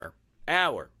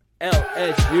our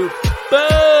LSU.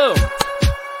 Boom!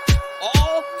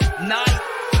 All night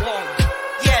long.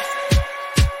 Yes.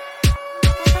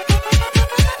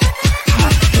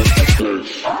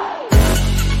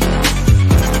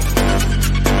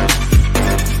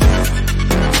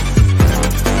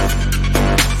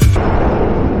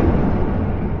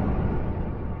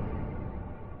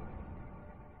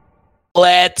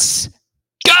 Let's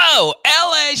go,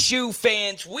 LSU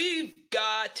fans. We've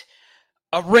got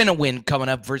a win coming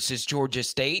up versus Georgia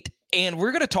State, and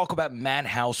we're going to talk about Matt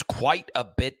House quite a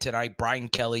bit tonight. Brian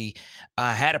Kelly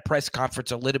had a press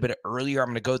conference a little bit earlier. I'm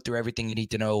going to go through everything you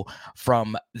need to know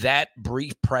from that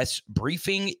brief press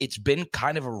briefing. It's been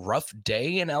kind of a rough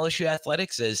day in LSU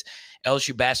athletics as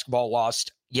LSU basketball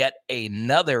lost yet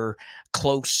another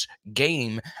close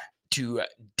game to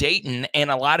Dayton, and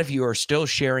a lot of you are still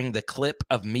sharing the clip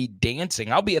of me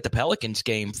dancing. I'll be at the Pelicans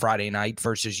game Friday night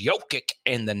versus Jokic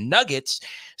and the Nuggets,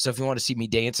 so if you want to see me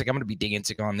dancing, I'm going to be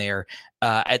dancing on there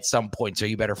at some point, so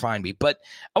you better find me. But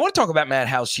I want to talk about Matt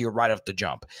House here right off the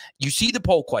jump. You see the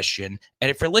poll question, and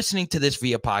if you're listening to this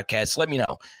via podcast, let me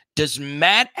know. Does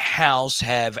Matt House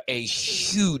have a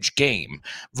huge game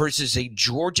versus a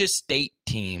Georgia State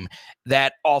team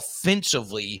that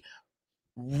offensively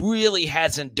really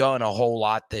hasn't done a whole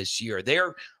lot this year?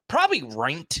 They're probably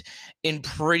ranked in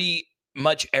pretty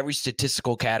much every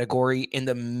statistical category in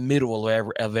the middle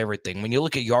of everything. When you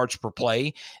look at yards per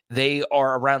play, they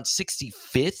are around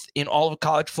 65th in all of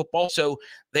college football. So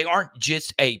they aren't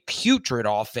just a putrid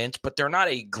offense, but they're not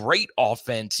a great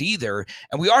offense either.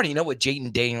 And we already know what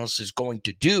Jayden Daniels is going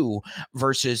to do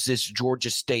versus this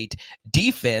Georgia State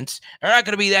defense. They're not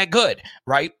going to be that good,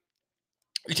 right?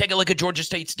 You take a look at Georgia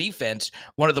State's defense,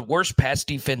 one of the worst pass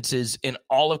defenses in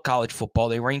all of college football.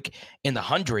 They rank in the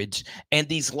hundreds. And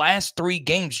these last three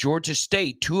games, Georgia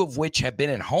State, two of which have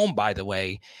been at home, by the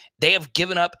way, they have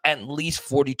given up at least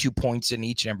 42 points in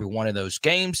each and every one of those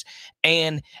games.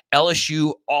 And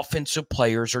LSU offensive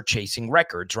players are chasing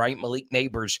records, right? Malik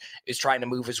Neighbors is trying to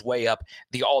move his way up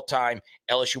the all-time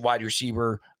LSU wide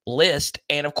receiver list.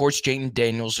 And of course, Jayden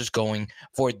Daniels is going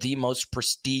for the most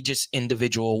prestigious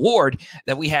individual award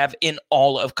that we have in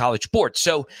all of college sports.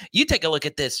 So you take a look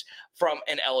at this from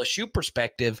an LSU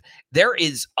perspective, there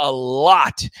is a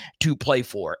lot to play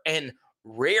for. And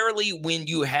rarely when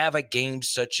you have a game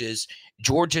such as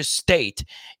Georgia State,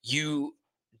 you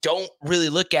don't really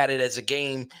look at it as a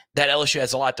game that LSU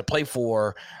has a lot to play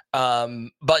for.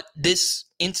 But this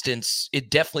instance,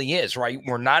 it definitely is, right?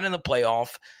 We're not in the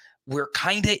playoff. We're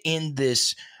kind of in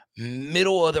this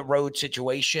middle of the road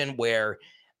situation where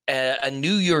a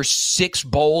New Year's Six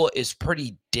bowl is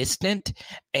pretty distant,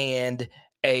 and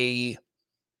a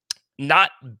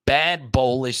not bad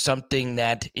bowl is something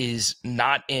that is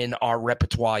not in our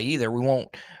repertoire either. We won't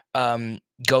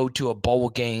go to a bowl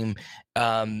game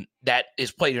that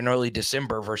is played in early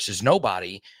December versus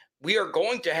nobody. We are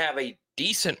going to have a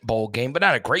decent bowl game, but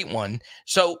not a great one.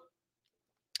 So,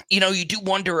 you do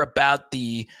wonder about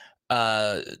the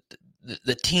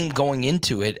team going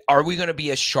into it. Are we going to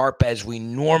be as sharp as we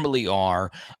normally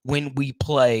are when we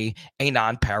play a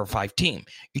non-Power 5 team?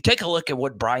 You take a look at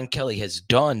what Brian Kelly has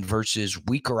done versus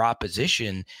weaker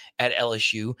opposition at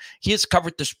LSU. He has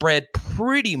covered the spread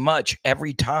pretty much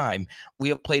every time we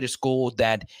have played a school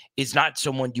that is not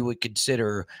someone you would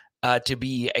consider to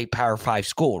be a Power 5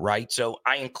 school, right? So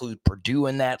I include Purdue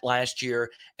in that last year.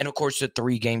 And of course, the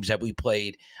three games that we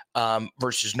played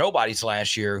versus nobody's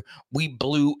last year, we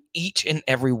blew each and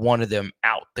every one of them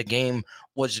out. The game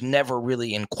was never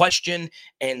really in question.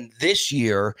 And this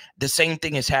year, the same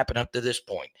thing has happened up to this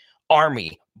point.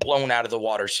 Army blown out of the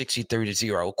water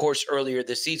 63-0. Of course, earlier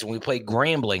this season, we played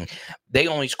Grambling. They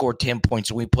only scored 10 points,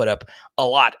 and we put up a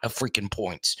lot of freaking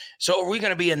points. So are we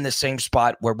going to be in the same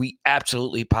spot where we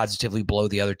absolutely positively blow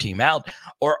the other team out?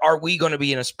 Or are we going to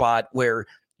be in a spot where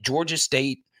Georgia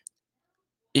State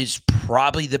is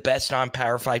probably the best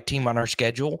non-Power 5 team on our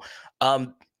schedule?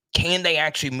 Can they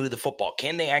actually move the football?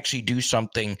 Can they actually do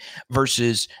something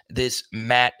versus this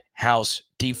Matt House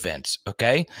defense?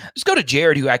 Okay, let's go to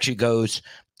Jared, who actually goes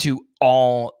to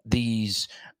all these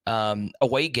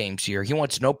away games here. He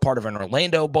wants no part of an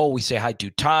Orlando Bowl. We say hi to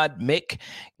Todd. Mick,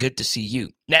 good to see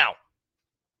you. Now,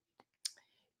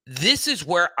 this is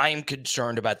where I am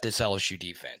concerned about this LSU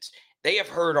defense. They have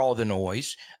heard all the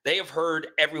noise. They have heard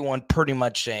everyone pretty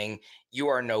much saying, you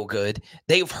are no good.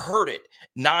 They've heard it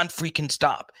non-freaking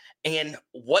stop. And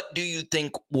what do you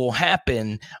think will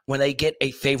happen when they get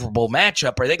a favorable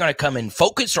matchup? Are they going to come in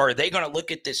focused, or are they going to look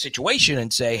at this situation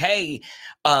and say, hey,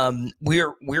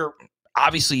 we're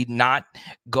obviously not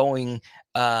going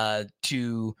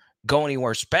to go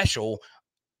anywhere special.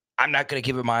 I'm not going to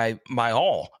give it my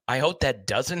all. I hope that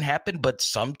doesn't happen, but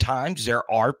sometimes there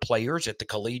are players at the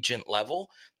collegiate level,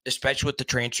 especially with the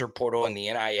transfer portal and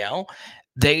the NIL,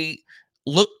 they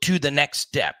look to the next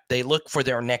step. They look for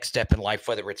their next step in life,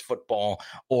 whether it's football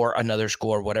or another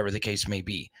school or whatever the case may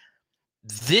be.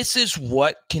 This is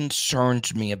what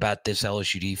concerns me about this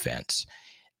LSU defense.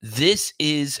 This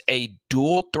is a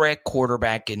dual threat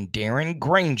quarterback in Darren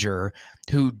Granger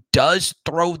who does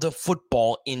throw the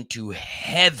football into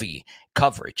heavy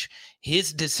coverage.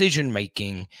 His decision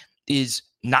making is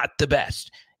not the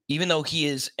best. Even though he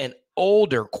is an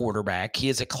older quarterback, he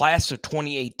is a class of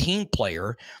 2018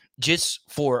 player. Just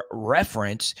for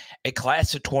reference, a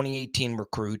class of 2018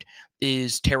 recruit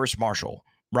is Terrace Marshall,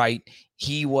 right?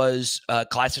 He was a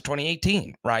class of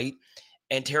 2018, right?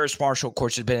 And Terrace Marshall, of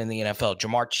course, has been in the NFL.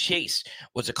 Jamar Chase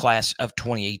was a class of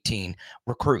 2018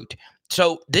 recruit.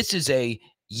 So this is a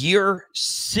year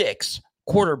 6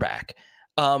 quarterback.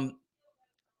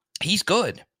 He's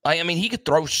good. I mean, he could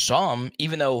throw some,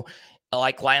 even though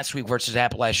like last week versus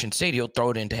Appalachian State, he'll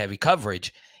throw it into heavy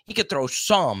coverage. He could throw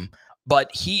some,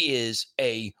 but he is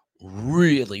a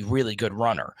really, really good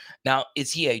runner. Now,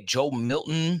 is he a Joe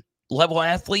Milton level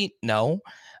athlete? No.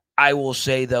 I will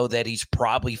say, though, that he's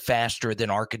probably faster than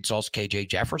Arkansas's KJ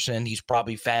Jefferson. He's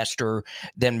probably faster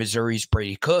than Missouri's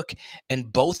Brady Cook.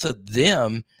 And both of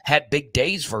them had big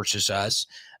days versus us.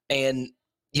 And,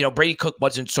 you know, Brady Cook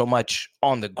wasn't so much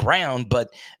on the ground, but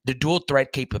the dual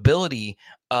threat capability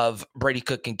of Brady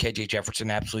Cook and KJ Jefferson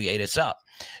absolutely ate us up.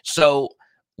 So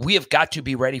we have got to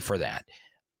be ready for that.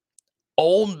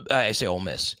 I say Ole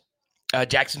Miss.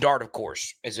 Jackson Dart, of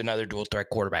course, is another dual threat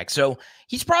quarterback. So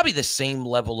he's probably the same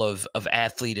level of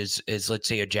athlete as let's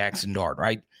say, a Jackson Dart,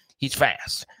 right? He's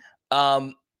fast.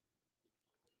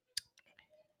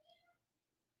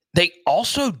 They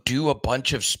also do a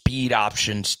bunch of speed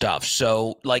option stuff.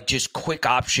 So like just quick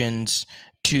options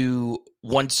to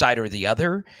one side or the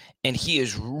other. And he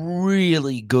is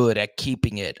really good at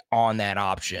keeping it on that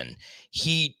option.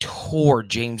 He tore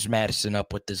James Madison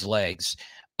up with his legs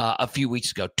a few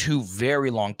weeks ago, 2 very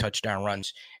long touchdown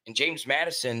runs. And James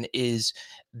Madison is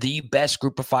the best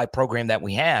Group of 5 program that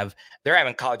we have. They're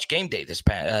having College Game Day this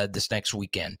next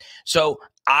weekend. So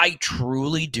I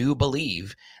truly do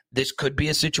believe this could be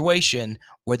a situation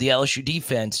where the LSU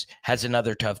defense has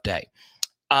another tough day.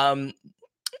 I'm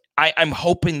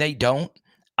hoping they don't.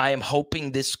 I am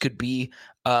hoping this could be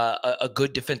a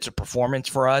good defensive performance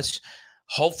for us.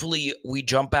 Hopefully we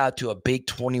jump out to a big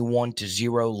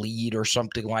 21-0 lead or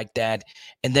something like that.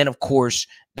 And then, of course,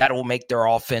 that will make their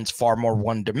offense far more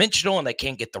one-dimensional and they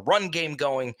can't get the run game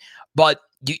going. But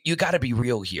you got to be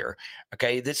real here,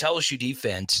 okay? This LSU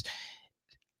defense,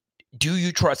 do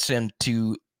you trust them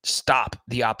to stop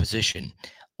the opposition?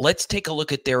 Let's take a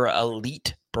look at their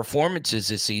elite performances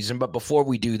this season. But before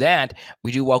we do that,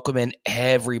 we do welcome in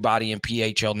everybody in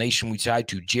PHL Nation. We say hi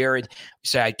to Jared. We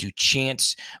say hi to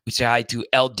Chance. We say hi to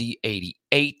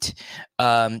LD88.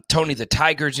 Tony the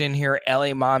Tiger's in here.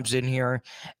 LA Mom's in here.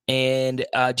 And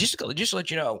just to let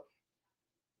you know,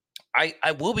 I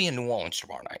will be in New Orleans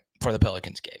tomorrow night for the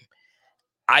Pelicans game.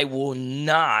 I will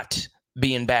not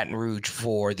be in Baton Rouge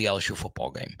for the LSU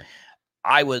football game.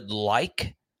 I would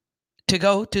like to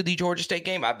go to the Georgia State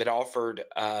game. I've been offered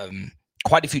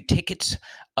quite a few tickets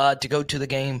to go to the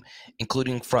game,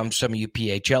 including from some of you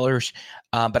PHLers.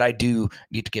 But I do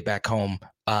need to get back home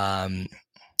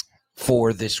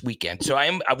for this weekend. So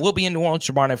I will be in New Orleans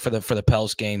tomorrow night for the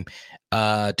Pels game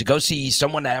to go see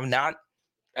someone that I'm not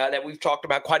that we've talked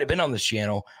about quite a bit on this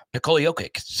channel, Nikola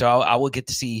Jokic. So I will get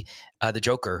to see the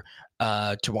Joker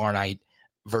tomorrow night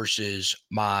versus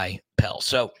my Pels.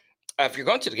 So if you're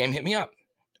going to the game, hit me up.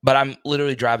 But I'm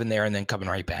literally driving there and then coming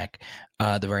right back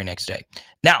the very next day.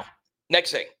 Now,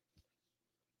 next thing.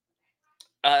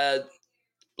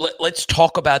 Let's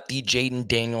talk about the Jayden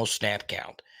Daniels snap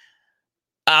count.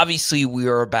 Obviously, we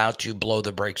are about to blow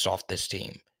the brakes off this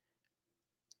team.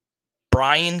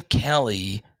 Brian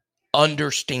Kelly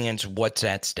understands what's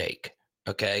at stake,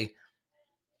 okay?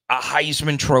 A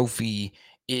Heisman Trophy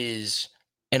is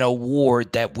an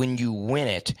award that when you win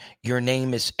it, your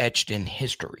name is etched in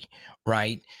history,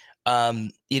 right?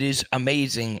 It is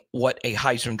amazing what a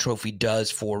Heisman Trophy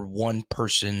does for one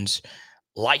person's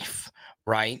life,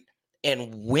 right?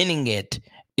 And winning it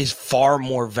is far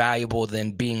more valuable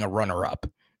than being a runner-up,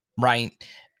 right?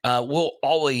 We'll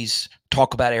always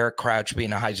talk about Eric Crouch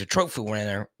being a Heisman Trophy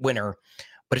winner,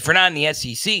 but if you're not in the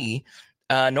SEC,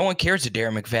 no one cares that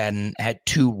Darren McFadden had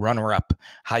 2 runner-up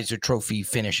Heisman Trophy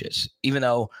finishes, even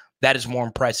though that is more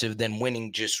impressive than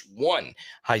winning just 1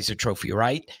 Heisman Trophy,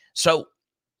 right? So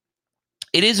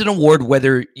it is an award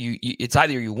whether it's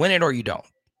either you win it or you don't,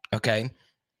 okay?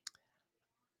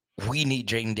 we need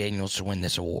Jayden Daniels to win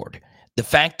this award. The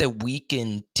fact that we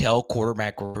can tell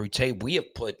quarterback recruits, hey, we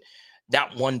have put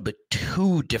not one but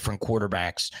two different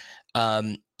quarterbacks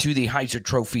to the Heisman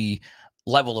Trophy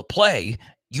level of play,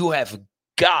 you have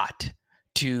got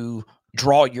to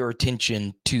draw your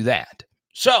attention to that.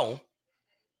 So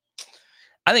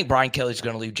I think Brian Kelly's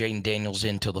going to leave Jayden Daniels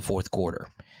in until the fourth quarter.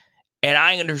 And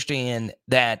I understand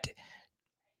that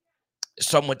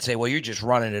some would say, well, you're just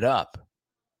running it up.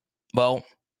 Well,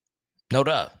 no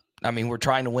duh. I mean, we're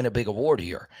trying to win a big award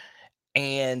here.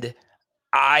 And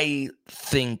I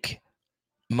think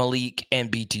Malik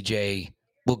and BTJ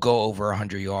will go over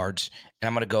 100 yards. And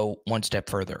I'm going to go one step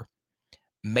further.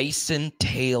 Mason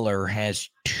Taylor has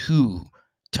 2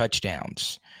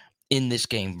 touchdowns in this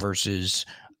game versus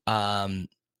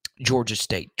Georgia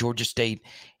State. Georgia State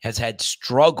has had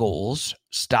struggles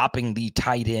stopping the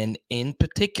tight end, in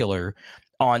particular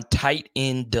on tight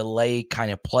end delay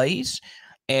kind of plays.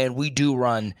 And we do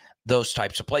run those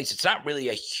types of plays. It's not really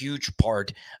a huge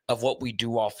part of what we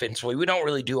do offensively. We don't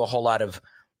really do a whole lot of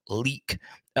leak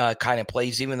kind of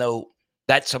plays, even though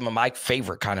that's some of my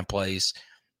favorite kind of plays.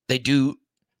 They do.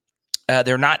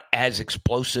 They're not as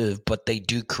explosive, but they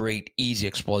do create easy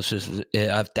explosives,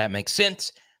 if that makes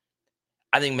sense.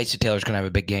 I think Mason Taylor's going to have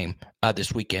a big game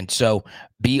this weekend, so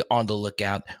be on the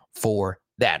lookout for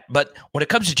that. But when it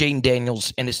comes to Jayden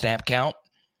Daniels and his snap count,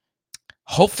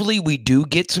 hopefully we do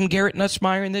get some Garrett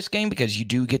Nussmeier in this game because you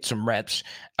do get some reps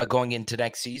going into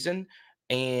next season.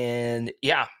 And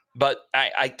yeah, but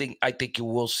I think you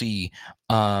will see.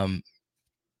 I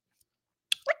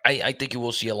think you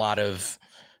will see a lot of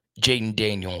Jayden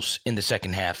Daniels in the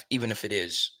second half, even if it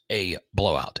is a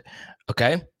blowout.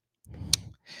 Okay.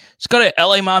 Let's go to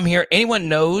LA Mom here. Anyone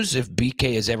knows if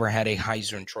BK has ever had a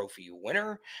Heisman Trophy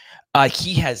winner?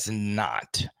 He has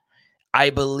not.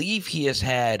 I believe he has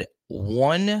had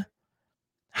one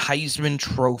Heisman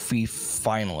Trophy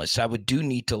finalist. I do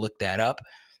need to look that up.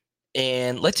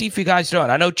 And let's see if you guys know it.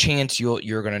 I know, Chance,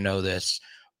 you're going to know this.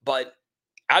 But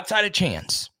outside of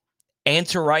Chance,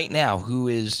 answer right now, who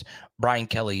is Brian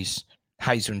Kelly's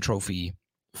Heisman Trophy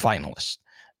finalist?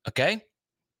 Okay?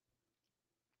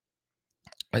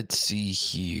 Let's see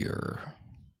here.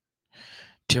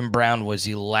 Tim Brown was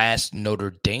the last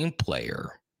Notre Dame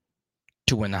player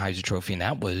to win the Heisman Trophy, and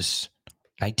that was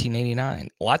 1989.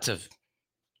 Lots of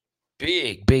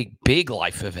big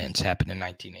life events happened in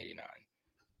 1989.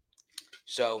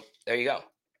 So there you go.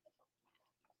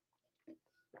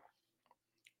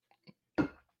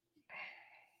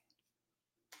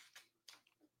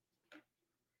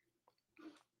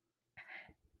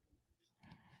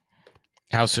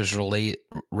 House is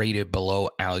rated below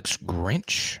Alex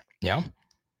Grinch. Yeah.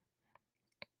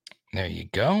 There you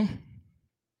go.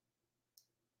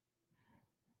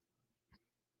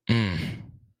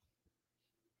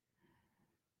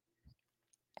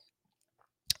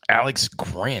 Alex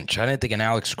Grinch. I didn't think an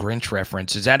Alex Grinch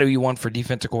reference. Is that who you want for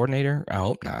defensive coordinator? I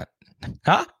hope not.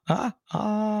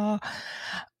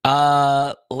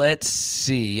 Let's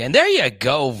see. And there you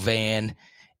go, Van.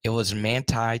 It was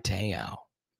Manti Te'o.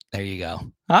 There you go.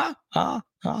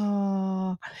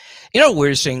 You know,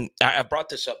 weird thing, I brought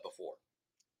this up before.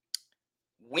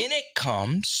 When it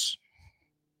comes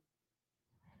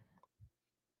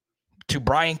to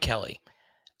Brian Kelly,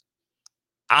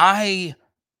 I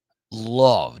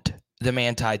loved the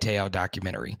Manti Te'o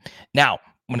documentary. Now,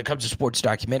 when it comes to sports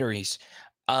documentaries,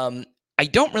 I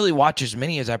don't really watch as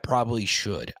many as I probably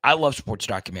should. I love sports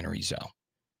documentaries, though.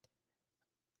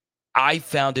 I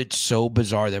found it so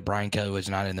bizarre that Brian Kelly was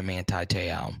not in the Manti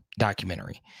Te'o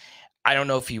documentary. I don't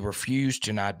know if he refused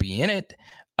to not be in it,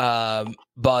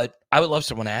 but I would love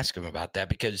someone to ask him about that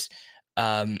because,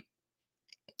 it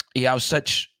was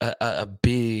such a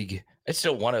big – it's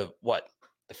still one of, the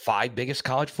 5 biggest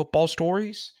college football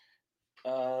stories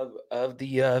of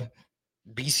the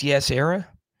BCS era.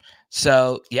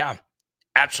 So, yeah,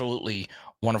 absolutely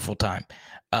wonderful time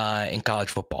in college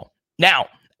football. Now,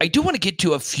 I do want to get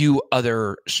to a few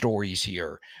other stories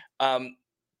here. And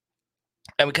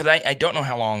because I don't know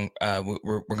how long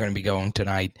we're going to be going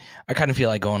tonight. I kind of feel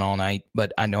like going all night,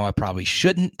 but I know I probably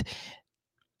shouldn't.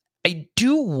 I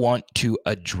do want to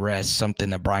address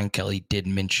something that Brian Kelly did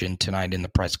mention tonight in the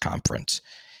press conference.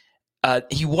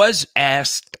 He was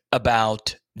asked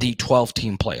about the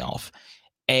 12-team playoff,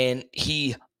 and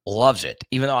he loves it,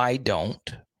 even though I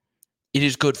don't. It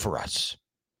is good for us.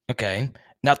 Okay?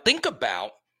 Now think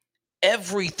about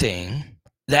everything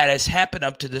that has happened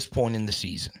up to this point in the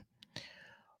season.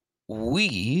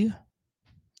 We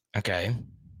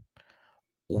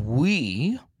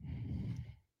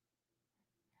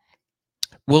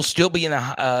will still be in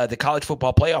the college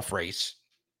football playoff race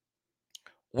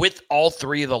with all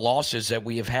three of the losses that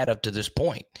we have had up to this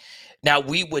point. Now,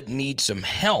 we would need some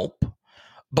help,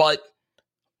 but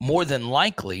more than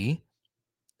likely,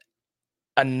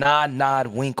 a nod,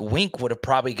 wink would have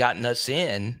probably gotten us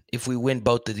in if we win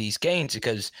both of these games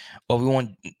because, well, we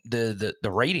want the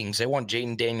ratings. They want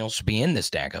Jayden Daniels to be in this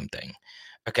daggum thing.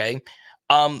 Okay.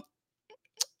 I'm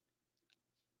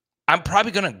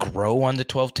probably going to grow on the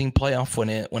 12-team playoff when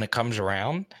it comes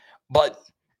around. But,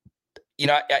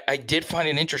 I did find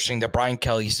it interesting that Brian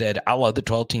Kelly said, I love the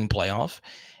 12-team playoff,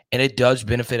 and it does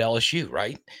benefit LSU,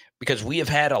 right? Because we have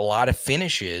had a lot of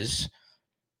finishes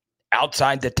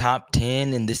outside the top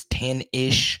 10 in this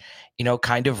 10-ish,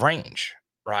 kind of range,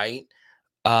 right?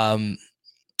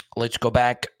 Let's go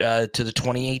back to the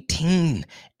 2018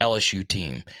 LSU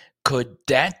team. Could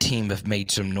that team have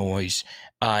made some noise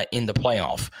in the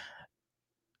playoff?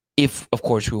 If, of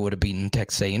course, we would have beaten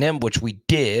Texas A&M, which we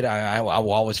did. I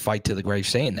will always fight to the grave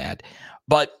saying that.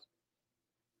 But,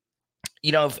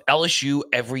 if LSU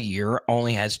every year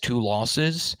only has 2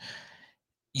 losses,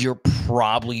 you're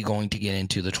probably going to get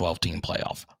into the 12-team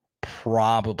playoff,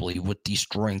 probably with the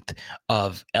strength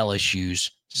of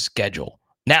LSU's schedule.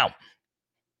 Now,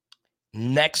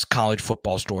 next college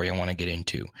football story I want to get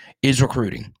into is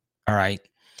recruiting, all right?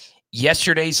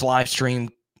 Yesterday's live stream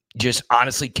just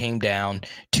honestly came down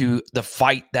to the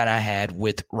fight that I had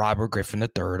with Robert Griffin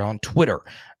III on Twitter,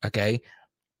 okay?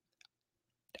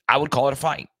 I would call it a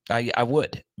fight. I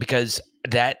would, because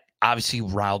that obviously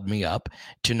riled me up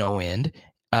to no end.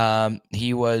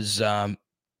 He was a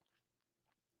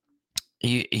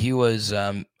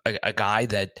guy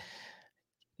that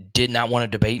did not want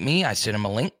to debate me. I sent him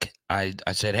a link. I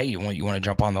said, hey, you want to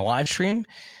jump on the live stream?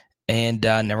 And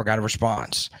never got a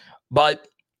response. But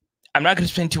I'm not going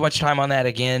to spend too much time on that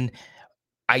again.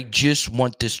 I just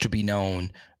want this to be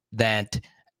known that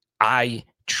I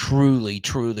truly,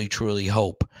 truly, truly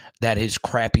hope that his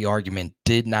crappy argument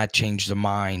did not change the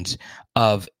minds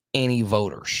of any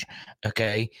voters,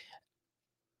 okay?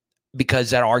 Because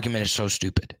that argument is so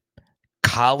stupid.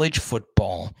 College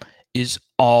football is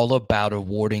all about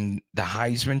awarding the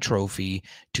Heisman Trophy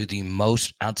to the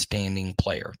most outstanding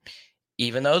player.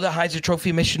 Even though the Heisman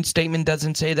Trophy mission statement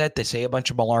doesn't say that, they say a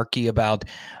bunch of malarkey about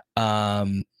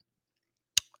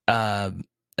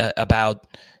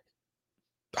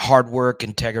hard work,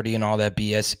 integrity, and all that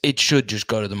BS. It should just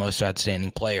go to the most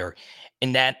outstanding player,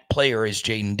 and that player is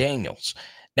Jayden Daniels.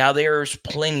 Now, there's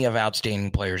plenty of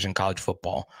outstanding players in college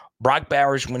football. Brock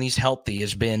Bowers, when he's healthy,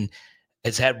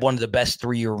 has had one of the best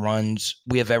 3-year runs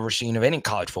we have ever seen of any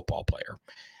college football player.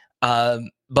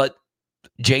 But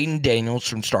Jayden Daniels,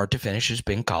 from start to finish, has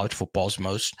been college football's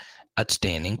most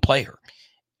outstanding player.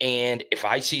 And if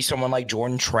I see someone like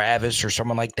Jordan Travis or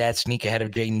someone like that sneak ahead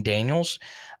of Jayden Daniels,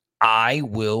 I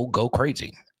will go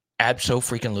crazy.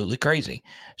 Abso-freaking-lutely crazy.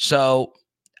 So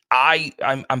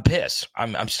I'm pissed.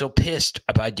 I'm still pissed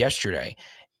about yesterday.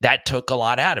 That took a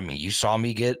lot out of me. You saw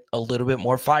me get a little bit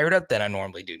more fired up than I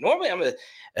normally do. Normally,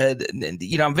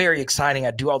 I'm very exciting.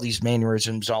 I do all these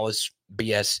mannerisms, all this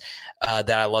BS that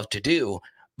I love to do.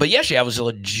 But yesterday, I was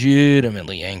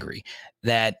legitimately angry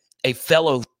that a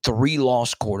fellow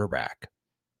 3-loss quarterback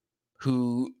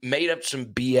who made up some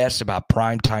BS about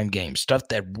primetime games, stuff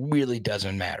that really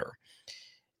doesn't matter,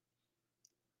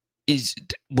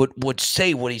 would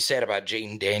say what he said about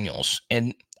Jayden Daniels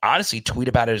and honestly tweet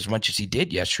about it as much as he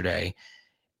did yesterday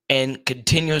and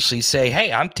continuously say,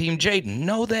 hey, I'm Team Jayden.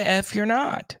 No, the F you're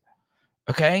not.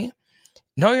 Okay?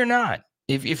 No, you're not.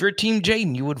 If you're Team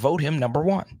Jayden, you would vote him number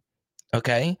 1.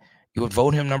 Okay? You would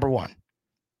vote him number 1.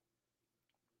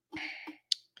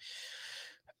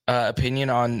 Opinion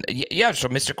on, so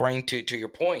Mystic Rain, to your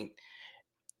point,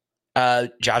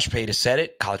 Josh Pate has said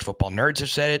it. College football nerds have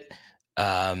said it.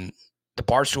 The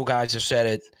Barstool guys have said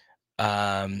it.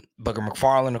 Booger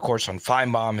McFarland, of course, on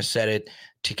Feinbaum has said it.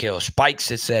 TKO Spikes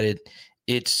has said it.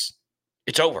 It's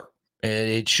over.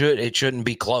 It shouldn't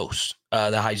be close,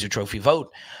 the Heisman Trophy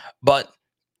vote. But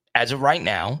as of right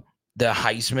now, the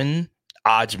Heisman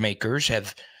odds makers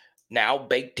have now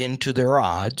baked into their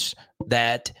odds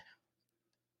that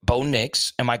Bo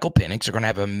Nix and Michael Penix are going to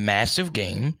have a massive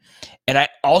game. And I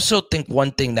also think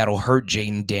one thing that'll hurt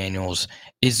Jayden Daniels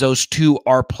is those two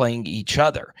are playing each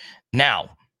other.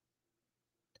 Now,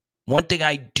 one thing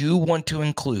I do want to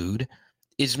include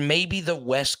is maybe the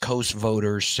West Coast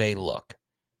voters say, look,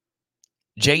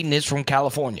 Jayden is from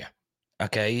California,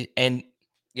 okay? And,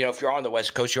 if you're on the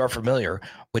West Coast, you are familiar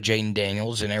with Jayden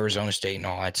Daniels and Arizona State and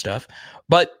all that stuff.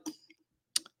 But,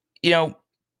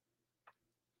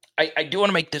 I do want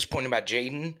to make this point about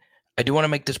Jayden. I do want to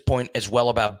make this point as well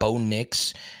about Bo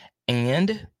Nix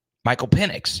and Michael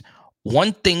Penix.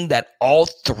 one thing that all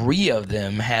three of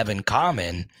them have in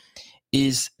common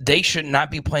is they should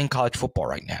not be playing college football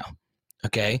right now.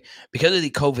 Okay. Because of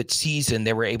the COVID season,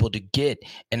 they were able to get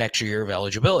an extra year of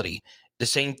eligibility. The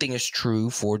same thing is true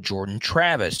for Jordan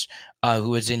Travis,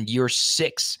 who is in year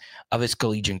 6 of his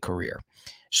collegiate career.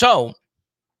 So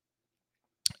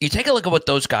you take a look at what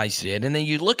those guys did, and then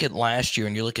you look at last year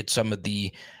and you look at some of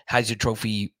the Heisman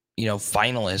Trophy,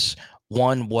 finalists.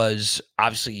 One was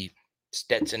obviously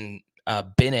Stetson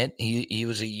Bennett. He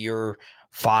was a year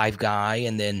 5 guy,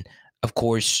 and then of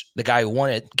course the guy who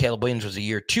won it, Caleb Williams, was a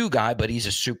year 2 guy, but he's a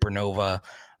supernova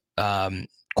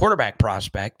quarterback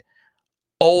prospect.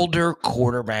 Older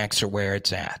quarterbacks are where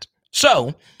it's at.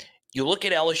 So you look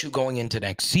at LSU going into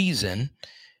next season.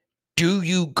 Do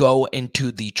you go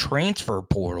into the transfer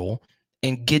portal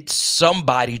and get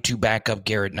somebody to back up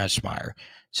Garrett Nussmeier?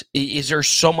 Is there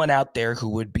someone out there who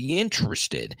would be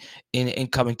interested in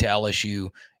coming to LSU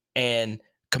and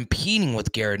competing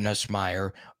with Garrett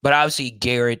Nussmeier, but obviously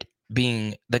Garrett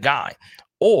being the guy?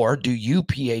 Or do you,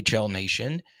 PHL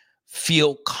Nation,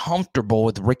 feel comfortable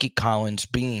with Ricky Collins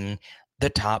being the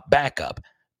top backup?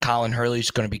 Colin Hurley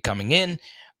is going to be coming in.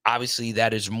 Obviously,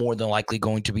 that is more than likely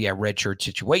going to be a redshirt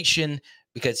situation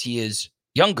because he is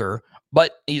younger,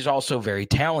 but he's also very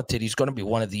talented. He's going to be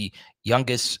one of the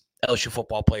youngest LSU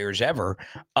football players ever.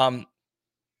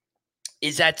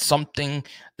 Is that something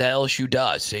that LSU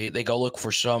does? They go look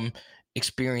for some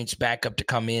experienced backup to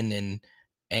come in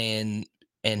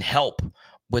and help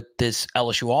with this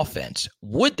LSU offense.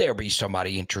 Would there be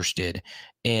somebody interested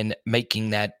in making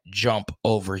that jump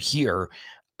over here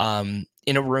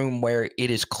in a room where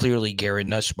it is clearly Garrett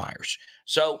Nussmeier's?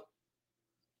 So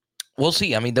we'll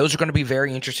see. I mean, those are going to be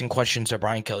very interesting questions that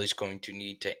Brian Kelly's going to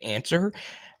need to answer.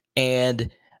 And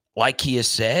like he has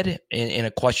said in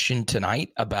a question tonight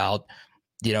about,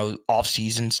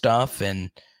 off-season stuff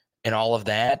and all of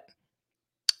that,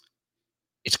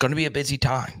 it's going to be a busy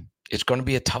time. It's going to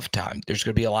be a tough time. There's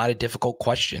going to be a lot of difficult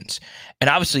questions. And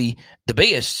obviously, the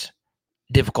biggest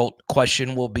difficult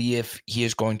question will be if he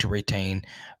is going to retain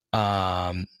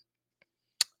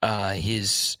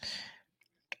his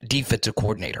defensive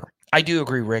coordinator. I do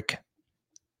agree, Rick.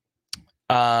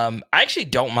 I actually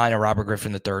don't mind a Robert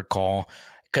Griffin III call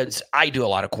because I do a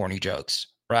lot of corny jokes,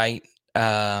 right?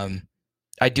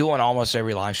 I do on almost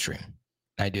every live stream.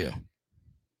 I do.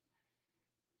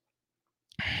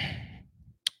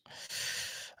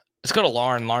 Let's go to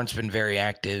Lauren. Lauren's been very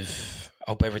active.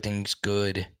 I hope everything's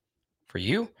good for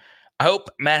you. I hope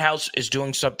Matt House is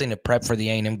doing something to prep for the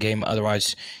A&M game.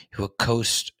 Otherwise, he will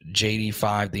coast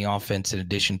JD5, the offense, in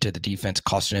addition to the defense,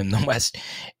 costing him the West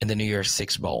in the New Year's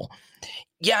Six Bowl.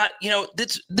 Yeah,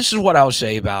 this is what I'll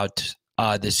say about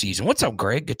this season. What's up,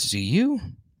 Greg? Good to see you.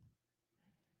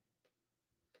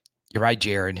 You're right,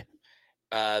 Jared.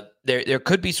 There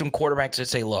could be some quarterbacks that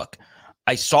say, look,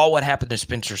 I saw what happened to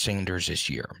Spencer Sanders this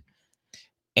year.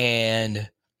 And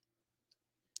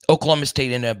Oklahoma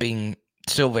State ended up being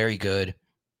still very good.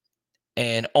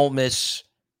 And Ole Miss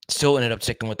still ended up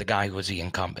sticking with the guy who was the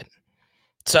incumbent.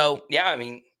 So, yeah, I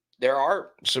mean, there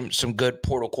are some good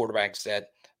portal quarterbacks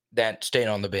that stayed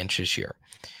on the bench this year.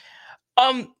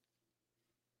 I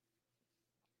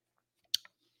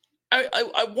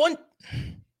want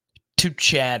to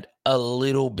chat a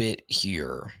little bit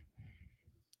here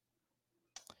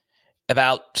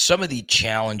about some of the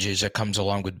challenges that comes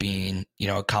along with being,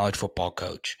 a college football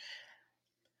coach.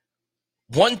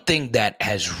 One thing that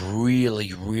has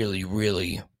really, really,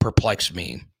 really perplexed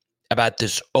me about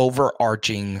this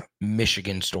overarching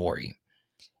Michigan story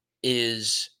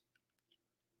is,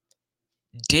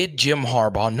 did Jim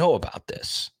Harbaugh know about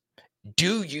this?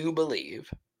 Do you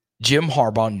believe Jim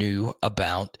Harbaugh knew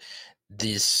about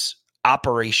this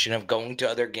operation of going to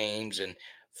other games and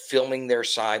filming their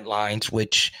sidelines,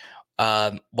 which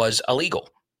was illegal?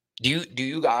 Do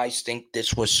you guys think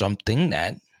this was something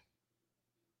that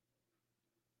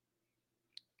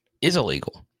is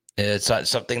illegal? It's not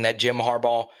something that Jim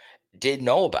Harbaugh did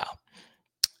know about.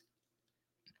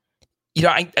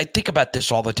 I think about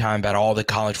this all the time, about all the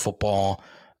college football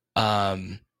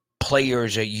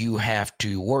players that you have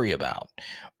to worry about,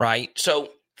 right? So,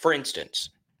 for instance,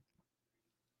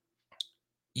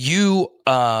 you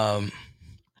got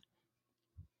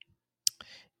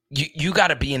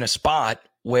to be in a spot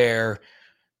where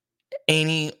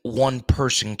any one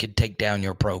person could take down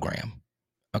your program,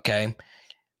 okay?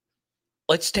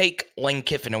 Let's take Lane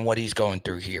Kiffin and what he's going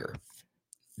through here.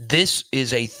 This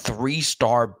is a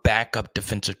 3-star backup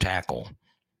defensive tackle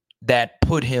that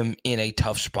put him in a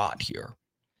tough spot here.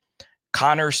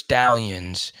 Connor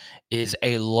Stallions is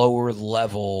a lower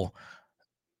level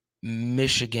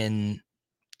Michigan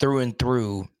through and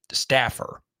through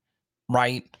staffer,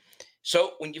 right?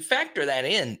 So when you factor that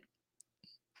in,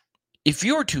 if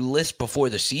you were to list before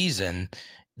the season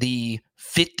the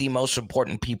 50 most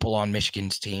important people on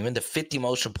Michigan's team and the 50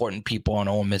 most important people on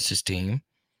Ole Miss's team,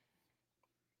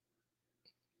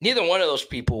 neither one of those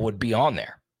people would be on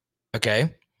there,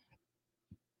 okay?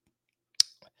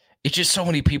 It's just so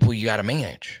many people you got to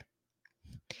manage.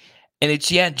 And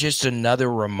it's yet just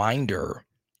another reminder,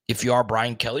 if you are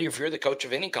Brian Kelly, if you're the coach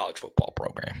of any college football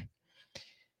program,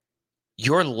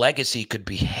 your legacy could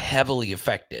be heavily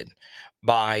affected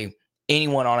by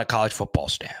anyone on a college football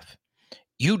staff.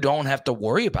 You don't have to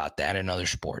worry about that in other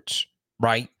sports,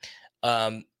 right?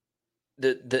 The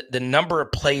number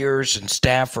of players and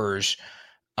staffers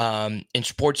in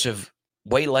sports of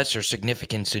way lesser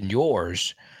significance than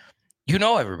yours, you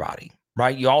know everybody,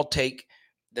 right? You all take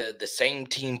the same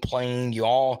team playing. You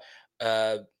all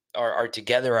are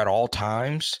together at all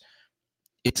times.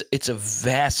 It's a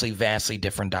vastly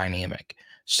different dynamic.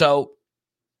 So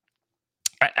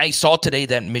I saw today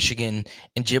that Michigan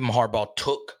and Jim Harbaugh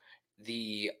took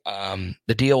the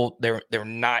deal. They're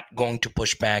not going to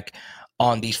push back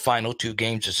on these final 2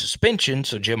 games of suspension.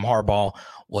 So Jim Harbaugh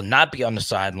will not be on the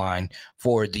sideline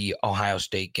for the Ohio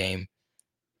State game.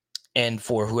 And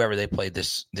for whoever they play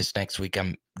this next week,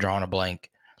 I'm drawing a blank.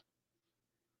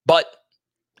 But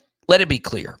let it be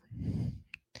clear.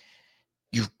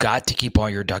 You've got to keep all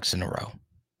your ducks in a row.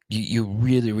 You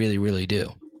really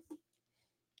do.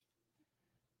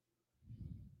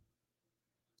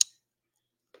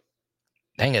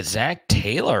 Dang, a Zach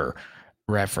Taylor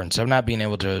reference. I'm not being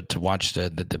able to watch the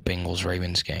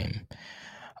Bengals-Ravens game.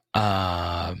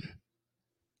 Well,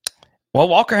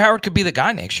 Walker Howard could be the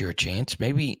guy next year, Chance.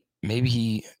 Maybe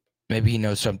he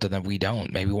knows something that we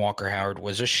don't. Maybe Walker Howard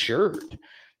was assured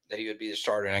that he would be the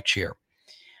starter next year.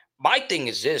 My thing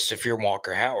is this, if you're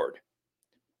Walker Howard,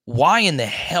 why in the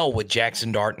hell would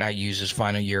Jackson Dart not use his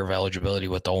final year of eligibility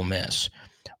with Ole Miss?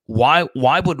 Why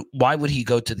would he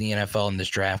go to the NFL in this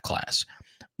draft class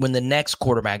when the next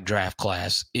quarterback draft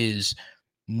class is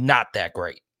not that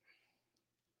great?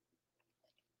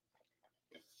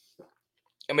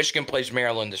 And Michigan plays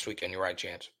Maryland this weekend. You're right,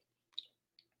 Chance.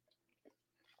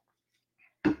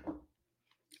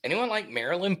 Anyone like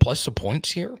Maryland plus the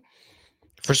points here?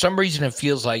 For some reason, it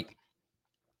feels like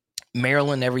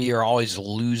Maryland every year always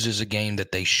loses a game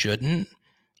that they shouldn't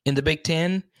in the Big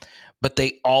Ten, but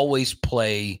they always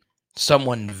play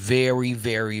someone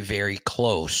very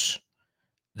close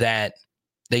that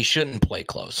they shouldn't play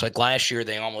close. Like last year,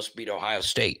 they almost beat Ohio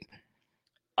State.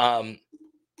 For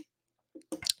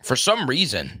some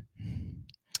reason,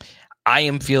 I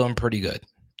am feeling pretty good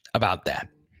about that.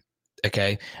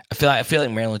 Okay, I feel like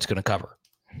Maryland's going to cover.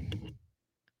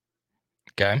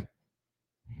 Okay.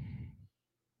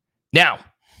 Now,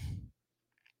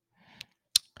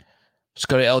 let's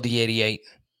go to LD88.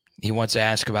 He wants to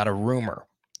ask about a rumor.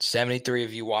 73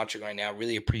 of you watching right now.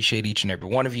 Really appreciate each and every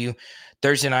one of you.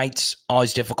 Thursday nights,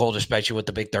 always difficult, especially with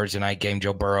the big Thursday night game.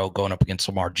 Joe Burrow going up against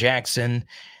Lamar Jackson.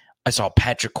 I saw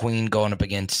Patrick Queen going up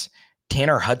against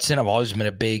Tanner Hudson. I've always been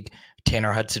a big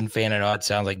Tanner Hudson fan. I know it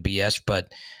sounds like BS,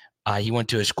 but he went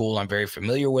to a school I'm very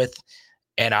familiar with.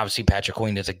 And obviously, Patrick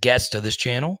Queen is a guest of this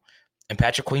channel. And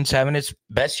Patrick Queen's having his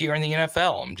best year in the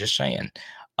NFL. I'm just saying.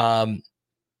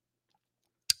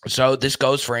 So this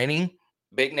goes for any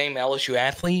big-name LSU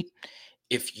athlete.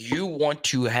 If you want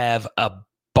to have a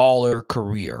baller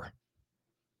career,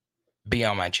 be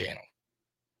on my channel.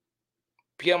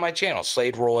 Be on my channel.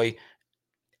 Slade Roy,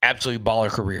 absolutely baller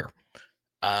career.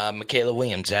 Michaela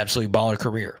Williams, absolutely baller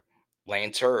career.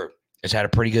 Lance Herb has had a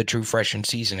pretty good true freshman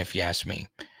season, if you ask me.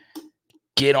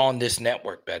 Get on this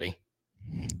network, Betty.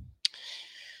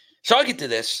 So I'll get to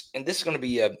this, and this is going to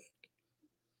be a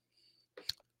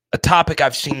topic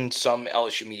I've seen some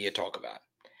LSU media talk about.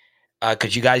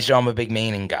 Because you guys know I'm a big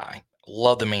Manning guy.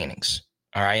 Love the Mannings.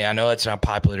 All right. I know it's not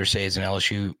popular to say it's an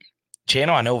LSU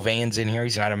channel. I know Van's in here.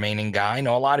 He's not a Manning guy. I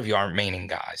know a lot of you aren't Manning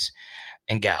guys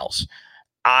and gals.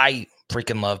 I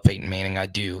freaking love Peyton Manning. I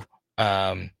do.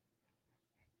 Have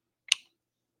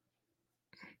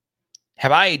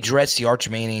I addressed the Arch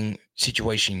Manning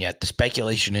situation yet? The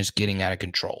speculation is getting out of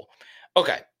control.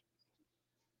 Okay.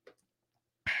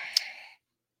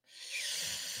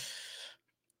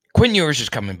 Quinn Ewers is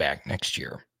coming back next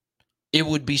year. It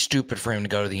would be stupid for him to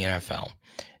go to the NFL.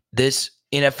 This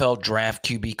NFL draft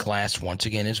QB class, once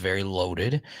again, is very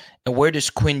loaded. And where does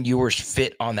Quinn Ewers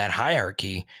fit on that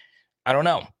hierarchy? I don't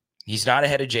know. He's not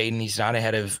ahead of Jaden. He's not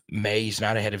ahead of May. He's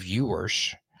not ahead of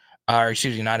Ewers.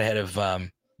 Not ahead of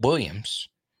Williams.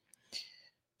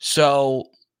 So,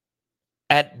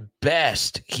 at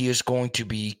best, he is going to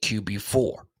be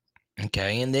QB4.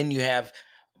 Okay, and then you have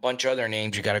bunch of other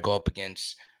names you got to go up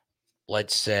against.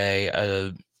 Let's say,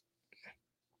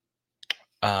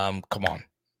 come on,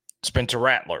 Spencer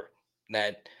Rattler.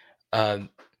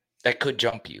 That could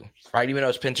jump you, right? Even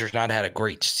though Spencer's not had a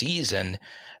great season,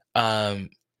 they're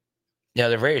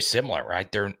very similar,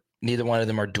 right? Neither one of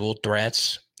them are dual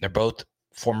threats. They're both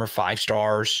former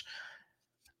 5-stars,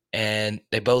 and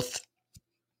they both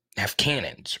have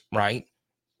cannons, right?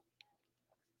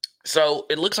 So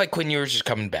it looks like Quinn Ewers is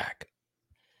coming back.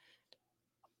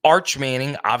 Arch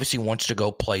Manning obviously wants to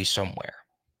go play somewhere.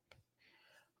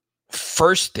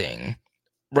 First thing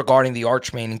regarding the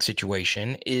Arch Manning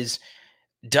situation is,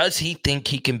 does he think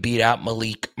he can beat out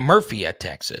Maalik Murphy at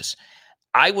Texas?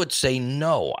 I would say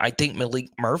no. I think Maalik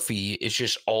Murphy is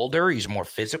just older. He's more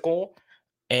physical,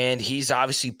 and he's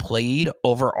obviously played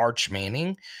over Arch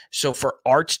Manning. So for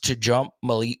Arch to jump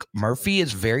Maalik Murphy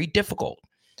is very difficult,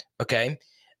 okay?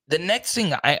 The next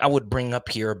thing I would bring up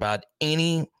here about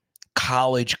any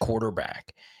college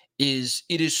quarterback is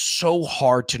it is so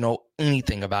hard to know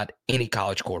anything about any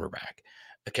college quarterback,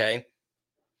 okay?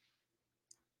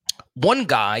 One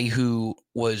guy who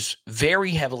was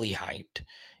very heavily hyped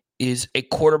is a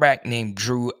quarterback named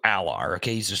Drew Allar.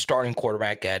 Okay, he's a starting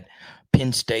quarterback at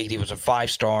Penn State. He was a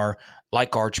 5-star,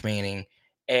 like Arch Manning,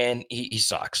 and he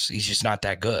sucks. He's just not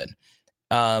that good.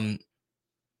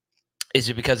 Is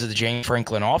it because of the James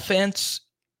Franklin offense?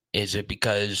 Is it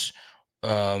because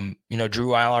Drew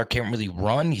Allar can't really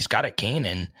run? He's got a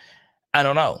cannon. I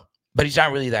don't know, but he's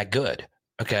not really that good.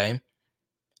 Okay.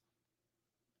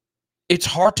 It's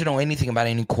hard to know anything about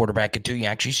any quarterback until you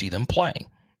actually see them play.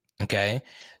 Okay.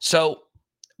 So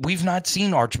we've not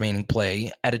seen Arch Manning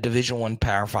play at a Division I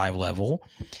Power 5 level.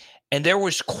 And there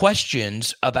was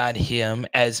questions about him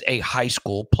as a high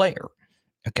school player.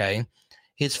 Okay.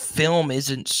 His film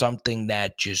isn't something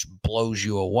that just blows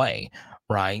you away,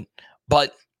 right?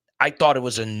 But I thought it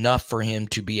was enough for him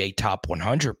to be a top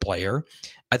 100 player.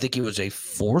 I think he was a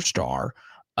 4-star.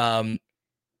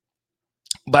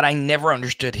 But I never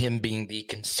understood him being the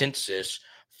consensus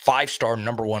 5-star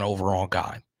number 1 overall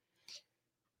guy.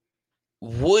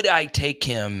 Would I take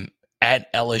him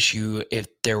at LSU if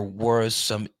there was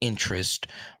some interest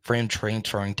for him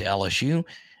transferring to LSU?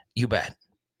 You bet,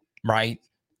 right?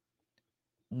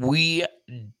 We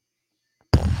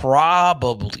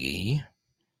probably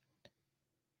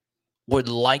would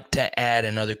like to add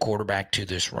another quarterback to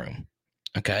this room,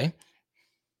 okay?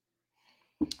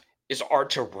 Is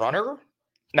Arch a runner?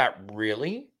 Not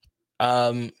really.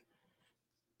 But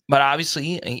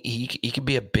obviously, he could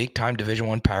be a big-time Division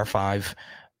I Power 5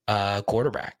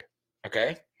 quarterback.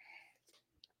 Okay?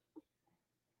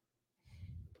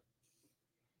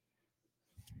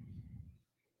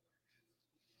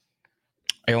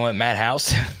 You want Matt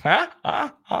House?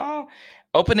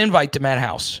 Open invite to Matt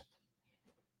House.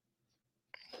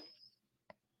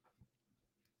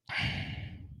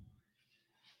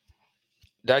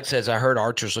 Doug says, I heard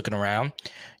Archer's looking around.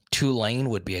 Tulane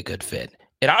would be a good fit.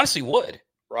 It honestly would,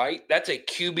 right? That's a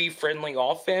QB-friendly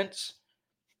offense.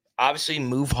 Obviously,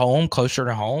 move home, closer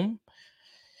to home.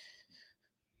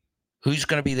 Who's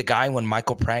going to be the guy when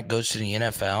Michael Pratt goes to the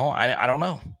NFL? I don't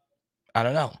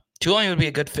know. Tulane would be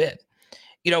a good fit.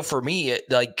 For me,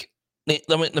 let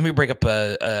me bring up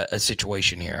a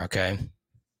situation here, okay?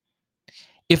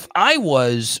 If I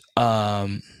was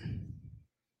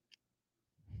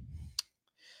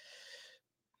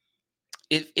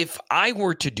if I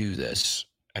were to do this,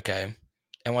 okay,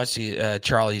 and once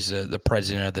Charlie's the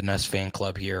president of the Nuss fan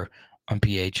club here on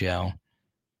PHL.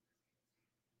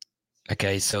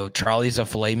 Okay, so Charlie's a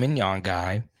filet mignon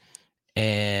guy,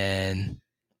 and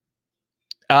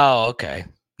okay,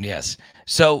 yes.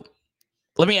 So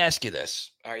let me ask you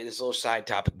this. All right, this little side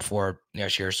topic before I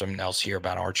share something else here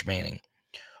about Arch Manning.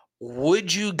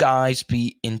 Would you guys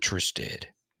be interested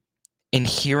in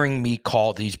hearing me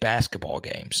call these basketball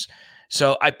games?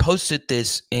 So I posted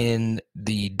this in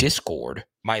the Discord,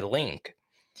 my link,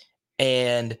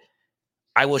 and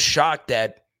I was shocked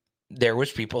that there was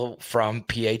people from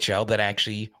PHL that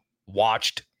actually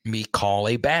watched me call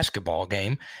a basketball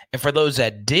game. And for those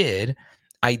that did,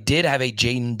 I did have a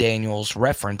Jaden Daniels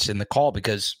reference in the call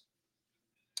because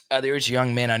there's a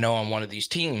young man I know on one of these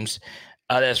teams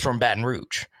that's from Baton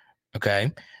Rouge. Okay.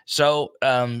 So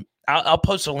I'll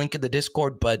post a link in the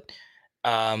Discord, but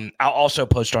I'll also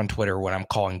post on Twitter when I'm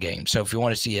calling games. So if you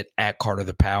want to see it at Carter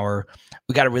the Power,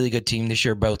 we got a really good team this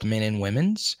year, both men and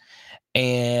women's,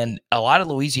 and a lot of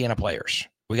Louisiana players.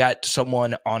 We got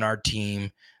someone on our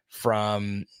team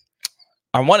on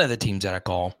one of the teams that I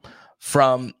call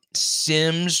from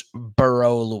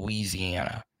Simsboro,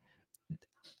 Louisiana.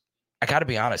 I got to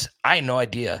be honest, I had no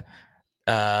idea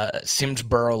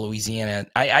Simsboro, Louisiana.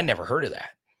 I never heard of that.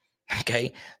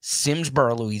 Okay,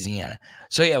 Simsboro, Louisiana.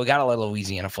 So yeah, we got a little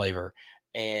Louisiana flavor,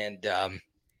 and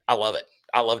I love it.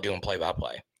 I love doing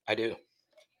play-by-play. I do.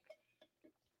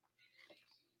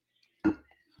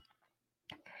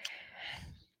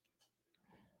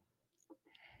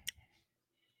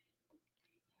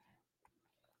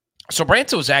 So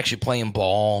Branson was actually playing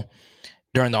ball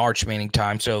during the Arch Manning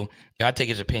time, so I take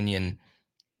his opinion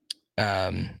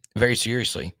very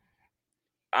seriously.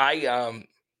 I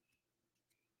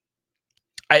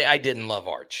didn't love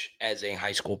Arch as a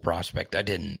high school prospect. I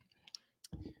didn't.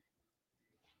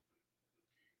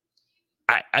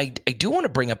 I do want to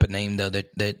bring up a name though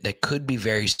that could be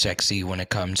very sexy when it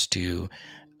comes to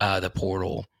the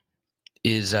portal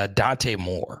is Dante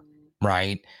Moore,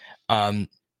 right?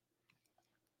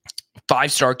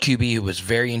 5-star QB who was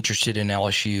very interested in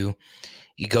LSU.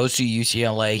 He goes to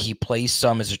UCLA. He plays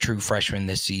some as a true freshman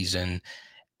this season,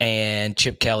 and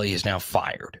Chip Kelly is now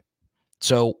fired.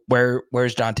 So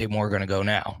where's Dante Moore going to go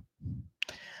now?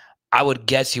 I would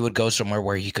guess he would go somewhere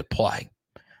where he could play.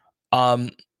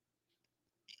 But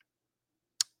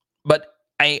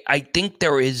I think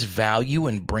there is value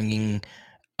in bringing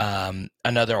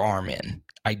another arm in.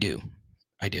 I do.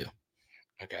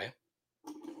 Okay.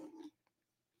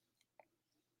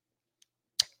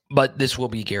 But this will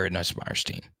be Garrett Nussmeier's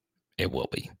team. It will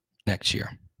be next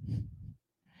year.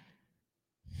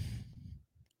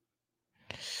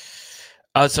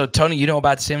 So, Tony, you know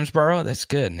about Simsboro? That's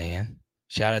good, man.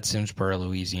 Shout out to Simsboro,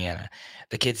 Louisiana.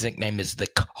 The kid's nickname is the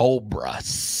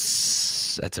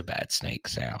Cobras. That's a bad snake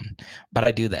sound, but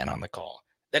I do that on the call.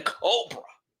 The Cobra.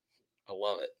 I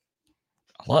love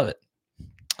it.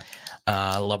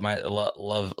 I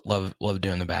love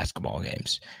doing the basketball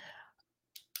games.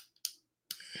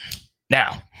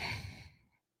 Now,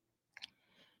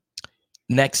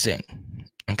 next thing,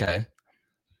 okay.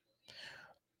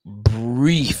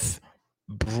 Brief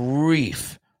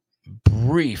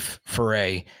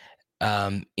foray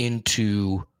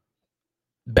into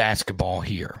basketball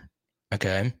here.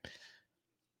 Okay.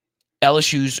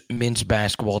 LSU's men's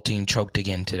basketball team choked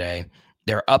again today.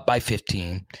 They're up by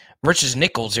 15. Versus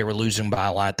Nichols, they were losing by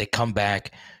a lot. They come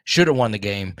back, should have won the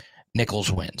game.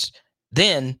 Nichols wins.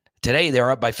 Then today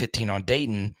they're up by 15 on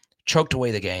Dayton, choked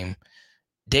away the game.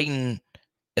 Dayton,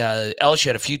 LSU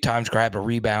had a few times grabbed a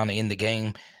rebound in the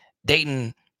game.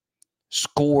 Dayton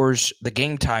scores the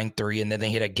game-tying 3, and then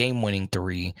they hit a game-winning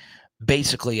 3,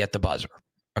 basically at the buzzer.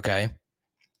 Okay.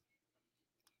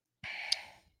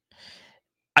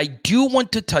 I do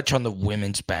want to touch on the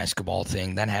women's basketball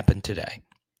thing that happened today.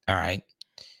 All right.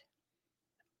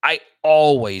 I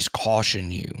always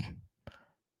caution you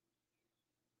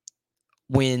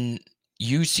when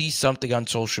you see something on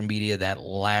social media that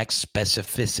lacks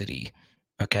specificity,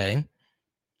 okay?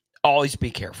 Always be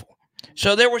careful.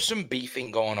 So there was some beefing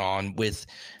going on with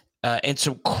and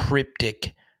some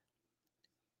cryptic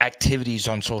activities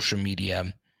on social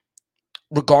media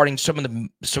regarding some of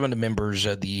the members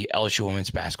of the LSU women's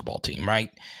basketball team,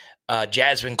 right?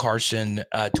 Jasmine Carson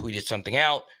tweeted something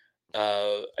out.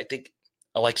 I think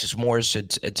Alexis Morris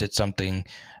had said something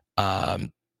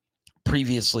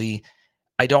previously.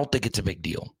 I don't think it's a big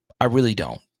deal. I really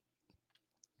don't.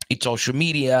 It's social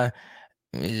media.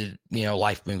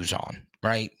 Life moves on,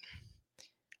 right?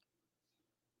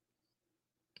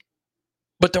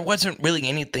 But there wasn't really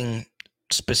anything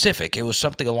specific. It was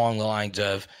something along the lines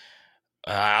of,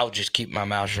 I'll just keep my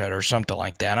mouth shut or something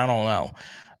like that. I don't know.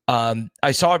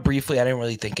 I saw it briefly. I didn't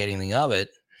really think anything of it.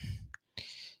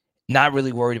 Not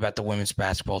really worried about the women's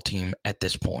basketball team at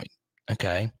this point.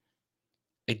 Okay.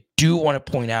 I do want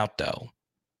to point out, though,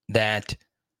 that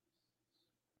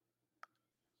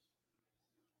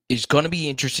it's going to be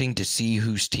interesting to see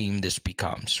whose team this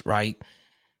becomes, right?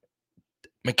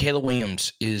 Michaela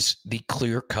Williams is the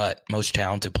clear-cut most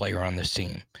talented player on this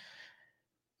team.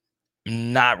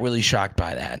 Not really shocked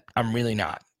by that. I'm really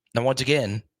not. Now, once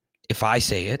again, if I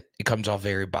say it, it comes off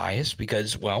very biased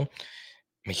because, well,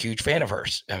 I'm a huge fan of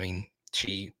hers. I mean,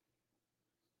 she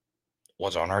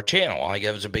was on our channel. I think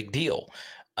it was a big deal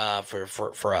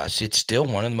for us. It's still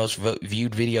one of the most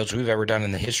viewed videos we've ever done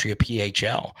in the history of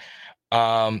PHL.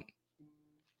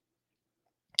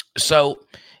 So,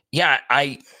 yeah,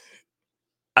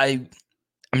 I'm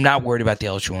not worried about the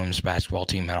LSU women's basketball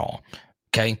team at all.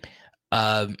 Okay.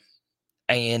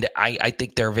 And I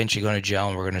think they're eventually going to gel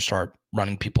and we're going to start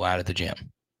running people out of the gym.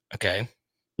 Okay.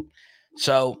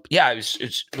 So, yeah,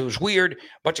 it was weird.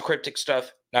 Bunch of cryptic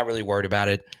stuff. Not really worried about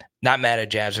it. Not mad at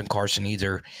Jasmine Carson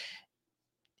either.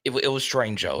 It was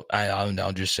strange, though.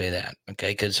 I'll just say that.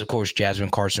 Okay. Because, of course, Jasmine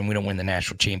Carson, we don't win the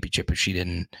national championship if she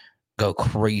didn't go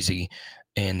crazy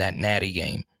in that Natty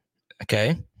game.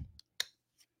 Okay.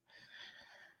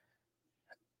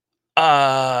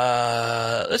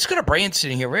 Let's go to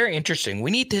Branson here. Very interesting. We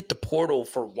need to hit the portal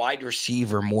for wide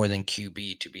receiver more than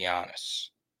QB, to be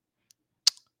honest.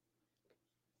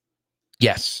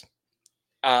 Yes.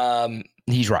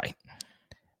 He's right.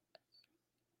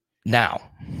 Now,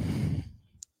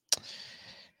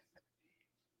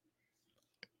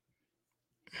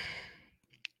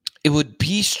 it would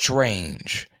be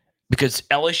strange because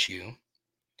LSU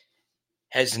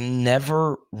has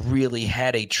never really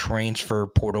had a transfer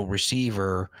portal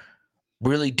receiver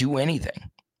really do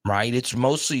anything, right? It's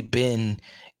mostly been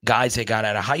guys that got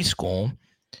out of high school.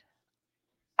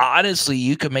 Honestly,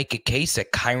 you could make a case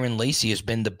that Kyron Lacy has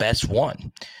been the best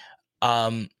one.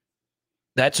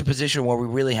 That's a position where we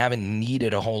really haven't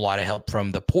needed a whole lot of help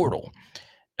from the portal.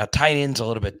 Now, tight end's a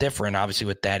little bit different, obviously,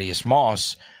 with Thaddeus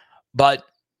Moss. But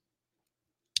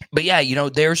yeah,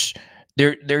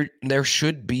 there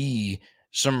should be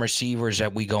some receivers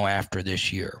that we go after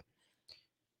this year.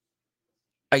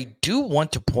 I do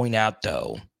want to point out,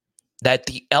 though, that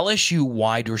the LSU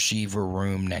wide receiver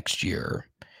room next year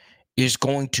is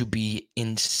going to be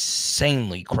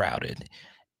insanely crowded.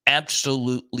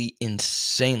 Absolutely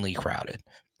insanely crowded.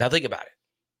 Now, think about it.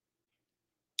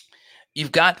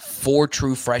 You've got 4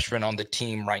 true freshmen on the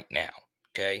team right now,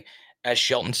 okay? As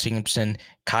Shelton Sampson,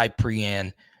 Kai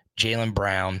Prean, Jaylen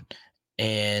Brown,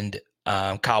 and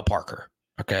Kyle Parker,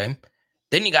 okay?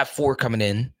 Then you got 4 coming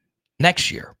in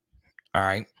next year, all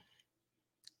right,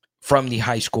 from the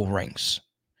high school ranks.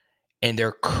 And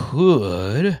there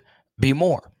could be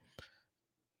more.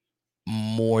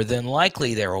 More than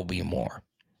likely there will be more.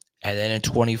 And then in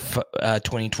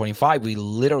 2025, we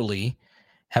literally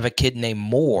have a kid named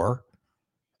Moore,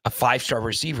 a 5-star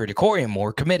receiver, Decorian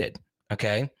Moore, committed,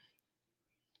 okay?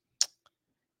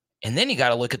 And then you got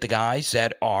to look at the guys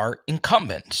that are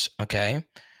incumbents, okay?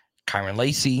 Kyron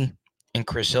Lacy and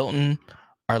Chris Hilton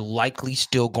are likely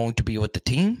still going to be with the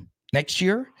team next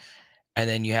year. And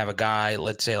then you have a guy,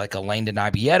 let's say like a Landon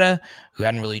Ibieta, who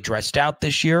hadn't really dressed out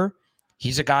this year.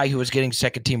 He's a guy who was getting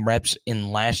second-team reps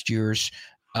in last year's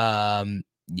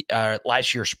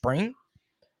spring.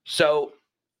 So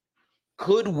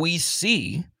could we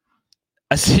see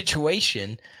a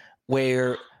situation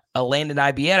where a Landon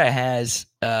Ibieta has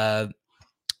a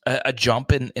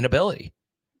jump in ability?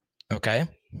 Okay.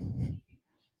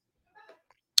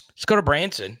 Let's go to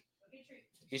Branson.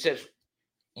 He says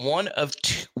one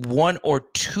or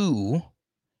two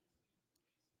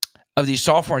of these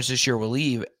sophomores this year will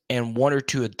leave, and 1 or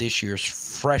 2 of this year's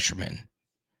freshmen.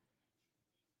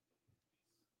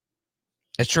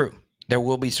 It's true. There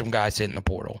will be some guys hitting the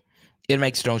portal. It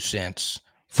makes no sense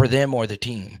for them or the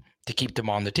team to keep them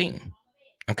on the team.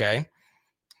 Okay?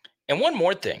 And one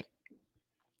more thing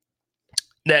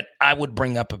that I would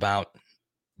bring up about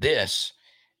this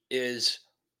is,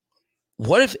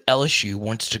 what if LSU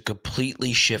wants to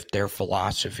completely shift their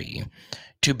philosophy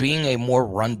to being a more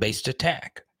run-based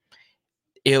attack?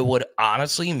 It would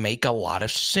honestly make a lot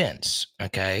of sense,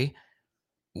 okay?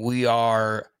 We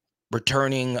are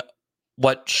returning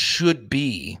what should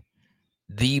be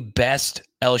the best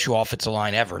LSU offensive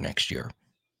line ever next year,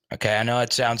 okay? I know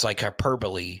it sounds like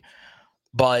hyperbole,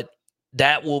 but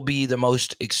that will be the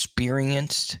most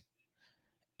experienced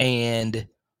and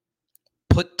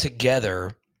put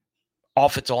together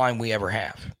offensive line we ever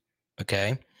have,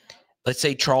 okay? Let's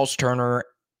say Charles Turner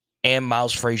and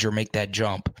Miles Frazier make that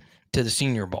jump to the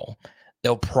Senior Bowl.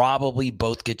 They'll probably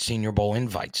both get Senior Bowl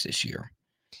invites this year.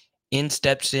 In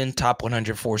steps in top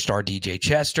 100 4-star DJ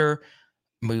Chester,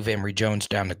 move Emory Jones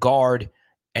down to guard,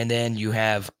 and then you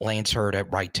have Lance Hurd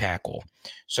at right tackle.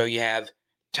 So you have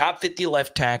top 50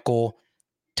 left tackle,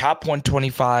 top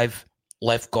 125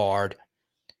 left guard,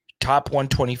 top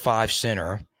 125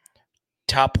 center,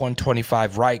 top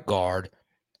 125 right guard,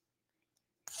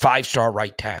 5-star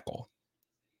right tackle.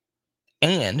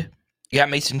 And you got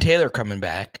Mason Taylor coming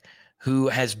back, who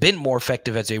has been more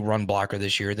effective as a run blocker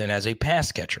this year than as a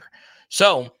pass catcher.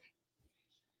 So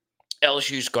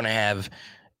LSU is going to have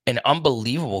an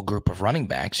unbelievable group of running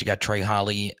backs. You got Trey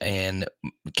Holly and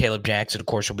Caleb Jackson, of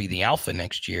course, will be the alpha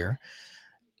next year.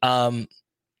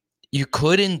 You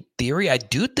could, in theory, I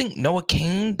do think Noah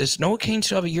Cain, does Noah Cain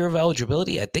still have a year of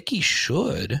eligibility? I think he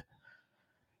should.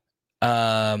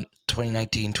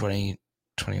 2019,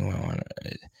 2021.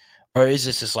 Or is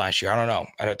this last year? I don't know.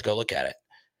 I'd have to go look at it.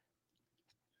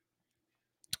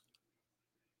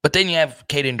 But then you have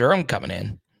Caden Durham coming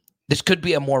in. This could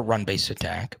be a more run-based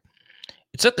attack.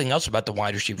 And something else about the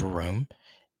wide receiver room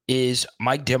is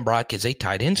Mike Denbrock is a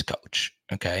tight ends coach,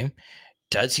 okay?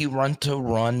 Does he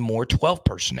run more 12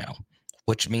 personnel?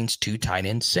 which means 2 tight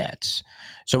end sets.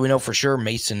 So we know for sure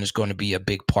Mason is going to be a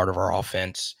big part of our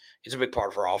offense. He's a big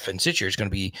part of our offense this year. He's going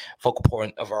to be focal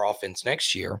point of our offense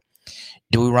next year.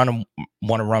 Do we want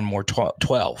to run more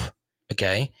 12?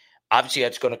 Okay. Obviously,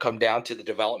 that's going to come down to the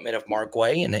development of Mark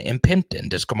Way and Pimpton.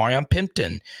 Does Kamarion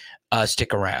Pimpton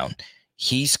stick around?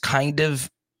 He's kind of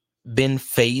been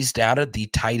phased out of the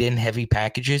tight end heavy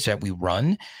packages that we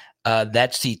run.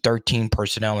 That's the 13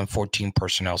 personnel and 14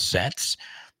 personnel sets.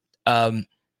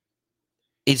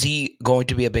 Is he going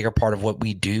to be a bigger part of what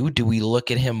we do? Do we look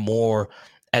at him more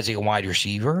as a wide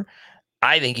receiver?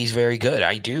 I think he's very good.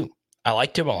 I do. I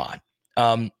liked him a lot.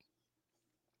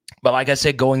 But like I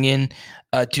said, going in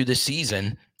to the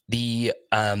season, the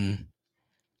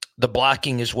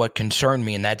blocking is what concerned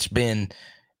me, and that's been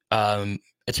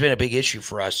it's been a big issue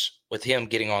for us with him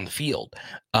getting on the field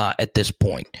at this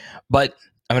point. But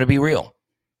I'm going to be real.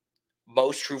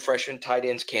 Most true freshman tight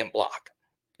ends can't block.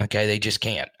 Okay, they just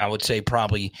can't. I would say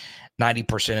probably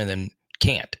 90% of them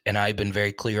can't, and I've been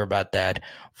very clear about that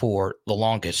for the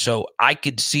longest. So I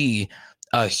could see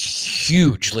a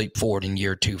huge leap forward in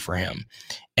year 2 for him.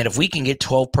 And if we can get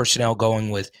 12 personnel going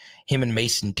with him and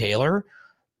Mason Taylor,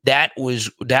 that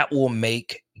will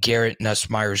make Garrett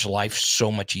Nussmeier's life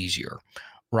so much easier,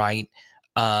 right?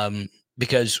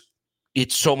 Because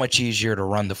it's so much easier to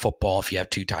run the football if you have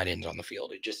 2 tight ends on the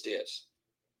field. It just is.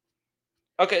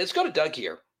 Okay, let's go to Doug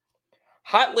here.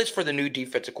 Hot list for the new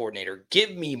defensive coordinator.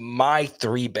 Give me my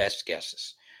 3 best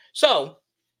guesses. So,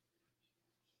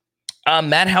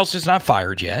 Matt House is not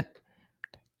fired yet.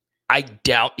 I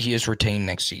doubt he is retained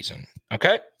next season.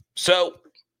 Okay? So,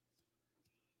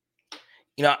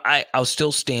 I'll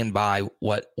still stand by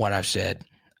what I've said.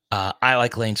 I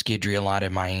like Lance Guidry a lot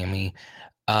in Miami.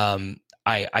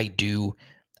 I do.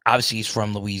 Obviously, he's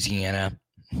from Louisiana.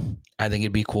 I think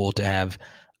it'd be cool to have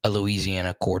a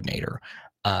Louisiana coordinator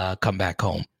come back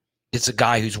home. It's a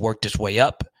guy who's worked his way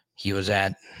up. He was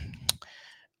at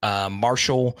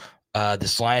Marshall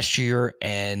this last year,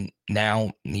 and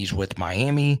now he's with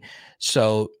Miami.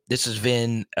 So this has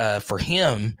been, for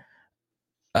him,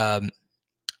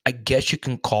 I guess you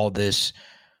can call this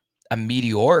a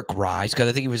meteoric rise, because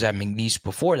I think he was at McNeese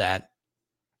before that.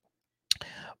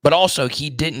 But also, he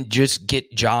didn't just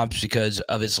get jobs because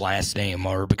of his last name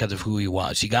or because of who he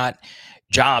was. He got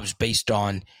jobs based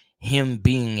on him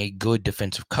being a good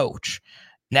defensive coach.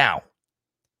 Now,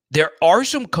 there are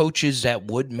some coaches that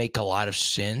would make a lot of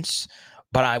sense,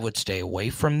 but I would stay away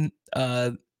from,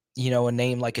 a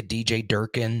name like a DJ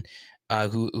Durkin,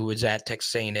 who was at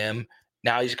Texas A&M.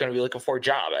 Now he's going to be looking for a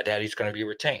job. I doubt he's going to be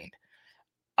retained.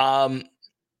 So,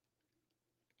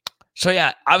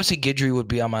 yeah, obviously Guidry would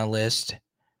be on my list.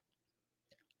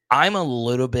 I'm a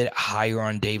little bit higher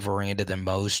on Dave Aranda than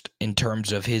most in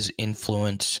terms of his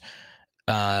influence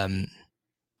on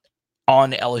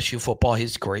LSU football,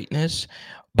 his greatness.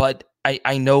 But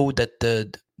I know that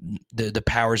the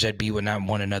powers that be would not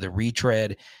want another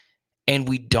retread, and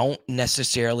we don't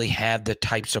necessarily have the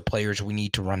types of players we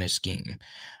need to run a scheme.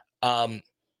 And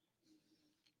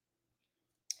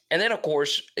then, of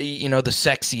course, the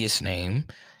sexiest name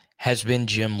has been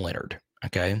Jim Leonhard,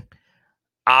 okay?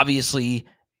 Obviously,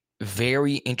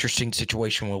 very interesting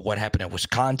situation with what happened at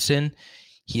Wisconsin.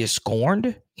 He is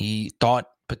scorned. He thought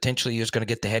potentially he was going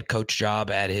to get the head coach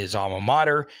job at his alma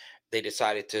mater. They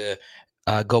decided to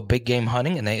go big game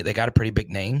hunting, and they got a pretty big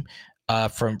name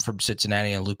from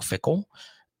Cincinnati and Luke Fickell.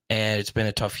 And it's been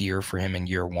a tough year for him in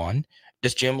year 1.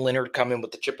 Does Jim Leonhard come in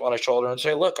with the chip on his shoulder and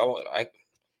say, look,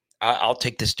 I'll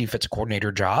take this defensive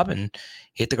coordinator job and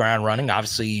hit the ground running?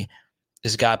 Obviously,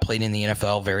 this guy played in the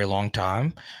NFL a very long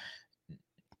time.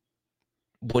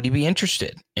 Would he be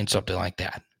interested in something like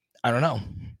that? I don't know.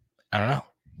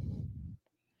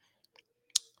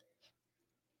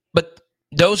 But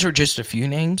those are just a few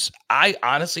names. I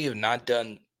honestly have not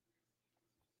done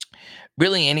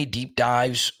really any deep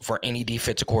dives for any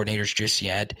defensive coordinators just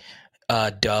yet,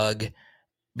 Doug,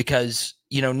 because,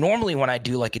 normally when I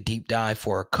do like a deep dive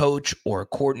for a coach or a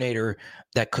coordinator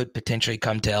that could potentially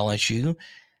come to LSU,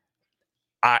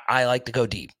 I like to go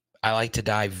deep. I like to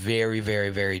dive very, very,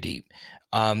 very deep.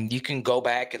 You can go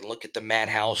back and look at the Matt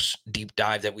House deep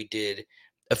dive that we did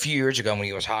a few years ago when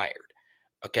he was hired.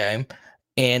 Okay.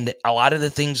 And a lot of the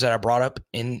things that I brought up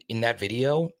in that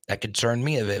video that concerned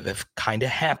me have kind of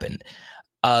happened.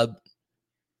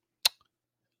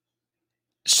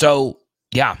 So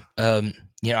yeah,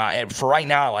 for right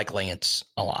now, I like Lance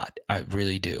a lot. I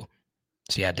really do.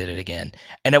 See, I did it again.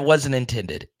 And it wasn't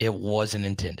intended.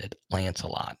 Lance a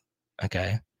lot.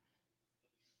 Okay.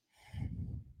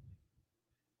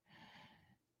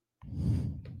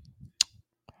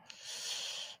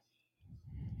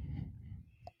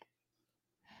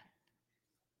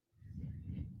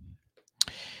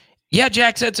 Yeah,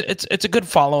 Jax, it's a good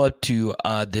follow-up to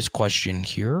this question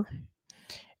here.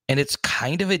 And it's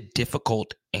kind of a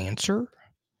difficult answer.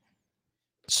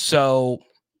 So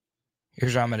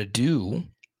here's what I'm going to do.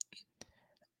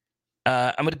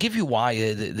 I'm going to give you why.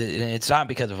 It's not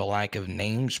because of a lack of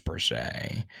names per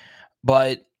se,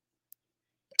 but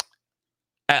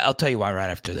I'll tell you why right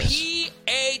after this.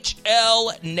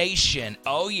 PHL Nation.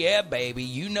 Oh, yeah, baby.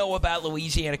 You know about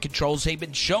Louisiana Controls. They've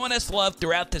been showing us love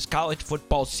throughout this college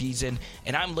football season,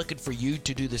 and I'm looking for you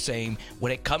to do the same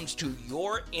when it comes to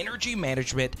your energy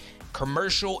management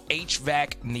commercial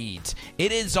HVAC needs.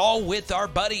 It is all with our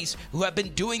buddies who have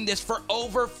been doing this for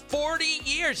over 40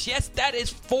 years. Yes, that is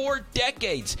 4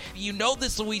 decades. You know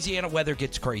this Louisiana weather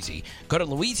gets crazy. Go to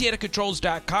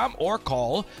LouisianaControls.com or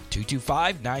call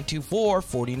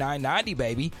 225-924-4990,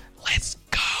 baby. Let's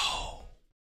go.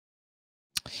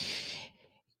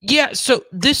 Yeah, so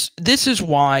this is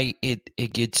why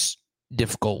it gets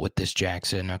difficult with this,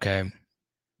 Jackson, okay?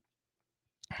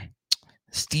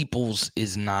 Steeples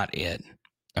is not it,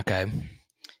 okay?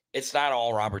 It's not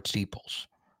all Robert Steeples,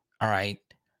 all right?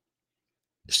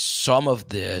 Some of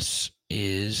this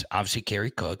is obviously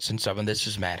Kerry Cooks, and some of this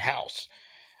is Matt House.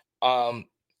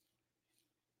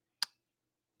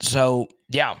 So,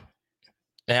 yeah.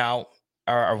 Now,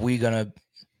 are we going to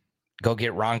go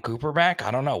get Ron Cooper back?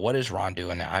 I don't know. What is Ron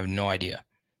doing now? I have no idea.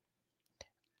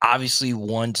 Obviously,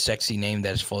 one sexy name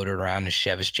that's floated around is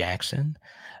Chevis Jackson.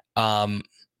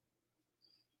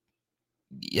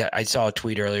 Yeah, I saw a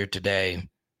tweet earlier today.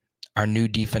 Our new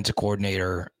defensive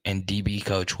coordinator and DB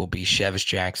coach will be Chevis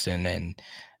Jackson and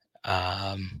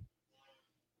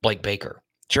Blake Baker.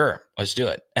 Sure, let's do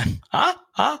it.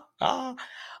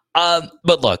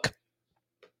 But look,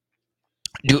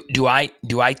 do I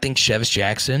think Chevis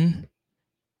Jackson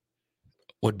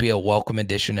would be a welcome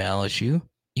addition to LSU?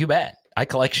 You bet. I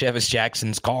collect Chevis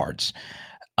Jackson's cards.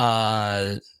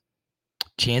 Chance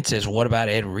says, what about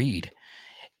Ed Reed?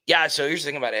 Yeah, so here's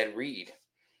the thing about Ed Reed.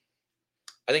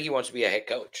 I think he wants to be a head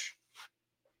coach.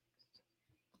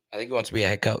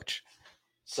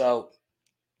 So,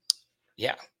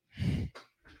 yeah. Let's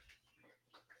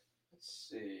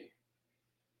see.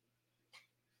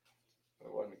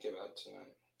 What want to give out tonight?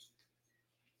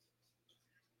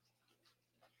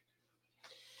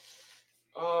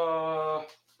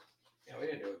 Yeah, we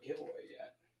didn't do a giveaway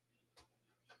yet.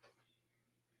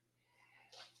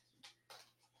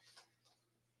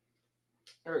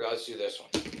 Here we go. Let's do this one.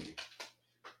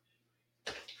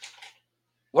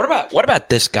 What about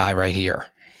this guy right here?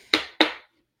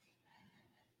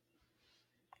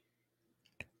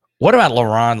 What about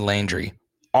LaRon Landry?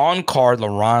 On card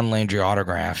LaRon Landry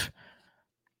autograph,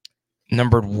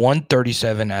 numbered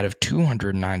 137 out of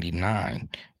 299.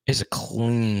 Is a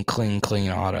clean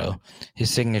auto.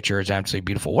 His signature is absolutely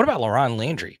beautiful. What about LaRon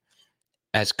Landry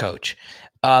as coach?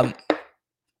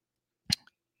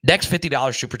 Next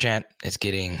 $50 super chat is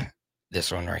getting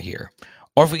this one right here.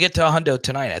 Or if we get to a hundo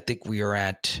tonight, I think we are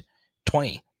at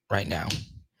 20 right now.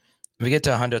 If we get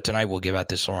to a hundo tonight, we'll give out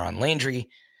this LaRon Landry.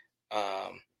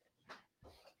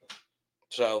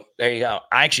 So there you go.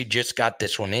 I actually just got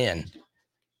this one in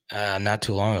not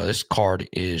too long ago. This card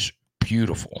is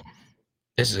beautiful.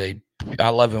 I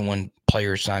love it when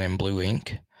players sign in blue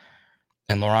ink.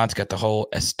 And LaRon's got the whole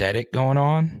aesthetic going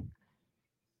on.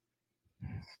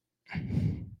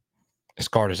 This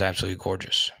card is absolutely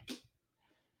gorgeous.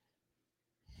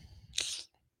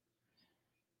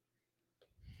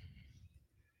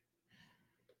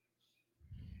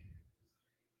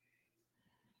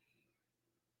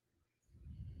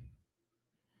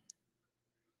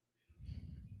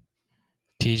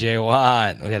 TJ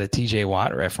Watt. We got a TJ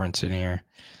Watt reference in here.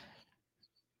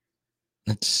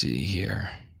 Let's see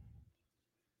here.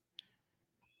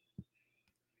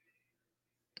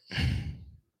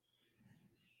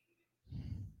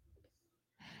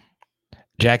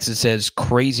 Jackson says,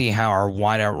 crazy how our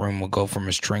wideout room will go from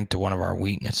a strength to one of our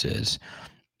weaknesses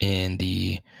in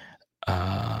the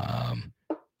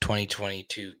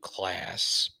 2022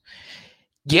 class.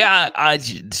 Yeah, I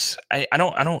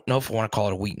don't know if I want to call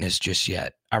it a weakness just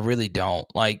yet. I really don't.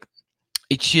 Like,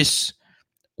 it's just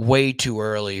way too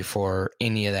early for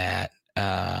any of that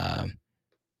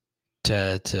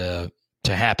to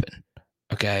happen.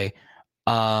 Okay.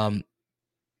 I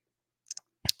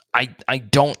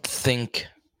don't think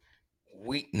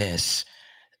weakness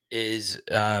is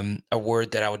a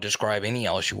word that I would describe any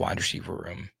LSU wide receiver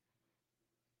room.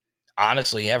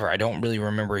 Honestly, ever. I don't really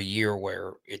remember a year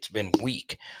where it's been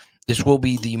weak. This will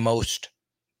be the most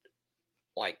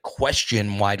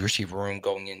question wide receiver room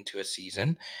going into a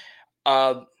season.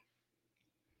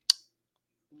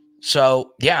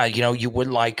 So yeah, you would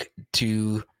like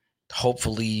to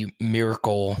hopefully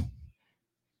miracle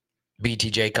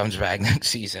BTJ comes back next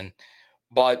season.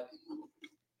 But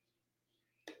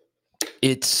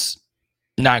it's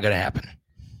not going to happen.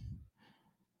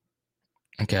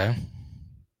 Okay.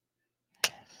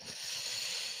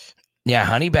 Yeah,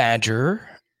 Honey Badger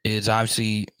is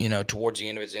obviously, towards the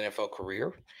end of his NFL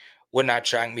career. Would not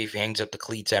shock me if he hangs up the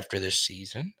cleats after this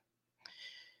season.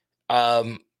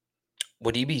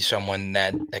 Would he be someone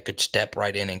that could step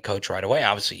right in and coach right away?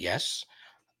 Obviously, yes.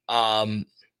 But,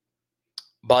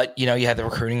 you have the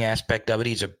recruiting aspect of it.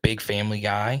 He's a big family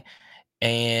guy.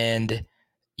 And,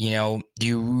 do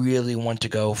you really want to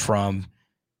go from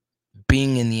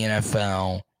being in the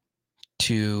NFL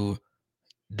to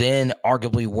then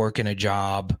arguably work in a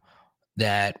job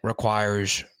that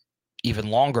requires even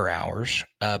longer hours,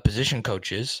 position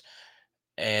coaches,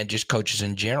 and just coaches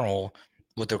in general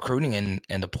with recruiting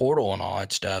and the portal and all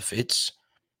that stuff? It's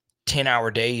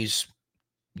 10-hour days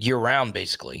year round,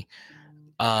 basically.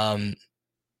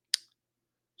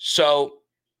 So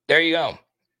there you go.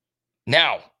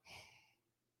 Now,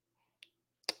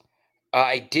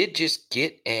 I did just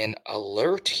get an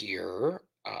alert here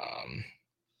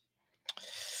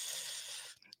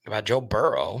about Joe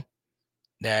Burrow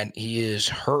that he is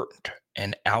hurt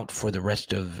and out for the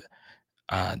rest of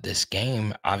this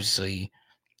game. Obviously,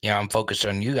 I'm focused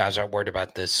on you guys. I'm worried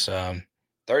about this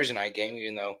Thursday night game,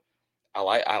 even though I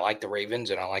like the Ravens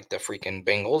and I like the freaking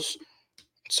Bengals.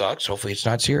 It sucks. Hopefully it's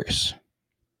not serious.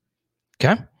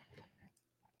 Okay.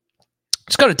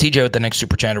 Let's go to TJ with the next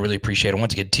super chat. I really appreciate it.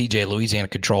 Once again, TJ, Louisiana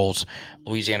Controls,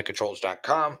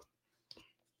 LouisianaControls.com.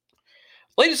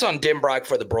 Latest on Denbrock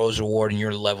for the Broyles Award and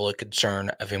your level of concern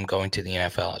of him going to the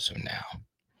NFL as of now.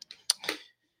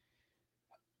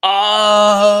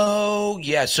 Oh,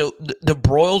 yeah. So the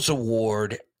Broyles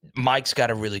Award, Mike's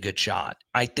got a really good shot.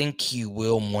 I think he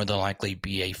will more than likely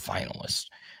be a finalist.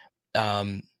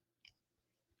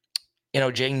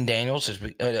 Jayden Daniels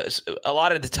is a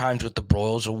lot of the times with the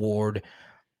Broyles Award,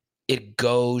 it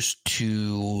goes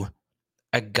to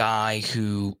a guy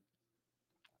who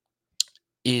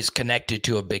is connected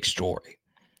to a big story.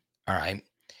 All right.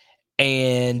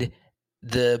 And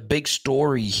the big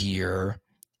story here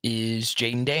is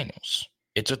Jayden Daniels.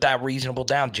 It's without reasonable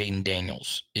doubt Jayden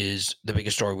Daniels is the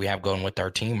biggest story we have going with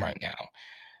our team right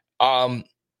now.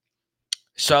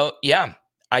 So, yeah,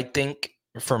 I think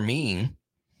for me,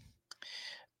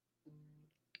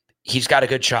 he's got a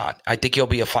good shot. I think he'll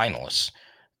be a finalist.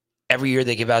 Every year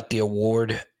they give out the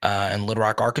award in Little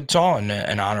Rock, Arkansas,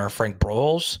 in honor of Frank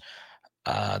Broyles,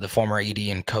 the former AD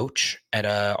and coach at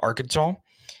Arkansas.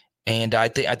 And I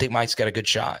think Mike's got a good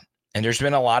shot. And there's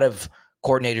been a lot of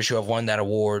coordinators who have won that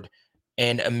award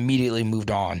and immediately moved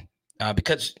on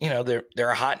because, they're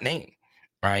a hot name,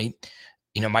 right?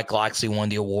 Mike Locksley won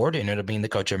the award and ended up being the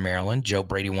coach of Maryland. Joe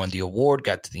Brady won the award,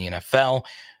 got to the NFL.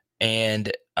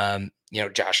 And,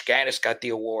 Josh Gattis got the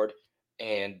award.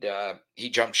 And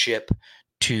he jumped ship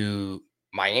to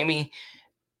Miami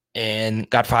and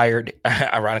got fired,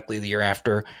 ironically, the year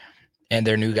after. And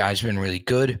their new guy's been really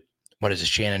good. What is it?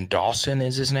 Shannon Dawson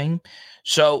is his name.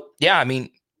 So, yeah, I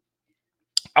mean,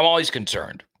 I'm always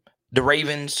concerned. The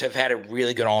Ravens have had a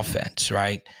really good offense,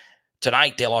 right?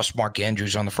 Tonight, they lost Mark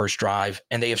Andrews on the first drive,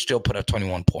 and they have still put up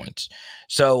 21 points.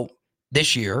 So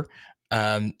this year,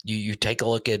 you take a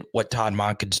look at what Todd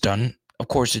Monken's done. Of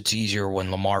course, it's easier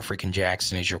when Lamar freaking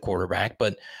Jackson is your quarterback,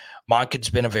 but Monken's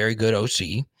been a very good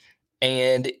OC.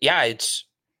 And yeah, it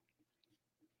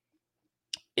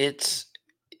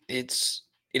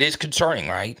is concerning,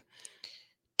 right?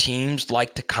 Teams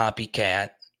like to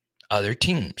copycat other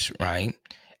teams, right?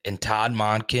 And Todd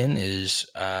Monken is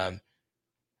a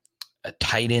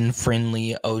tight end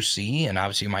friendly OC, and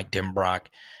obviously Mike Denbrock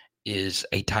is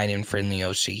a tight end friendly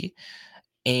OC.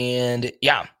 And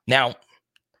yeah, now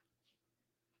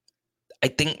I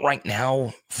think right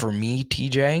now, for me,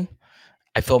 TJ,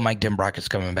 I feel Mike Denbrock is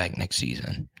coming back next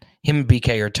season. Him and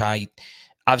BK are tight.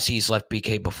 Obviously, he's left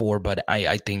BK before, but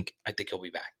I think he'll be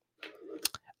back.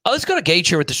 Let's go to Gage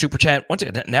here with the super chat. Once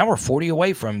again, now we're 60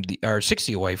 away from the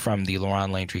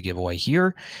LaRon Landry giveaway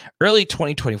here. Early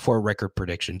 2024 record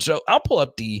prediction. So I'll pull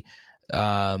up the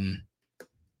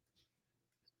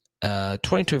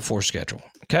 2024 schedule.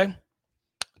 Okay.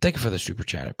 Thank you for the super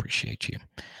chat. I appreciate you.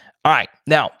 All right.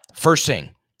 Now, first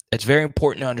thing, it's very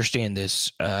important to understand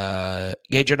this.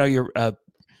 Gage, I know you're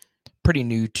pretty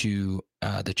new to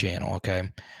the channel, okay?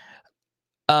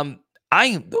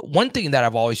 One thing that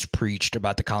I've always preached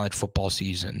about the college football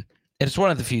season, and it's one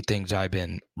of the few things I've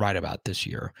been right about this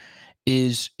year,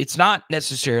 is it's not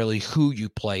necessarily who you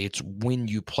play, it's when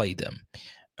you play them,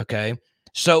 okay?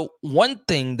 So one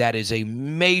thing that is a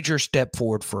major step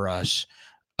forward for us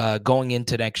going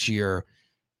into next year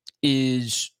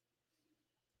is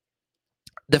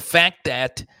the fact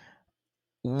that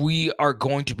we are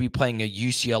going to be playing a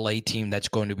UCLA team that's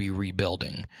going to be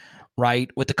rebuilding, right?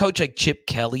 With the coach like Chip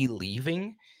Kelly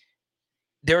leaving,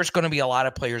 there's going to be a lot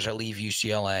of players that leave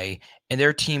UCLA, and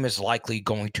their team is likely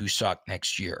going to suck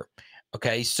next year.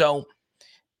 Okay, so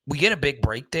we get a big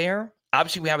break there.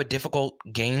 Obviously, we have a difficult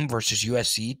game versus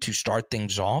USC to start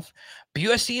things off, but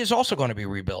USC is also going to be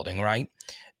rebuilding, right?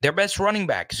 Their best running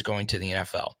back is going to the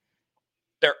NFL.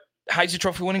 Their Heisman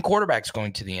Trophy winning quarterback is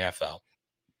going to the NFL.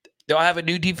 They'll have a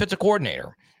new defensive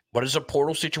coordinator. What is a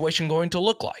portal situation going to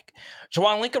look like? So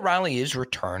while Lincoln Riley is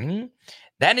returning,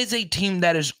 that is a team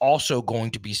that is also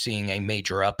going to be seeing a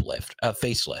major uplift, a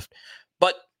facelift.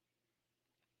 But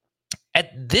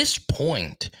at this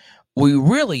point, we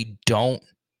really don't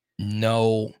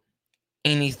know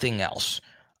anything else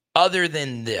other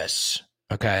than this,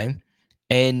 okay?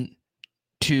 And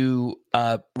to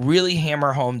really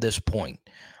hammer home this point,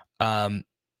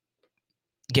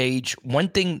 Gage, one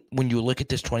thing when you look at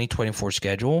this 2024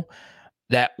 schedule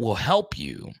that will help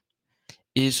you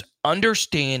is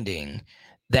understanding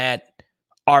that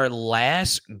our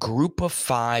last group of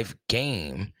 5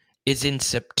 game is in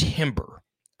September,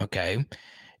 okay?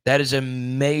 That is a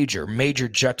major, major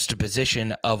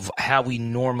juxtaposition of how we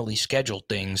normally schedule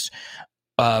things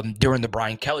during the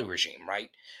Brian Kelly regime, right?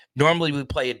 Normally we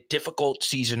play a difficult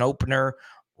season opener,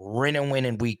 win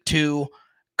in week 2,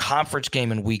 conference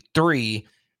game in week 3,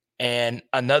 and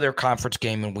another conference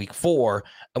game in week 4.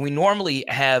 And we normally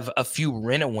have a few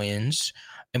wins.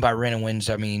 And by wins,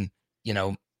 I mean,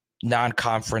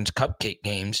 non-conference cupcake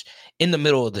games in the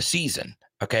middle of the season.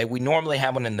 Okay. We normally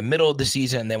have one in the middle of the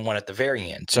season and then one at the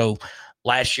very end. So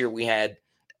last year we had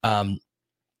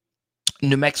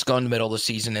New Mexico in the middle of the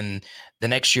season. And the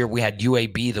next year we had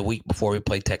UAB the week before we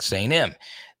played Texas A&M.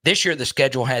 This year, the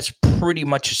schedule has pretty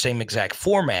much the same exact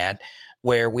format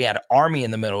where we had Army in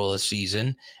the middle of the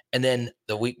season. And then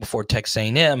the week before Texas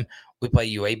A&M, we play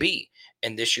UAB.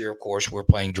 And this year, of course, we're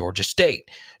playing Georgia State.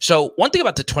 So one thing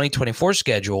about the 2024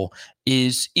 schedule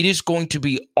is it is going to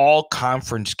be all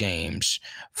conference games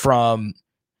from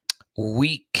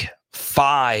week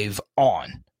 5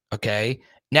 on, okay?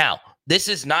 Now, this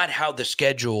is not how the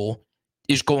schedule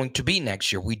is going to be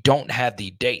next year. We don't have the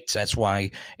dates. That's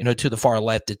why, to the far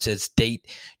left, it says date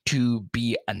to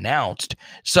be announced.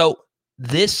 So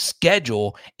this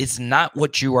schedule is not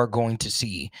what you are going to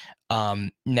see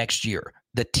next year.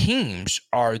 The teams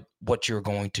are what you're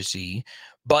going to see,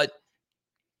 but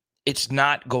it's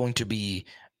not going to be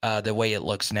the way it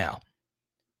looks now.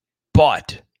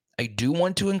 But I do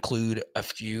want to include a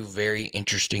few very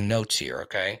interesting notes here,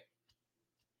 okay?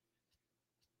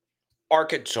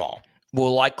 Arkansas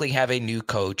will likely have a new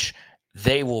coach.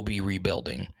 They will be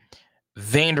rebuilding.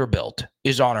 Vanderbilt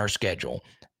is on our schedule.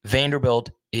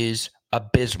 Vanderbilt is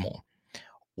abysmal.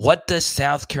 What does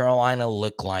South Carolina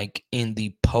look like in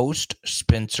the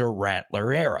post-Spencer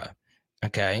Rattler era?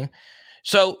 Okay.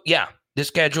 So, yeah, the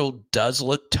schedule does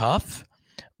look tough,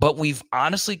 but we've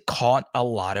honestly caught a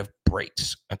lot of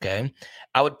breaks. Okay.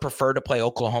 I would prefer to play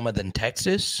Oklahoma than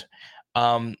Texas.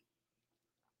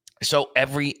 So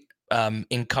every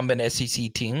incumbent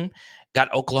SEC team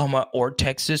got Oklahoma or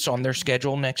Texas on their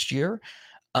schedule next year.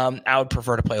 I would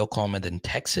prefer to play Oklahoma than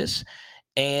Texas.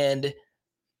 And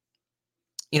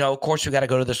of course, we got to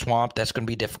go to the Swamp. That's going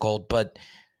to be difficult, but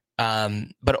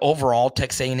overall,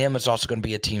 Texas A&M is also going to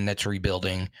be a team that's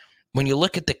rebuilding. When you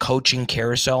look at the coaching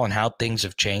carousel and how things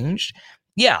have changed,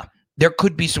 yeah, there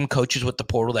could be some coaches with the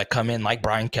portal that come in like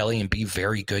Brian Kelly and be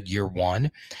very good year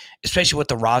one, especially with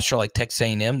the roster like Texas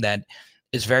A&M that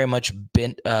is very much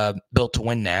built to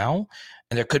win now.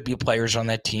 And there could be players on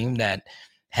that team that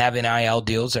have NIL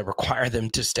deals that require them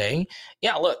to stay.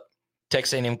 Yeah, look,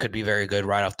 Texas A&M could be very good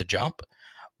right off the jump.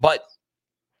 But,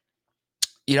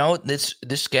 this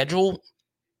schedule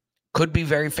could be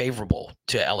very favorable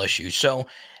to LSU. So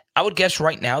I would guess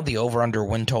right now the over-under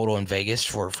win total in Vegas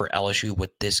for LSU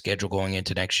with this schedule going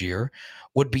into next year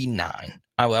would be 9.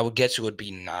 I would guess it would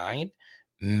be 9,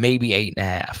 maybe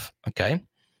 8.5. Okay.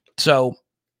 So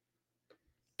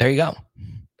there you go.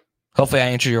 Hopefully I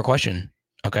answered your question.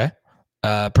 Okay.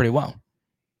 Pretty well.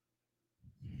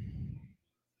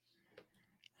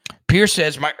 Pierce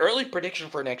says, my early prediction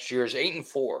for next year is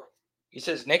 8-4. He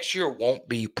says next year won't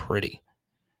be pretty.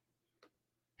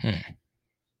 Yeah,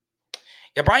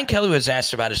 Brian Kelly was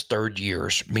asked about his third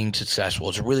years being successful.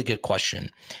 It's a really good question.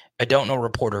 I don't know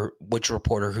which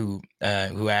reporter who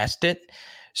asked it.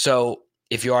 So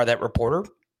if you are that reporter,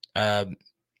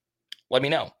 let me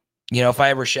know. If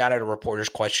I ever shout out a reporter's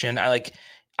question,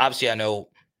 obviously I know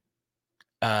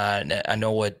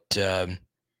what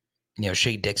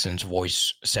Shea Dixon's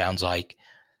voice sounds like.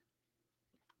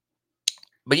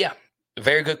 But yeah,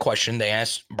 very good question. They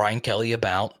asked Brian Kelly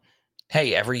about,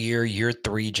 hey, every year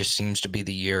 3 just seems to be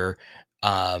the year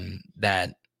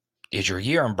that is your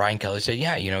year. And Brian Kelly said,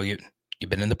 yeah, you've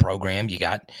been in the program, you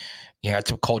got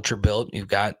some culture built, you've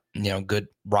got good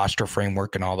roster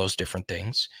framework and all those different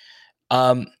things.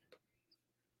 I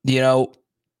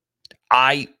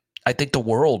think the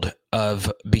world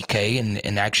of BK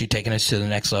and actually taking us to the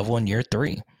next level in year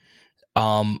 3.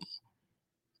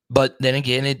 But then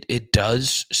again, it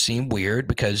does seem weird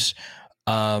because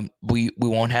we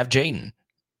won't have Jayden.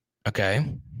 Okay,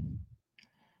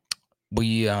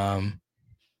 we won't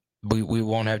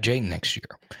have Jayden next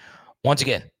year. Once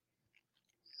again,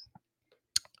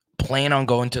 plan on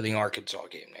going to the Arkansas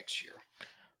game next year.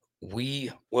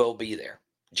 We will be there.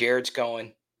 Jared's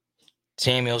going,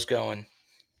 Samuel's going,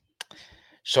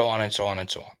 so on and so on and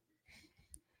so on.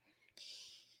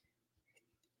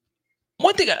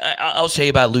 One thing I'll say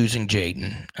about losing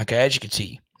Jayden, okay, as you can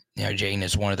see, Jayden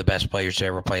is one of the best players to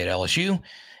ever play at LSU.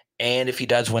 And if he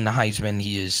does win the Heisman,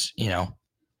 he is,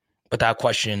 without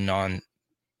question on,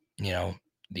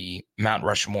 the Mount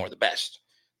Rushmore, the best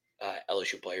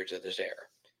LSU players of this era.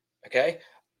 Okay.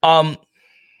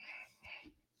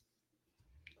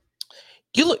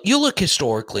 You look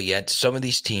historically at some of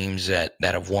these teams that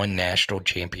have won national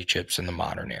championships in the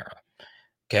modern era.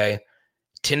 Okay.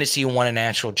 Tennessee won a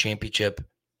national championship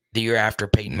the year after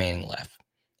Peyton Manning left.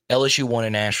 LSU won a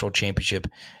national championship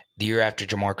the year after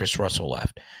Jamarcus Russell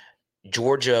left.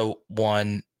 Georgia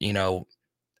won,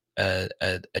 a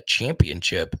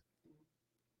championship,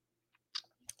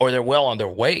 or they're well on their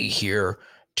way here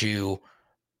to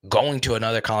going to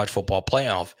another college football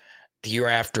playoff the year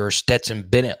after Stetson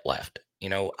Bennett left.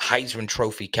 Heisman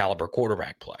Trophy caliber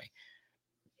quarterback play.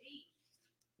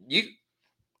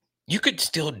 You could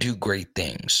still do great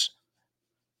things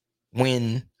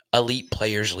when elite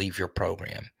players leave your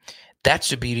program. That's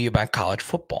the beauty about college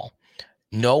football.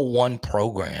 No one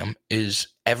program is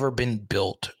ever been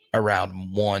built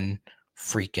around one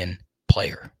freaking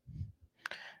player.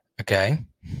 Okay?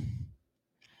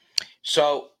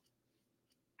 So,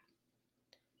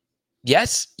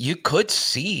 yes, you could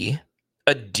see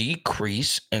a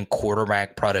decrease in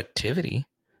quarterback productivity.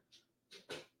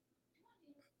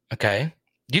 Okay?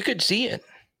 You could see it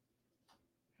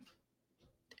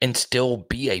and still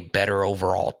be a better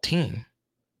overall team.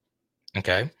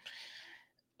 Okay.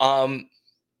 But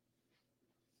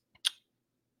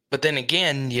then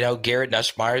again, Garrett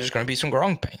Nussmeier, there's going to be some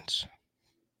growing pains.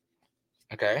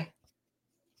 Okay.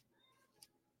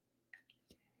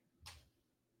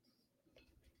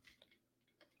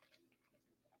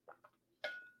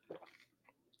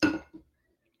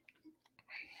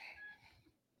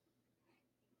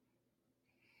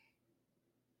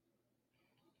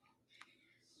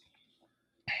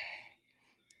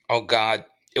 Oh, God.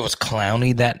 It was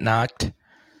Clowney that knocked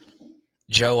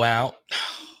Joe out.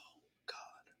 Oh, God.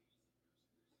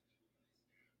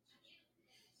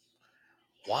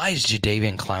 Why is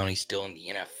Jadeveon Clowney still in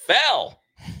the NFL?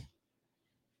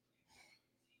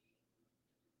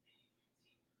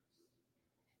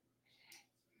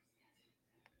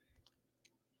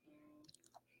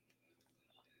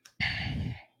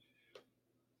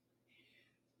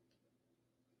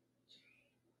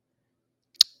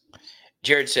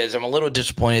 Jared says, I'm a little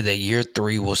disappointed that year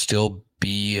 3 will still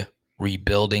be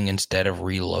rebuilding instead of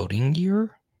reloading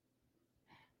year.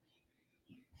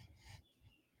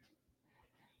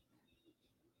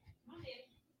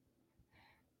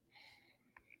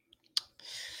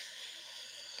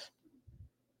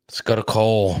 Let's go to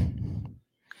Cole.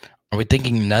 Are we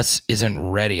thinking Nuss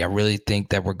isn't ready? I really think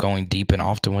that we're going deep and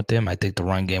often with him. I think the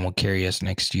run game will carry us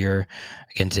next year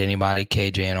against anybody,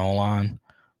 KJ and Olan.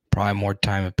 Probably more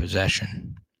time of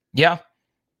possession. Yeah.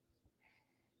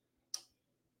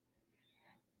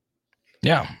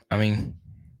 Yeah, I mean,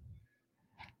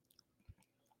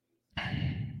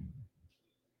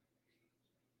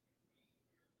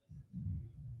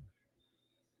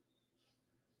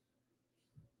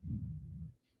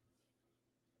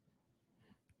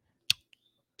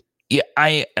 yeah,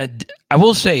 I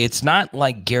will say it's not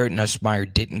like Garrett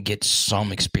Nussmeier didn't get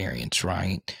some experience,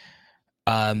 right?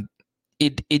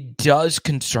 It does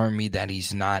concern me that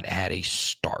he's not had a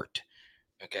start.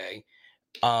 Okay.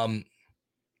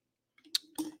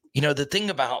 The thing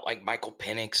about like Michael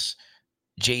Penix,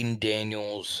 Jayden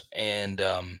Daniels, and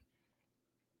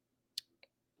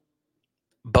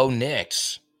Bo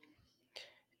Nix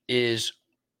is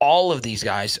all of these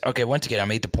guys. Okay, once again, I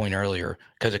made the point earlier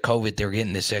because of COVID, they're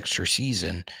getting this extra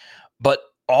season, but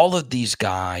all of these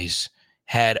guys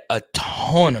had a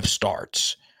ton of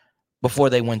starts before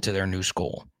they went to their new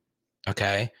school.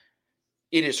 Okay?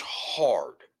 It is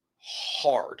hard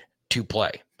to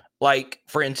play. Like,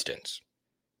 for instance,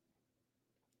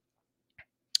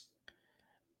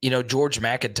 George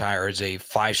McIntyre is a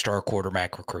 5-star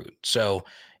quarterback recruit. So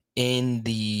in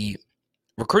the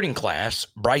recruiting class,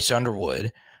 Bryce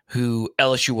Underwood, who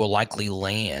LSU will likely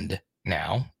land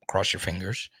now, cross your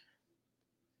fingers.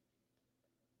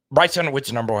 Bryce Underwood's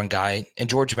the number 1 guy, and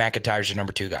George McIntyre's the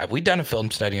number 2 guy. We've done a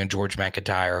film study on George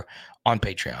McIntyre on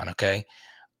Patreon, okay?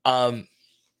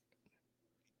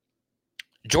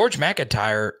 George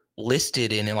McIntyre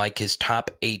listed in like his top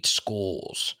 8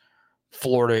 schools,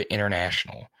 Florida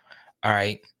International, all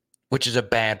right, which is a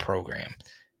bad program.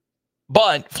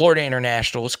 But Florida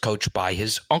International is coached by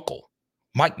his uncle,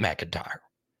 Mike McIntyre.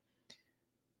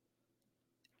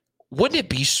 Wouldn't it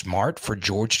be smart for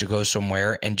George to go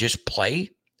somewhere and just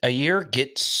play a year,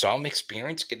 get some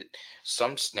experience, get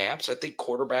some snaps? I think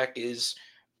quarterback is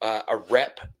a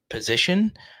rep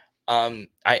position.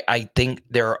 I think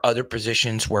there are other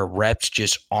positions where reps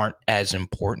just aren't as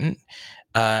important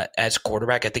as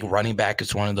quarterback. I think running back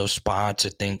is one of those spots. I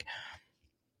think,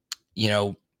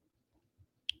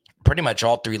 pretty much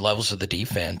all 3 levels of the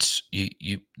defense,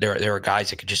 there are guys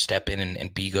that could just step in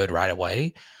and be good right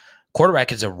away.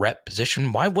 Quarterback is a rep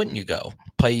position. Why wouldn't you go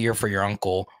play a year for your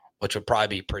uncle, which would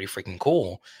probably be pretty freaking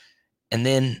cool? And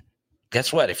then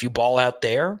guess what? If you ball out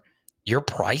there, your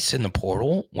price in the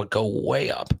portal would go way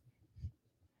up.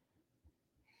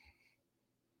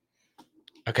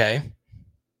 Okay.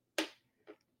 Now,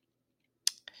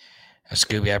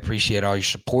 Scooby, I appreciate all your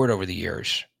support over the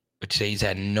years, but say he's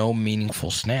had no meaningful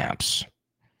snaps.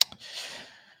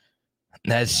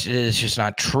 That's just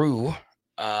not true.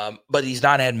 But he's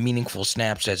not had meaningful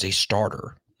snaps as a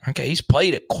starter. Okay, he's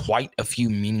played at quite a few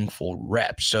meaningful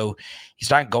reps. So he's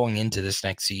not going into this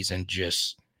next season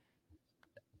just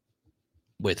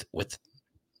with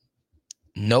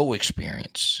no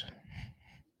experience.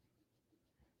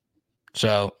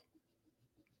 So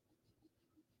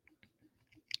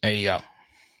there you go.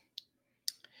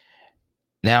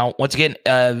 Now, once again,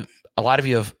 a lot of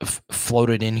you have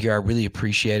floated in here. I really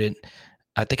appreciate it.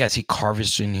 I think I see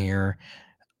Carvis in here.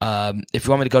 If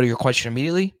you want me to go to your question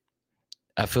immediately,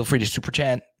 feel free to super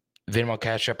chat. Venmo,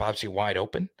 Cash App, obviously wide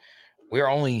open. We're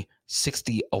only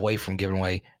 60 away from giving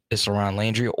away this LaRon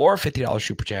Landry or a $50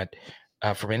 super chat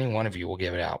from any one of you. We'll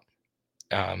give it out.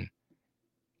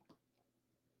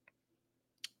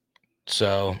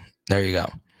 So there you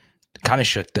go. Kind of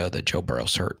shook though that Joe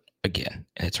Burrow's hurt again,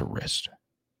 and it's a wrist.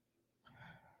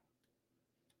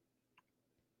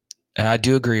 And I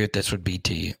do agree with this with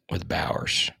BT with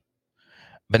Bowers.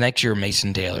 But next year,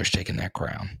 Mason Taylor's taking that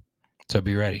crown. So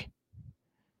be ready.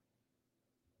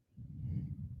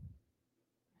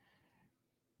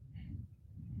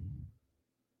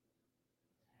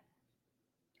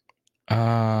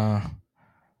 I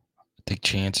think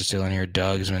Chance is still in here.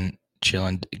 Doug's been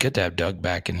chilling. Good to have Doug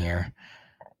back in here.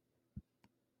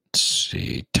 Let's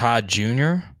see. Todd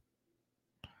Jr.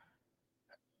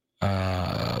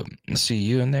 Let's see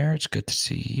you in there. It's good to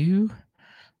see you.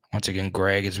 Once again,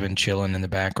 Greg has been chilling in the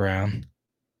background.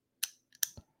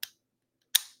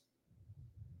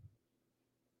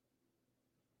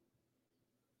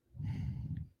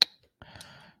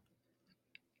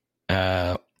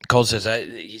 Cole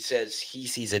says he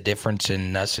sees a difference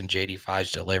in us and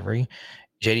JD5's delivery.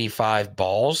 JD5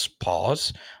 balls,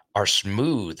 pause, are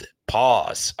smooth,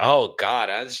 pause. Oh God,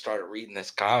 I just started reading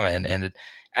this comment and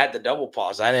at the double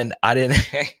pause. I didn't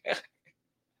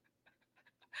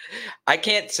I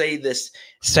can't say this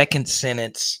second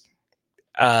sentence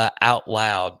out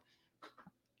loud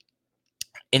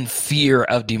in fear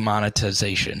of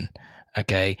demonetization.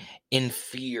 Okay, in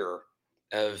fear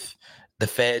of the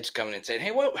feds coming and saying,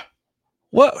 "Hey, what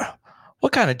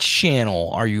kind of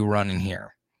channel are you running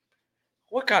here?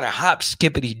 What kind of hop,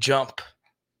 skippity, jump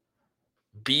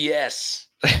BS?"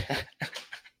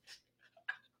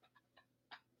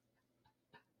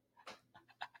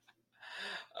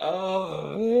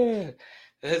 Oh, man.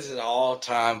 This is an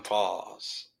all-time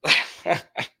pause.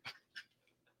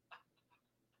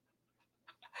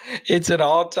 It's an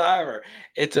all-timer.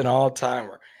 It's an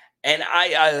all-timer. And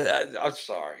I'm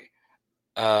sorry.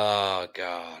 Oh,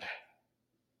 God.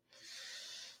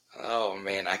 Oh,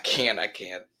 man, I can't.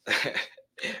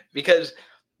 because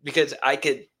I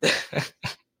could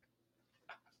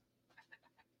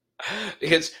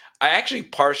because I actually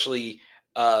partially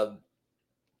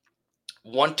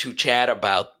want to chat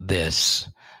about this.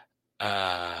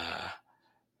 Oh,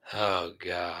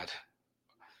 God.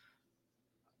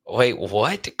 Wait,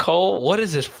 what, Cole? What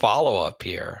is this follow-up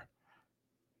here?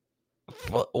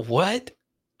 What?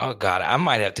 Oh God, I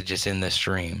might have to just end this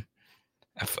stream.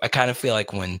 I kind of feel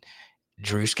like when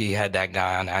Drewski had that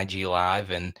guy on IG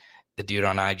Live, and the dude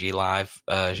on IG Live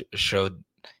showed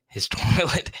his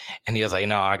toilet, and he was like,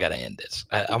 "No, I gotta end this.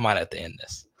 I might have to end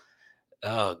this."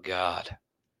 Oh God,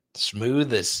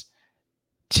 smooth as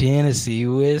Tennessee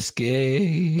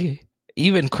whiskey.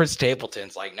 Even Chris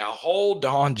Stapleton's like, "Now hold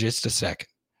on just a second.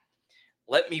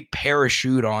 Let me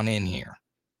parachute on in here."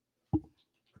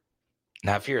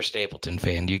 Now, if you're a Stapleton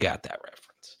fan, you got that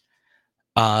reference.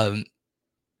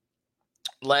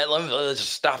 Let's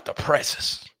just stop the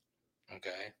presses.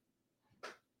 Okay.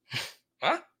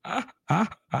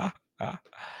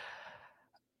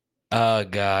 Oh,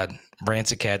 God.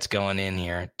 Bransicat's going in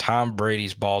here. Tom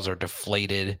Brady's balls are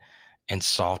deflated and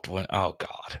soft. Oh,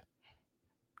 God.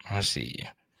 I see you.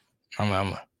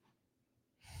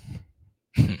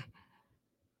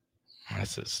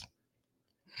 This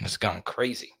is gone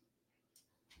crazy.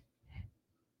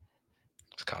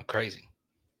 It's gone crazy.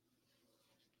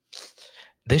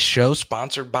 This show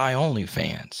sponsored by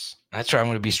OnlyFans. That's where I'm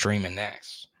going to be streaming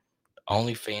next.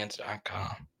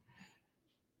 OnlyFans.com.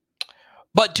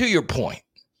 But to your point,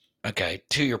 okay,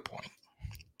 Garrett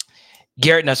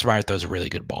Nussmeier throws a really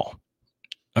good ball.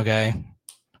 Okay?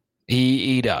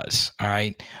 He does, all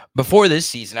right? Before this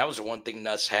season, that was the one thing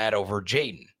Nuss had over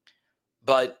Jaden.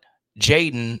 But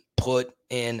Jaden put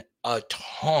in a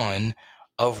ton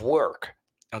of work,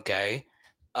 okay?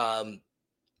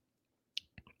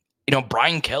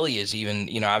 Brian Kelly is even,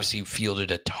 obviously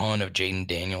fielded a ton of Jaden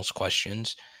Daniels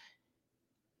questions.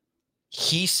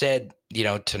 He said,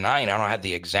 tonight, I don't have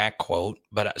the exact quote,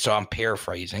 but so I'm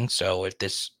paraphrasing. So if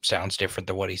this sounds different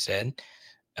than what he said,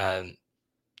 I'm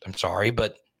sorry,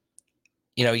 but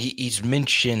he's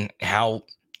mentioned how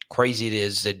crazy it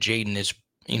is that Jaden is,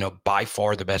 by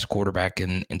far the best quarterback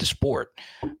in the sport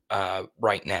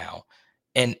right now,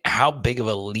 and how big of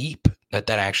a leap that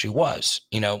actually was.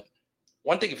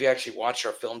 One thing, if you actually watched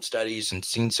our film studies and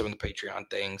seen some of the Patreon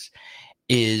things,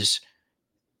 is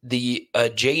the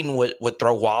Jaden would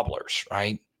throw wobblers,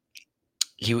 right?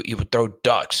 He would throw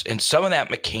ducks, and some of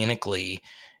that mechanically,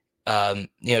 I'm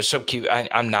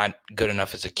not good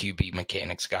enough as a QB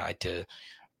mechanics guy to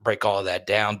break all of that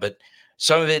down, but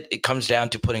some of it comes down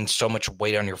to putting so much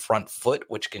weight on your front foot,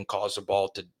 which can cause the ball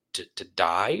to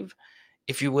dive,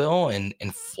 if you will, and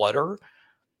flutter.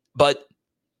 But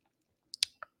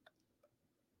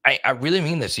I really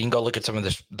mean this. You can go look at some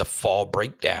of the fall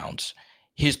breakdowns.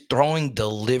 His throwing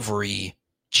delivery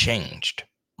changed,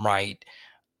 right?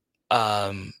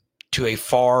 To a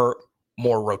far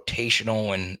more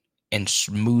rotational and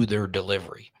smoother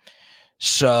delivery.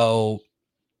 So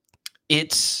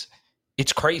it's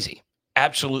crazy,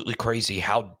 absolutely crazy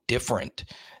how different,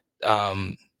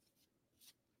 how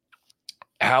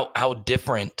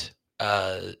different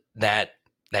that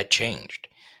changed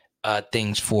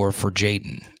things for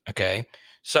Jaden. Okay,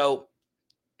 so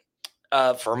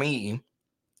for me,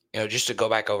 just to go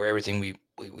back over everything we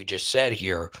just said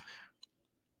here.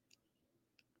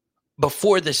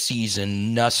 Before the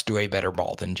season, Nuss threw a better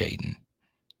ball than Jaden.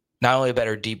 Not only a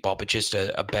better deep ball, but just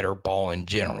a better ball in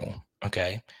general.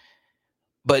 Okay.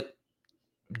 But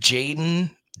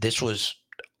Jaden, this was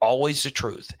always the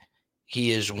truth.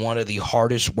 He is one of the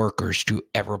hardest workers to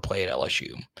ever play at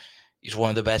LSU. He's one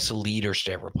of the best leaders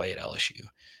to ever play at LSU.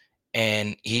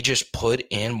 And he just put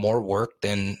in more work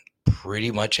than pretty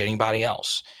much anybody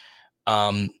else.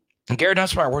 And Garrett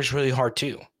Nussmeier works really hard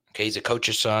too. Okay, he's a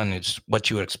coach's son. It's what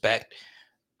you would expect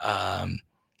from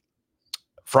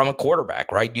a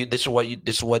quarterback, right? This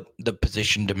is what the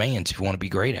position demands if you want to be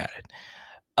great at it.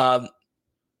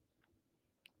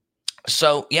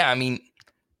 So yeah, I mean,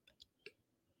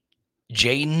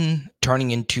 Jaden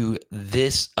turning into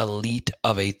this elite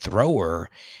of a thrower,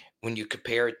 when you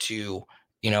compare it to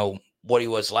what he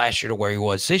was last year to where he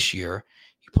was this year,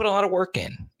 he put a lot of work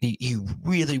in. He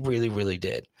really, really, really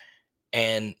did,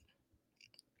 and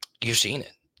you've seen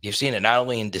it. You've seen it not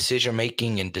only in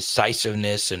decision-making and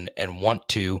decisiveness and want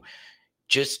to,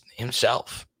 just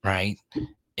himself, right?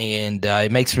 And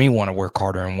it makes me want to work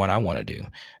harder in what I want to do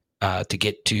to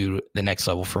get to the next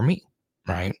level for me,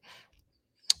 right?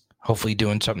 Hopefully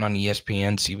doing something on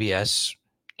ESPN, CBS,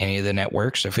 any of the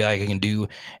networks. I feel like I can do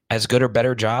as good or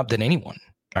better job than anyone.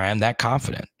 All right? I'm that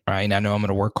confident, right? And I know I'm going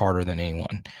to work harder than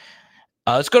anyone.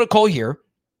 Let's go to Cole here.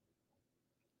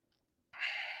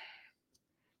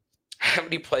 How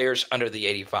many players under the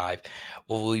 85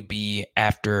 will we be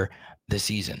after the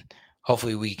season?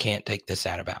 Hopefully we can't take this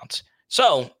out of bounds.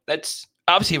 So that's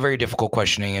obviously a very difficult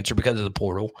question to answer because of the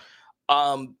portal.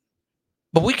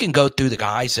 But we can go through the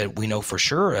guys that we know for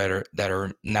sure that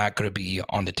are not going to be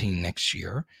on the team next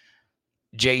year.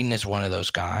 Jaden is one of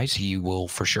those guys. He will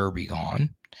for sure be gone.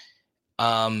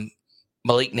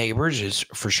 Malik Neighbors is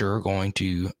for sure going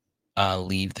to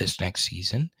leave this next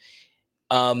season.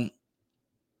 Brian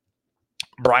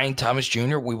Thomas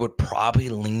Jr., we would probably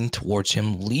lean towards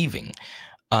him leaving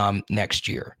next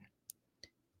year.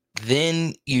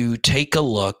 Then you take a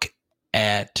look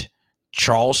at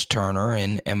Charles Turner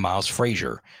and Miles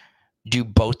Frazier. Do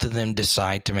both of them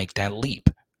decide to make that leap?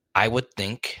 I would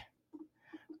think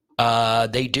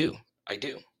they do. I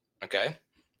do. Okay.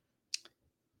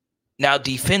 Now,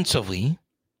 defensively,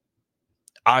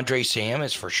 Andre Sam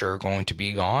is for sure going to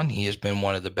be gone. He has been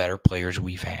one of the better players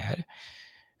we've had.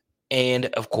 And,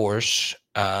 of course,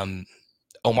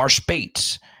 Omar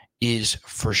Speights is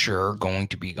for sure going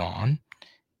to be gone.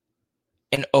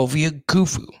 And Ovia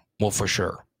Kufu will for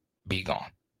sure be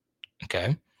gone.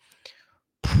 Okay?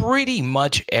 Pretty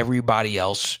much everybody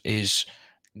else is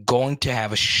going to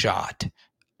have a shot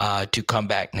to come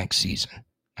back next season.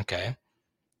 Okay?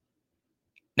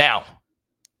 Now,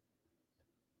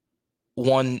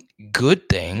 one good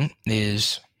thing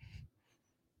is,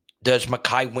 does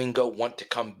Mekhi Wingo want to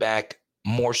come back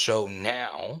more so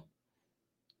now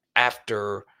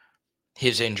after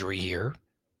his injury here?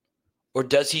 Or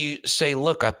does he say,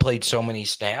 look, I played so many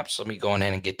snaps, let me go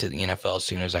ahead and get to the NFL as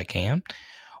soon as I can?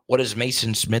 What does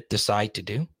Mason Smith decide to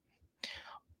do?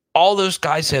 All those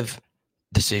guys have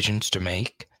decisions to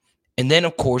make. And then,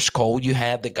 of course, Cole, you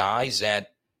have the guys that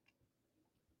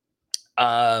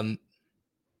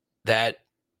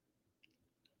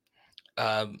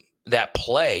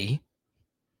play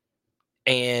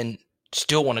and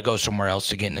still want to go somewhere else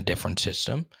to get in a different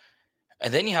system.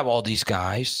 And then you have all these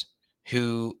guys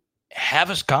who have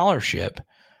a scholarship,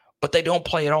 but they don't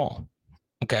play at all.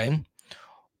 Okay.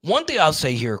 One thing I'll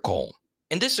say here, Cole,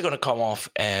 and this is going to come off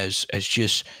as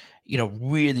just,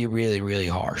 really, really, really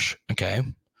harsh. Okay.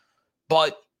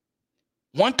 But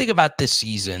one thing about this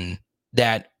season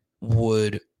that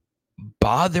would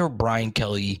bother Brian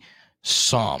Kelly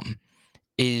some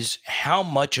is how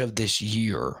much of this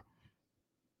year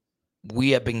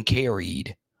we have been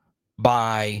carried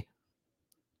by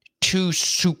two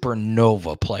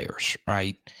supernova players,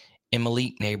 right? In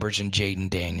Malik Neighbors and Jaden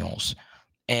Daniels,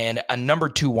 and a number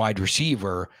 2 wide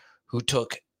receiver who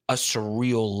took a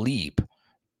surreal leap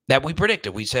that we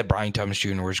predicted. We said Brian Thomas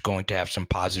Jr. was going to have some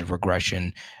positive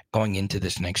regression going into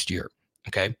this next year.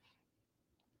 Okay.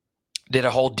 Did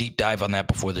a whole deep dive on that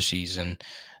before the season,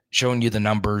 showing you the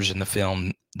numbers in the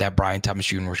film that Brian Thomas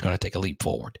Jr. was going to take a leap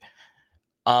forward.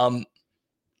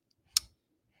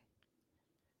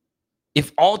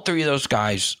 If all 3 of those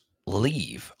guys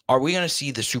leave, are we going to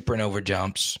see the supernova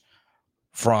jumps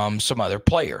from some other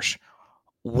players?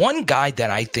 One guy that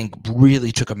I think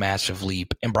really took a massive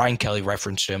leap, and Brian Kelly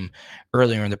referenced him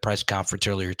earlier in the press conference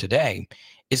earlier today,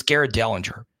 is Garrett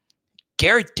Dellinger.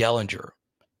 Garrett Dellinger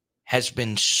has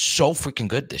been so freaking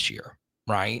good this year,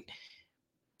 right?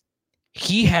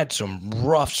 He had some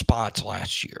rough spots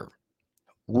last year.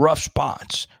 Rough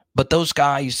spots. But those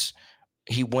guys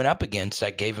he went up against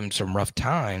that gave him some rough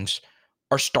times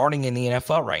are starting in the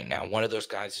NFL right now. One of those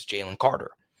guys is Jalen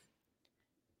Carter.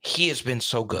 He has been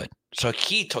so good. So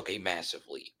he took a massive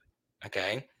leap,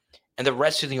 okay? And the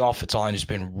rest of the offensive line has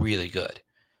been really good.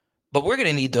 But we're going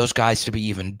to need those guys to be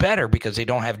even better because they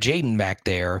don't have Jaden back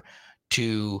there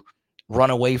to run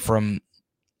away from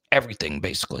everything,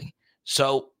 basically.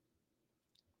 So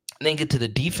then get to the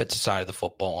defensive side of the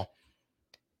football.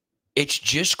 It's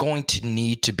just going to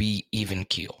need to be even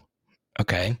keel,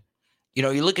 okay?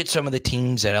 You look at some of the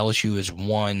teams that LSU has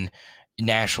won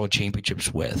national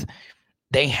championships with.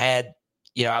 They had,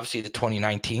 obviously the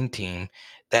 2019 team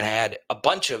that had a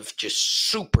bunch of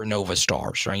just supernova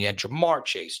stars, right? You had Jamar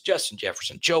Chase, Justin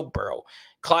Jefferson, Joe Burrow,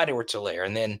 Clyde Edwards-Helaire,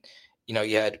 and then,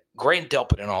 you had Grant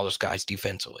Delpit and all those guys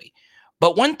defensively.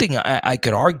 But one thing I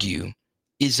could argue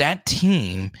is that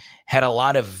team had a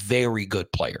lot of very good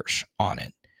players on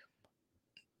it.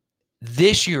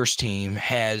 This year's team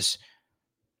has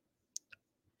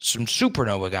some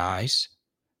supernova guys,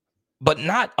 but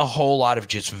not a whole lot of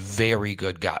just very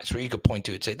good guys where you could point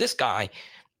to and say, this guy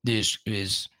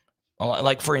is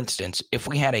like, for instance, if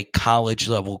we had a college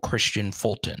level Christian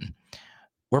Fulton,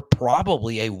 we're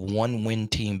probably a 1-win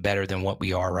team better than what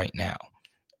we are right now.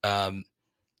 And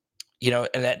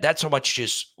that's how much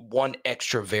just one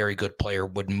extra very good player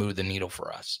would move the needle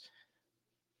for us.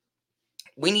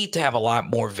 We need to have a lot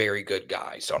more very good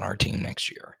guys on our team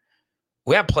next year.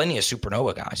 We have plenty of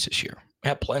supernova guys this year. We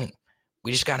have plenty.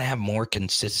 We just got to have more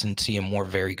consistency and more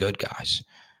very good guys.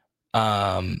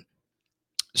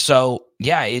 So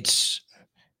yeah, it's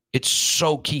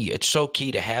so key. It's so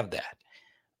key to have that.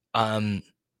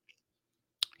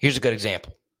 Here's a good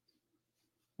example.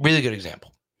 Really good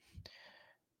example.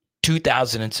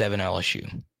 2007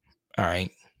 LSU. All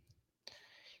right.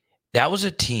 That was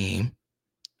a team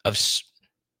of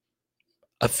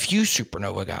a few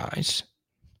supernova guys,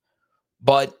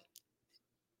 but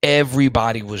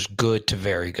everybody was good to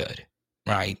very good,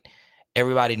 right?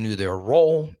 Everybody knew their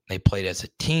role. They played as a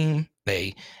team.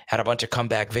 They had a bunch of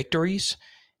comeback victories,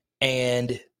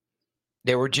 and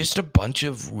they were just a bunch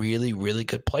of really, really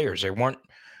good players. They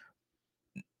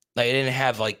didn't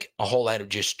have like a whole lot of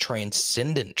just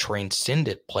transcendent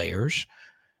players.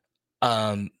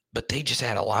 But they just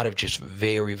had a lot of just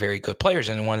very, very good players,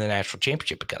 and they won the national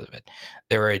championship because of it.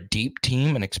 They were a deep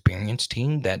team, an experienced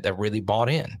team that really bought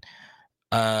in.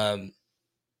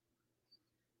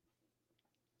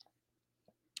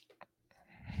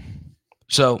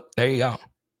 So there you go.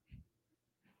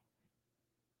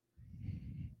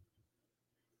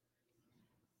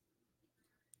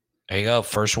 There you go.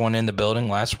 First one in the building,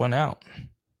 last one out.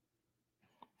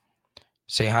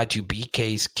 Say hi to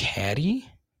BK's caddy.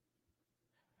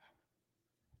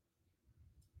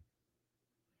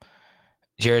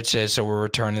 Jared says, so we're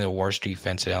returning the worst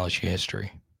defense in LSU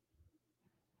history.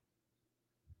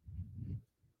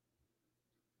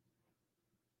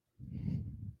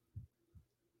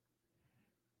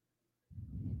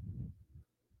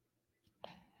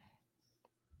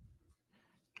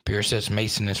 Pierce says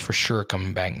Mason is for sure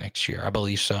coming back next year. I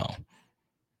believe so.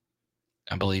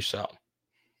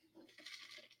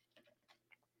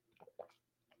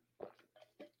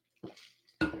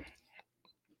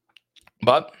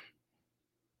 But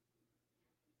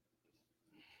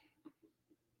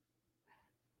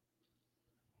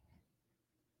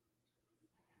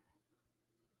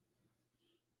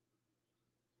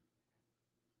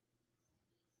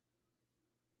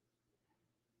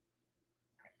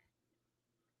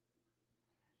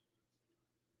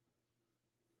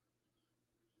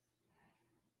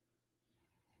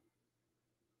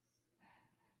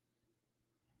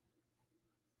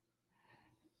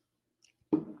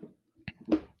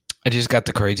I just got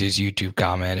the craziest YouTube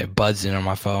comment. It buzzed in on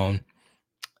my phone.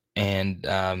 And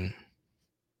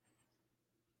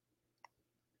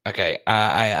okay,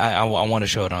 I want to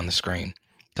show it on the screen.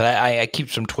 Cause I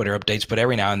keep some Twitter updates, but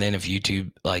every now and then if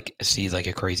YouTube like sees like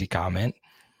a crazy comment,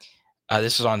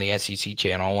 this is on the SEC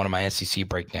channel, one of my SEC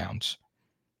breakdowns.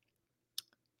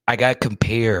 I got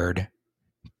compared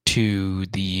to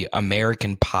the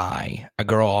American Pie, a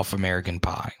girl off American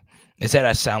Pie. It said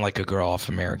I sound like a girl off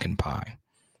American Pie.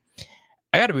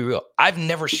 I got to be real. I've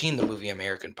never seen the movie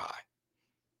American Pie.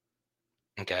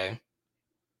 Okay.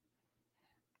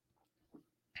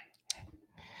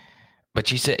 But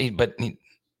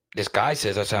this guy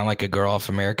says I sound like a girl off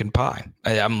American Pie.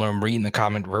 I'm reading the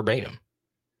comment verbatim.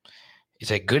 He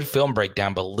said, good film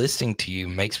breakdown, but listening to you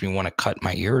makes me want to cut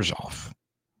my ears off.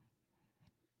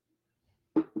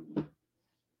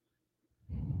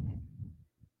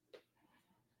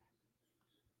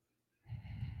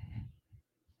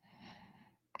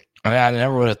 I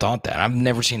never would have thought that. I've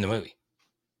never seen the movie.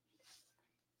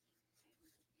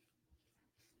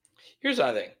 Here's the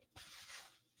other thing.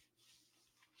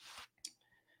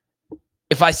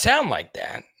 If I sound like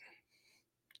that,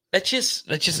 it's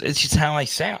just how I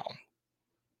sound,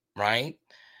 right?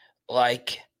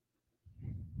 Like,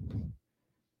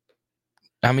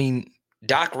 I mean,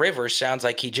 Doc Rivers sounds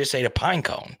like he just ate a pine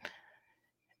cone.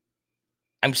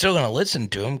 I'm still going to listen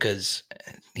to him because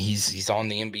he's on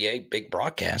the NBA big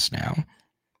broadcast now.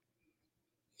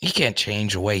 He can't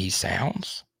change the way he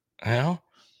sounds. You know,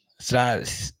 it's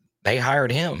not. They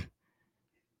hired him.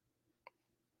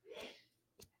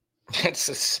 It's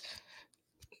just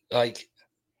like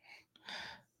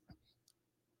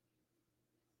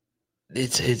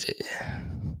it's.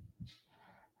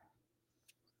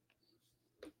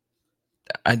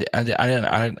 I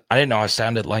didn't know I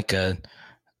sounded like an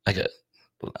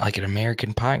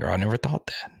American Pie girl. I never thought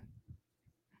that.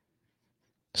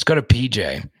 Let's go to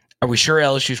PJ. Are we sure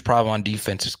LSU's problem on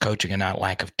defense is coaching and not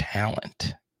lack of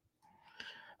talent?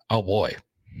 Oh boy.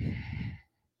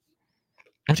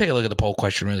 Let me take a look at the poll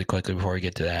question really quickly before we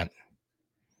get to that.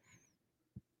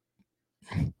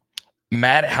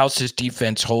 Matt House's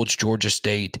defense holds Georgia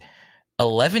State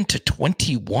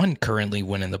 11-21 currently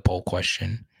winning the poll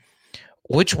question.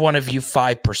 Which one of you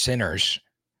 5%ers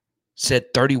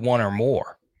said 31 or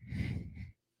more?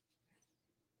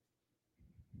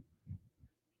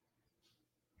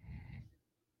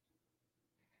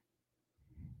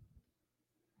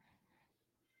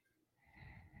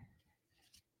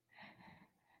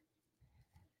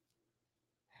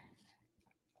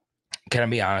 Can I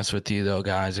be honest with you, though,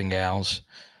 guys and gals?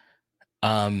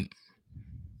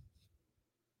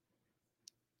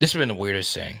 This has been the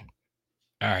weirdest thing.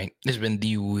 All right. This has been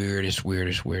the weirdest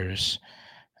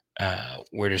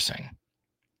thing.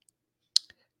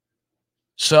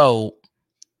 So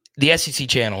the SEC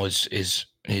channel is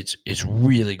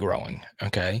really growing.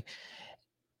 Okay.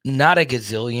 Not a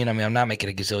gazillion. I mean, I'm not making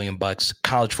a gazillion bucks.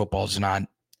 College football is not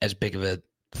as big of a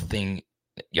thing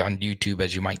on YouTube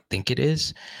as you might think it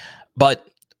is, but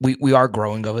we are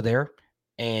growing over there,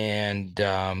 and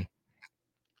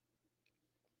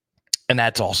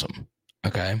that's awesome.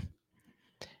 Okay.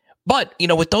 But,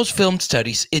 with those film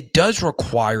studies, it does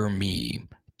require me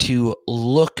to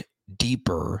look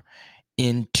deeper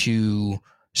into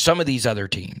some of these other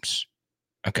teams.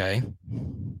 Okay.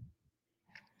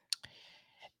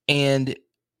 And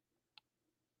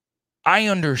I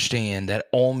understand that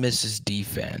Ole Miss's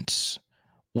defense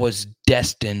was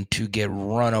destined to get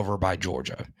run over by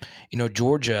Georgia.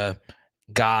 Georgia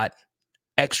got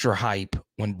extra hype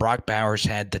when Brock Bowers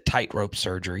had the tightrope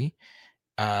surgery.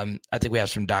 I think we have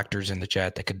some doctors in the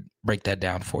chat that could break that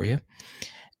down for you.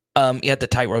 He had the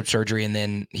tightrope surgery, and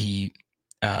then he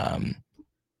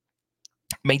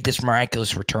made this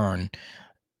miraculous return.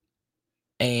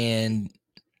 And,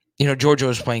 Georgia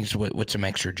was playing with some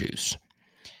extra juice.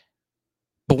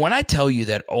 But when I tell you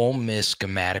that Ole Miss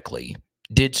schematically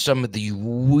did some of the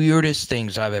weirdest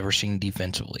things I've ever seen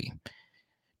defensively,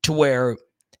 to where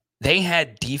they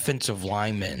had defensive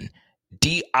linemen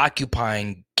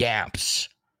deoccupying gaps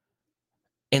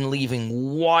and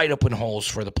leaving wide open holes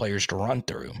for the players to run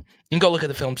through. You can go look at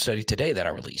the film study today that I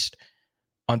released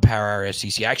on Power Hour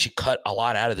SEC. I actually cut a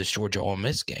lot out of this Georgia Ole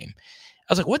Miss game.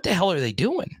 I was like, what the hell are they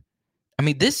doing? I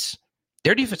mean,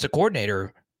 their defensive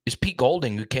coordinator is Pete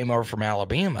Golding, who came over from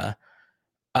Alabama.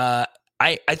 I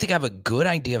think I have a good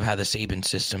idea of how the Saban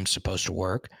system's supposed to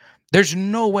work. There's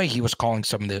no way he was calling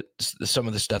some of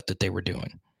the stuff that they were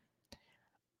doing.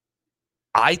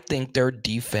 I think their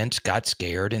defense got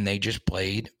scared and they just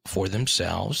played for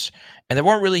themselves, and they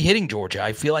weren't really hitting Georgia.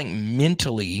 I feel like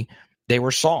mentally they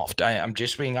were soft. I'm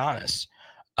just being honest.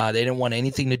 They didn't want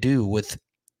anything to do with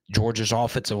Georgia's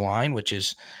offensive line, which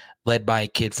is led by a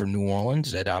kid from New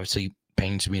Orleans. That obviously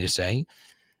pains me to say,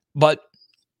 but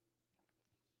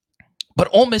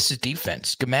Ole Miss's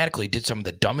defense schematically did some of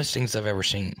the dumbest things I've ever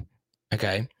seen.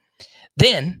 Okay,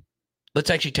 then let's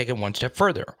actually take it one step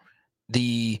further.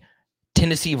 The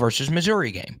Tennessee versus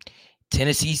Missouri game.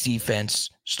 Tennessee's defense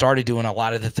started doing a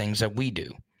lot of the things that we do,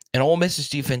 and Ole Miss's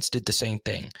defense did the same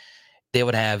thing. They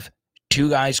would have two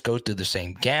guys go through the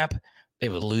same gap. They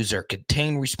would lose their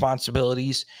contain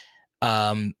responsibilities.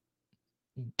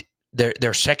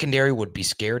 Their secondary would be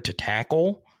scared to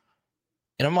tackle.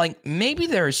 And I'm like, maybe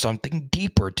there is something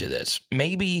deeper to this.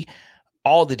 Maybe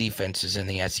all the defenses in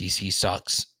the SEC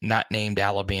sucks, not named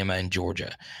Alabama and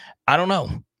Georgia. I don't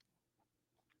know.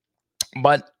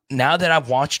 But now that I've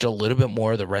watched a little bit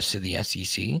more of the rest of the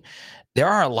SEC, there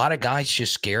are a lot of guys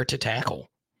just scared to tackle.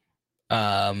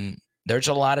 There's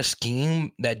a lot of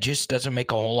scheme that just doesn't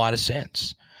make a whole lot of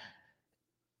sense.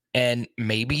 And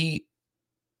maybe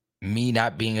me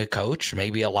not being a coach,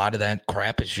 maybe a lot of that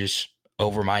crap is just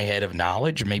over my head of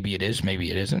knowledge. Maybe it is,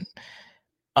 maybe it isn't.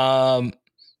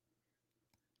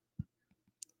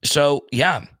 So,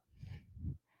 yeah.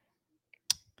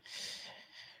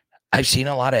 I've seen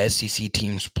a lot of SEC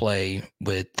teams play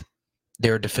with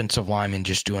their defensive linemen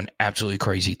just doing absolutely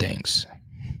crazy things.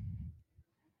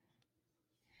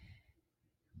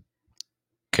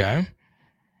 Okay.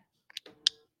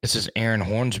 This is Aaron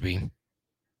Hornsby.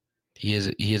 He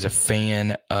is a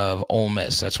fan of Ole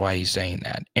Miss. That's why he's saying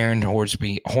that. Aaron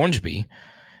Hornsby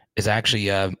is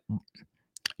actually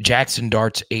Jackson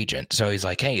Dart's agent. So he's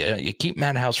like, hey, you keep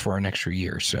Matt House for an extra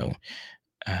year, so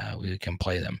we can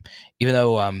play them. Even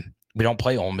though we don't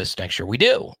play Ole Miss next year. We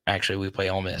do. Actually, we play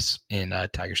Ole Miss in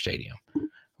Tiger Stadium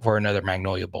for another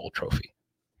Magnolia Bowl trophy.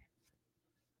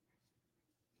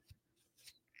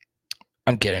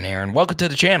 I'm kidding, Aaron. Welcome to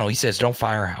the channel. He says, don't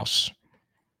fire House.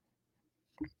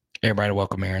 Everybody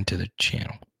welcome Aaron to the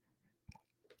channel.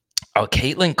 Oh,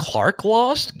 Caitlin Clark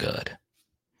lost? Good.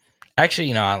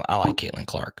 Actually, I like Caitlin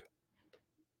Clark.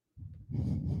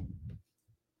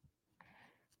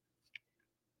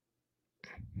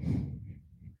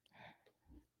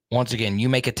 Once again, you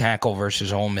make a tackle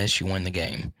versus Ole Miss, you win the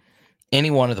game.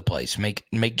 Any one of the plays, make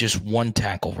just one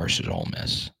tackle versus Ole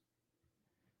Miss.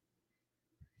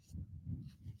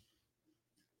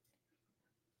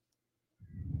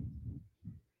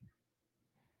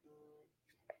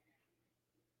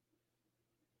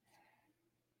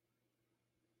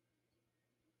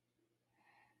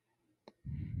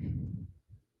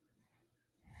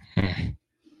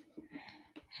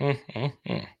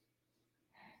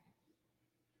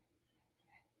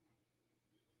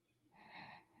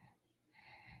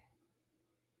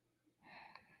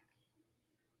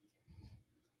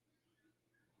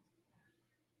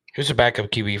 Who's the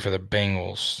backup QB for the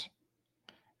Bengals?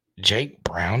 Jake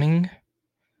Browning?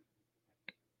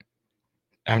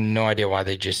 I have no idea why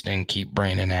they just didn't keep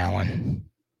Brandon Allen.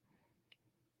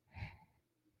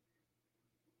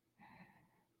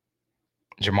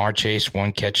 Jamar Chase,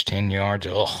 1 catch, 10 yards.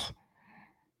 Ugh.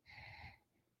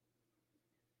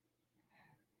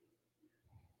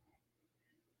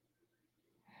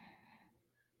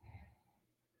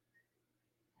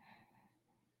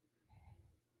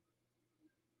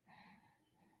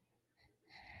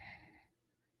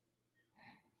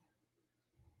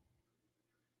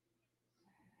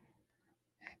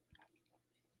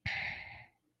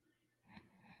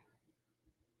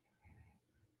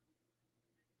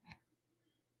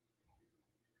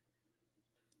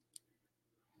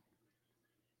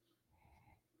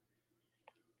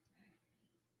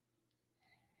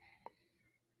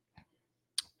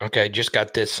 Okay, just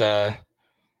got this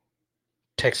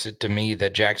texted to me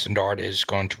that Jackson Dart is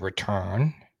going to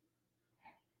return.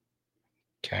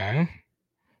 Okay.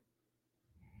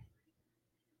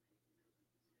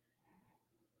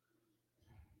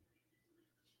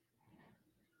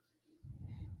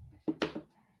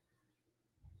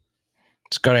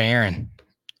 Let's go to Aaron.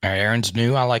 All right, Aaron's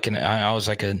new. I like it. I was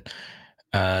like a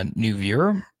new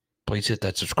viewer. Please hit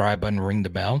that subscribe button, ring the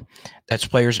bell. That's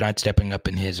players not stepping up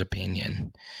in his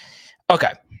opinion.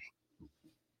 Okay.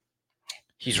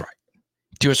 He's right.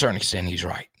 To a certain extent, he's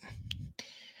right.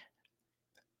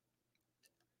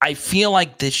 I feel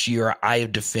like this year I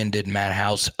have defended Matt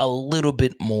House a little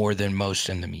bit more than most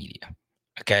in the media.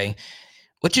 Okay.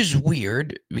 Which is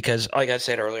weird because, like I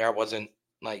said earlier, I wasn't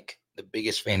like the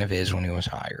biggest fan of his when he was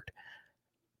hired.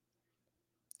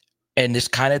 And this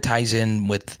kind of ties in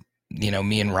with,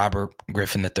 me and Robert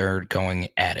Griffin III going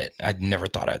at it. I never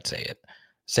thought I'd say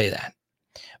that.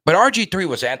 But RG3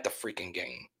 was at the freaking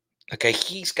game. Okay.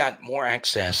 He's got more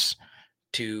access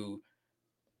to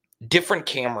different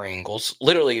camera angles.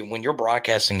 Literally, when you're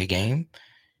broadcasting a game,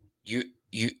 you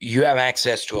have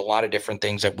access to a lot of different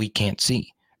things that we can't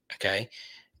see. Okay.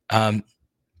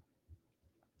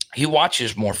 He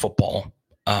watches more football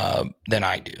than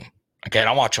I do. Okay. And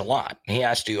I watch a lot. He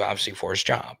has to, obviously, for his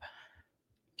job.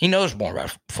 He knows more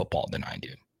about football than I do.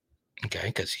 Okay.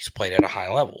 Because he's played at a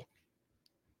high level.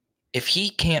 If he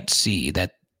can't see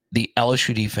that the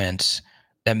LSU defense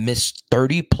that missed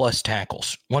 30 plus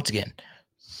tackles, once again,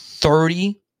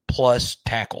 30 plus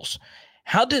tackles.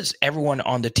 How does everyone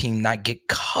on the team not get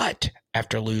cut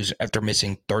after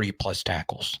missing 30 plus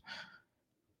tackles?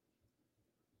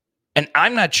 And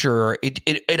I'm not sure.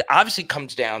 It obviously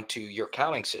comes down to your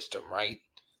counting system, right?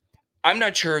 I'm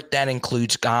not sure if that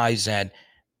includes guys that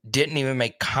didn't even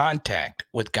make contact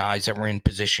with guys that were in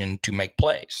position to make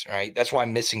plays, right? That's why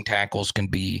missing tackles can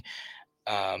be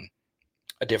a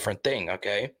different thing,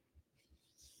 okay?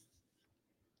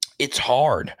 It's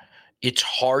hard. It's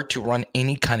hard to run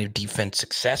any kind of defense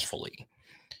successfully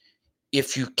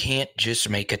if you can't just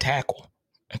make a tackle,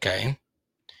 okay?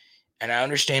 And I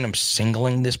understand I'm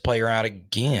singling this player out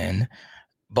again,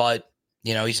 but,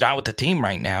 he's not with the team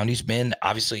right now, and he's been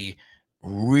obviously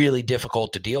really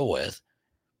difficult to deal with.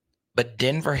 But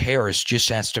Denver Harris just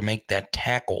has to make that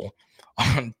tackle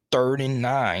on 3rd and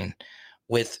 9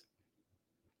 with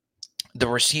the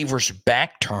receiver's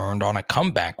back turned on a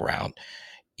comeback route.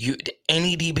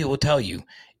 Any DB will tell you,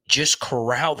 just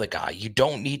corral the guy. You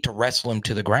don't need to wrestle him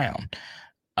to the ground.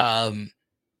 And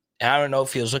I don't know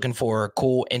if he was looking for a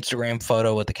cool Instagram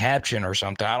photo with the caption or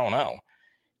something. I don't know.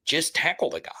 Just tackle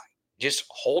the guy. Just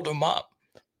hold him up.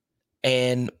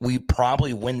 And we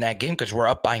probably win that game because we're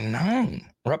up by 9.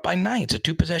 We're up by 9. It's a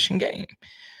 2-possession game.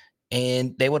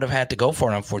 And they would have had to go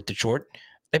for it on 4th and short.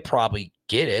 They probably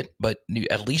get it, but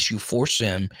at least you force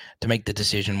them to make the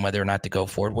decision whether or not to go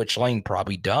for it, which Lane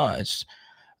probably does.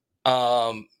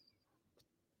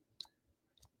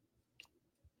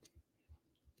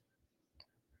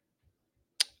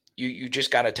 You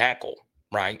just got to tackle,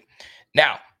 right?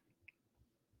 Now,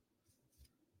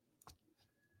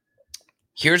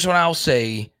 here's what I'll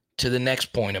say to the next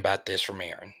point about this from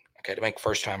Aaron, okay, to make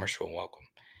first-timers feel welcome.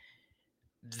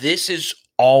 This is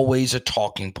always a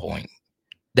talking point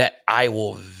that I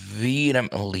will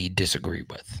vehemently disagree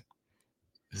with.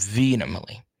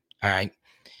 Vehemently, all right?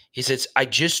 He says, I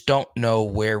just don't know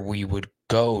where we would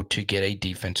go to get a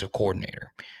defensive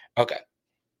coordinator. Okay.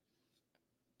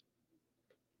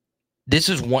 This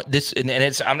is one, and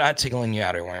it's, I'm not singling you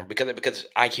out everywhere because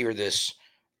I hear this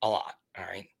a lot, all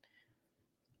right,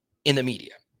 in the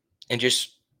media and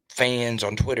just fans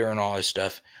on Twitter and all this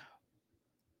stuff.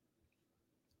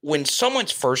 When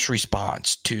someone's first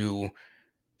response to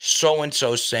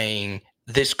so-and-so saying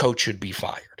this coach should be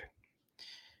fired,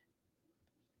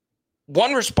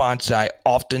 one response I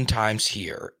oftentimes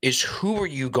hear is, who are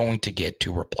you going to get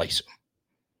to replace him?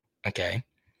 Okay.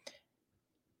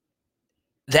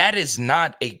 That is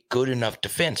not a good enough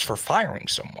defense for firing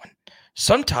someone.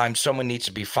 Sometimes someone needs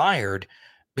to be fired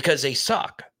because they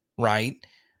suck, right?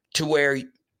 To where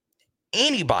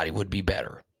anybody would be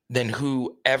better than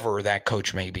whoever that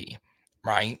coach may be,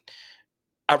 right?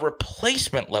 A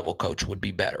replacement level coach would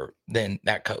be better than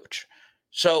that coach.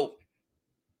 So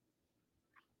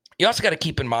you also got to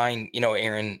keep in mind,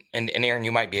 Aaron, and Aaron,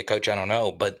 you might be a coach, I don't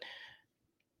know, but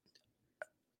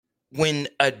when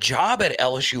a job at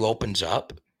LSU opens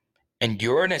up and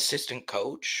you're an assistant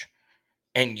coach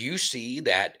and you see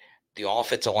that the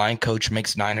offensive line coach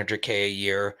makes $900K a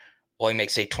year, well, he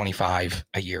makes $825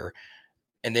 a year,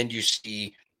 and then you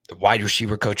see the wide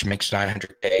receiver coach makes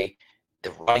 $900K,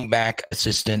 the running back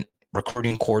assistant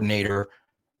recruiting coordinator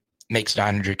makes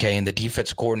 $900K, and the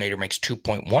defensive coordinator makes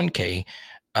 $2.1K,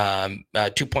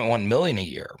 $2.1 million a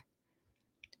year.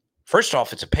 First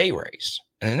off, it's a pay raise,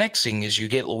 and the next thing is you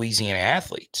get Louisiana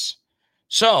athletes.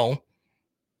 So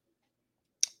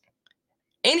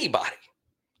anybody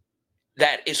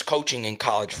that is coaching in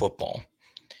college football,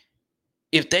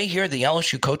 if they hear the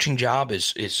LSU coaching job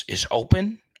is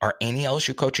open, or any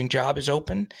LSU coaching job is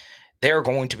open, they're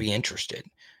going to be interested.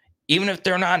 Even if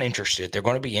they're not interested, they're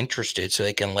going to be interested so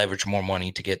they can leverage more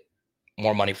money to get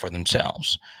more money for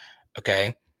themselves.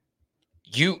 Okay.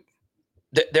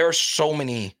 There are so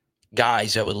many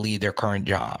guys that would leave their current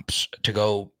jobs to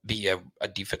go be a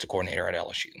defensive coordinator at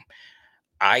LSU.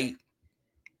 I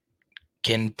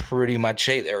can pretty much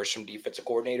say there are some defensive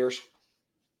coordinators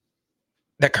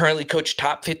that currently coach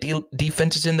top 50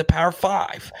 defenses in the Power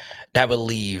 5 that would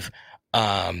leave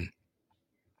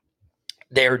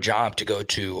their job to go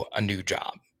to a new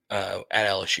job at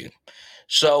LSU.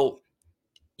 So,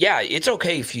 yeah, it's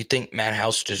okay if you think Matt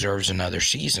House deserves another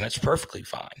season. It's perfectly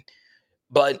fine.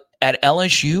 But at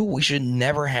LSU, we should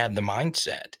never have the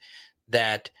mindset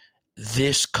that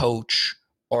this coach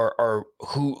or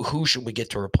who should we get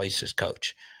to replace this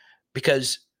coach,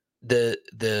 because the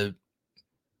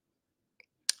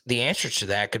answers to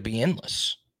that could be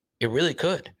endless. It really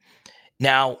could.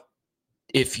 Now,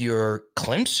 if you're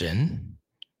Clemson,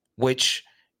 which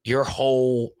your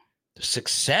whole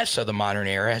success of the modern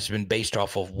era has been based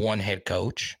off of one head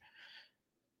coach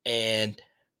and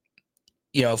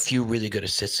a few really good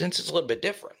assistants, it's a little bit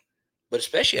different. But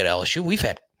especially at LSU, we've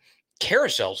had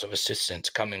carousels of assistants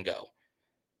come and go.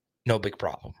 No big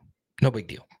problem. No big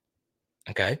deal.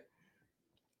 Okay?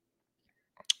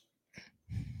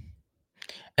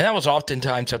 And that was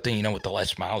oftentimes something, with the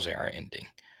Les Miles era ending.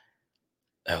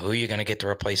 Who are you going to get to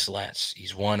replace Les? He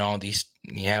had all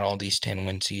these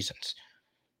 10-win seasons.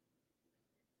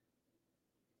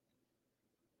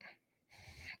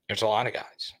 There's a lot of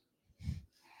guys.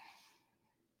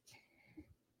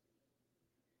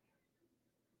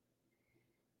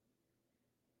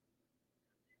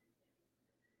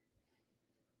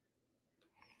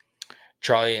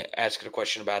 Charlie asked a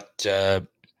question about, I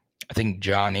think,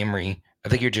 John Emery. I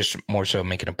think you're just more so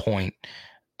making a point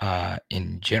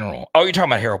in general. Oh, you're talking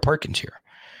about Harold Perkins here.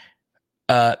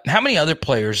 How many other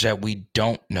players that we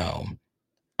don't know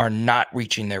are not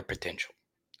reaching their potential?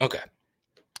 Okay.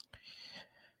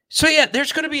 So, yeah,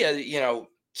 there's going to be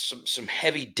some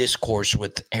heavy discourse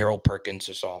with Harold Perkins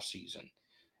this offseason.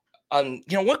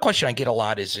 One question I get a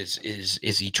lot is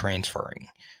he transferring?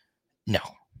 No.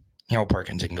 Harold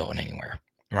Perkins isn't going anywhere,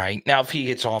 right? Now, if he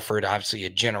gets offered, obviously, a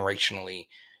generationally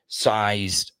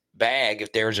sized bag,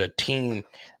 if there's a team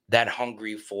that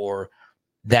hungry for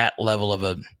that level of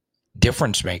a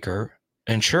difference maker,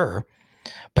 then sure.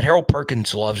 But Harold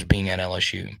Perkins loves being at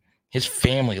LSU. His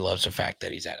family loves the fact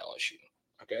that he's at LSU,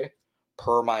 okay?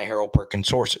 Per my Harold Perkins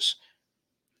sources.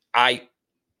 I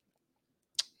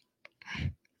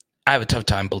have a tough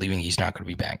time believing he's not going to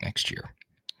be back next year.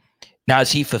 Now,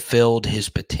 has he fulfilled his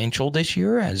potential this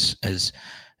year as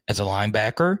a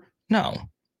linebacker? No,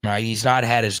 right? He's not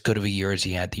had as good of a year as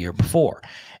he had the year before.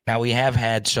 Now, we have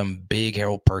had some big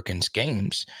Harold Perkins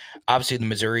games. Obviously, the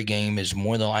Missouri game is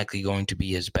more than likely going to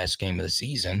be his best game of the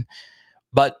season.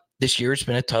 But this year has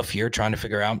been a tough year trying to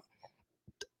figure out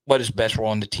what his best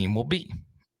role on the team will be.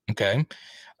 Okay?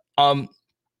 But,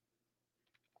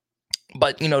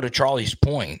 to Charlie's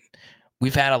point,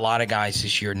 we've had a lot of guys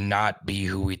this year not be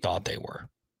who we thought they were.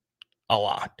 A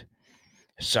lot.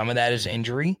 Some of that is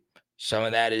injury. Some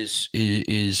of that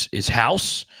is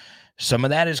house. Some of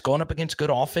that is going up against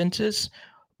good offenses.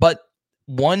 But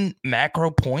one macro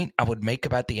point I would make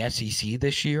about the SEC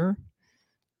this year,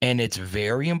 and it's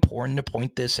very important to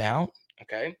point this out,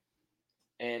 okay?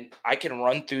 And I can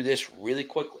run through this really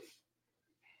quickly.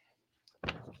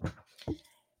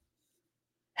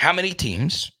 how many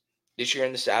teams this year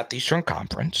in the Southeastern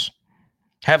Conference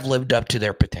have lived up to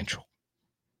their potential,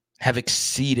 have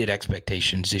exceeded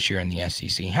expectations this year in the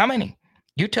SEC? How many?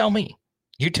 You tell me.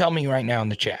 You tell me right now in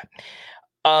the chat.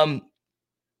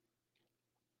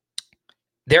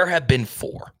 There have been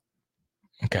 4.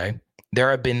 Okay.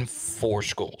 There have been 4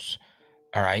 schools.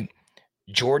 All right.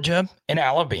 Georgia and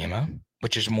Alabama,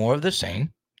 which is more of the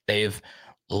same. They've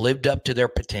lived up to their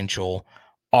potential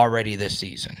already this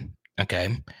season.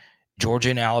 Okay. Georgia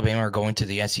and Alabama are going to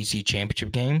the SEC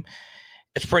championship game.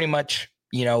 It's pretty much,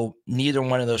 neither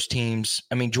one of those teams.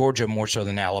 I mean, Georgia more so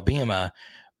than Alabama,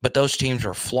 but those teams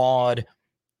are flawed.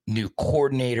 New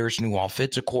coordinators, new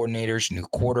offensive coordinators, new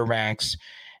quarterbacks.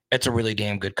 It's a really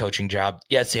damn good coaching job.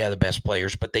 Yes, they have the best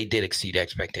players, but they did exceed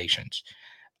expectations.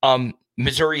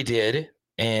 Missouri did,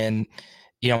 and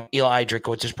Eli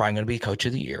Drinkwitz is probably going to be coach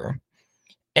of the year.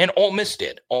 And Ole Miss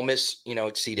did. Ole Miss,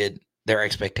 exceeded their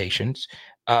expectations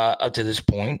up to this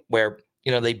point, where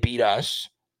they beat us,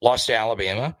 lost to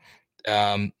Alabama,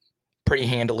 pretty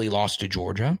handily lost to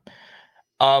Georgia.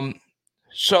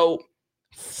 So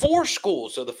 4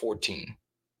 schools of the 14.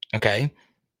 Okay.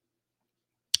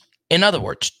 In other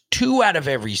words, 2 out of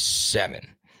every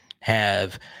 7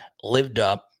 have lived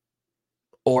up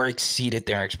or exceeded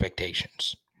their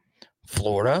expectations.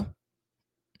 Florida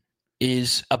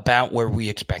is about where we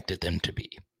expected them to be.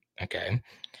 Okay.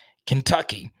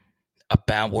 Kentucky,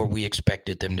 about where we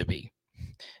expected them to be.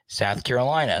 South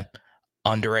Carolina,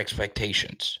 under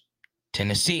expectations.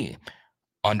 Tennessee,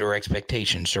 under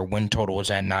expectations. Their win total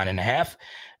was at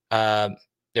 9.5.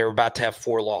 They're about to have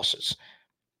 4 losses.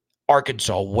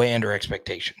 Arkansas, way under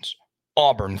expectations.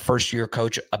 Auburn, first-year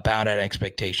coach, about at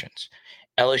expectations.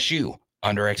 LSU,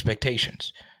 under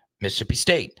expectations. Mississippi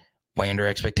State, way under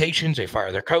expectations. They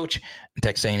fired their coach. And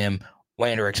Texas A&M,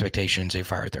 way under expectations. They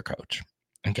fired their coach.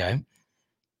 Okay.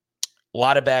 A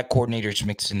lot of bad coordinators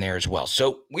mixed in there as well.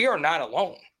 So we are not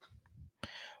alone.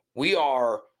 We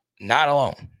are not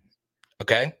alone.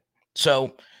 Okay.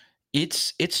 So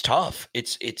it's tough.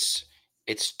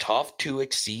 It's tough to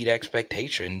exceed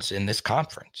expectations in this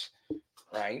conference,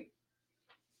 right?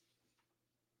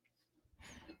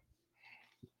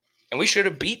 And we should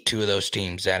have beat 2 of those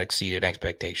teams that exceeded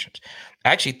expectations.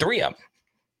 Actually, 3 of them.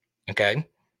 Okay.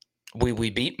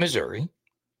 We beat Missouri,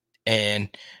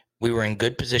 and we were in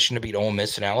good position to beat Ole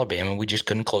Miss and Alabama. We just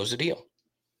couldn't close the deal.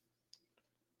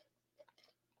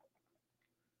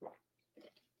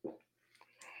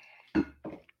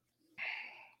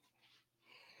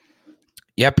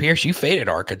 Yeah, Pierce, you faded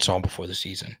Arkansas before the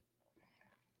season.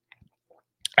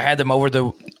 I had them over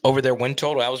their win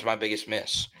total. That was my biggest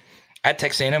miss. I had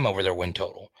Texas A&M over their win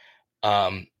total.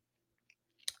 I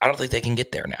don't think they can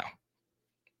get there now.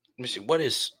 Let me see. What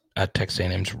is Texas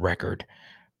A&M's record?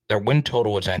 Their win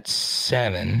total was at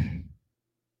 7.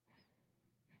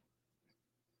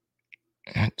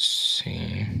 Let's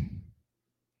see.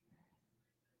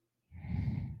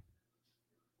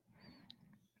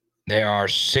 They are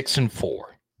 6-4.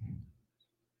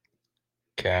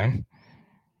 Okay.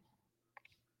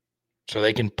 So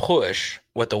they can push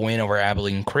with the win over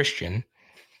Abilene Christian,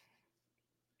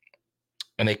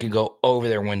 and they can go over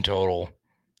their win total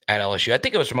at LSU. I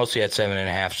think it was mostly at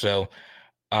 7.5. So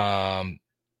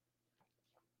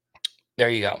there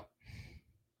you go.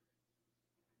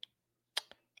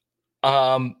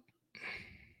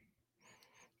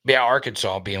 Yeah,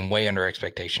 Arkansas being way under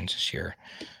expectations this year.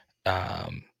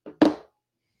 Let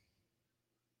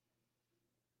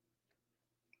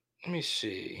me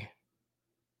see.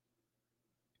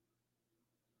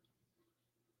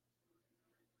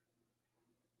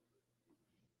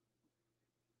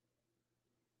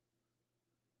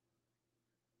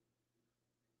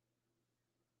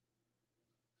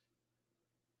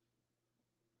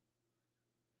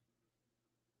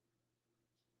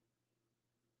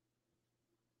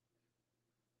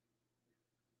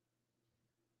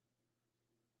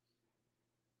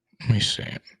 Let me see.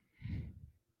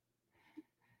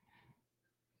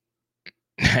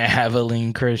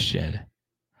 Abilene Christian.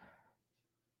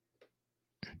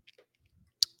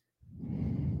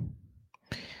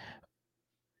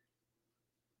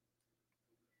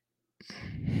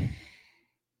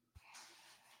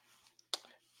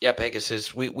 Yeah,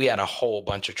 Pegasus. We had a whole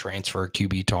bunch of transfer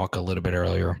QB talk a little bit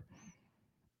earlier.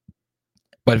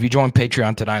 But if you join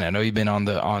Patreon tonight, I know you've been on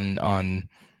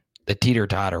the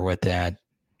teeter-totter with that.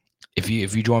 If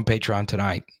you join Patreon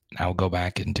tonight, I'll go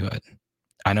back into it.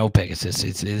 I know, Pegasus.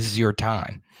 This is your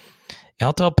time.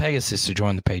 I'll tell Pegasus to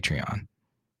join the Patreon.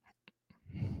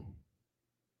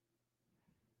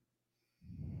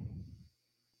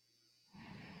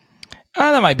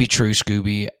 That might be true,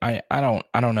 Scooby. I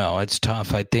don't know. It's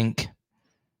tough. I think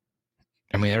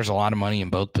I mean, there's a lot of money in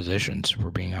both positions, if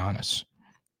we're being honest.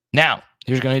 Now,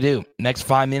 here's what we're going to do. Next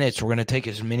 5 minutes, we're going to take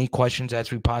as many questions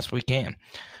as we possibly can.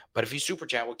 But if you super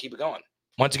chat, we'll keep it going.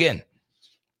 Once again,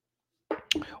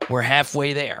 we're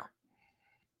halfway there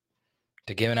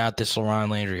to giving out this LaRon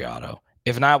Landry auto.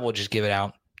 If not, we'll just give it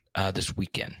out this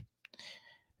weekend.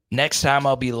 Next time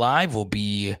I'll be live will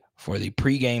be for the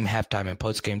pregame, halftime, and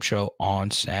postgame show on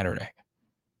Saturday.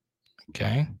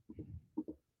 Okay.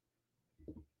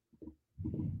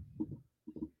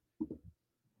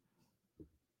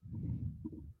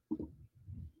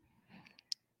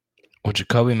 Will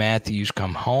Jacoby Matthews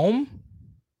come home?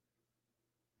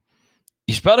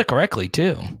 You spelled it correctly,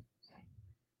 too.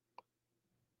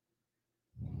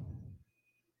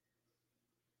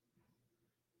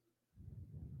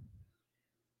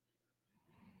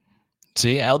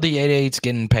 See, LD88's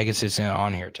getting Pegasus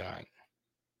on here tonight.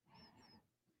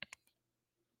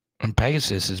 And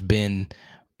Pegasus has been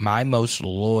my most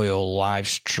loyal live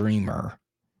streamer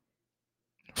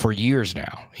for years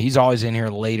now. He's always in here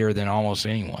later than almost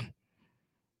anyone.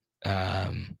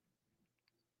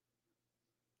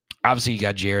 Obviously, you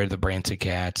got Jared, the Branson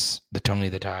Cats, the Tony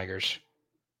the Tigers.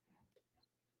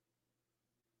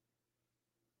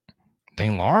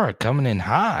 Dang, Laura coming in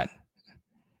hot.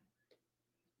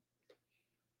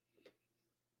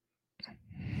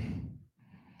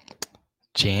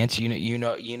 Chance, you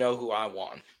know who I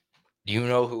want. You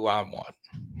know who I want.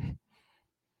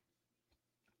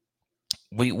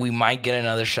 We might get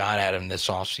another shot at him this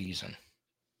offseason.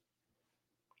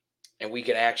 And we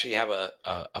could actually have a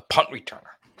punt returner.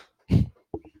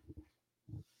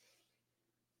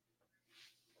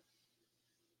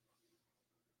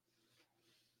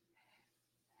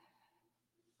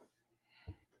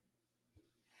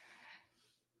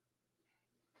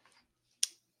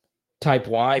 Type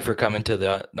Y for coming to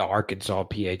the Arkansas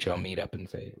PHO meetup in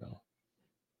Fayetteville.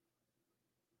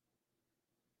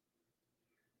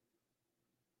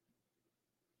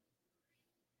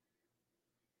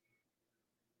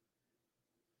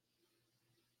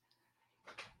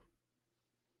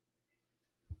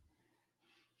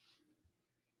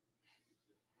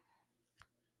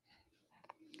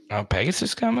 Oh,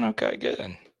 Pegasus coming? Okay,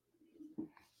 good.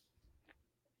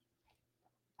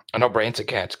 I know Branson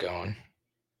Cat's going.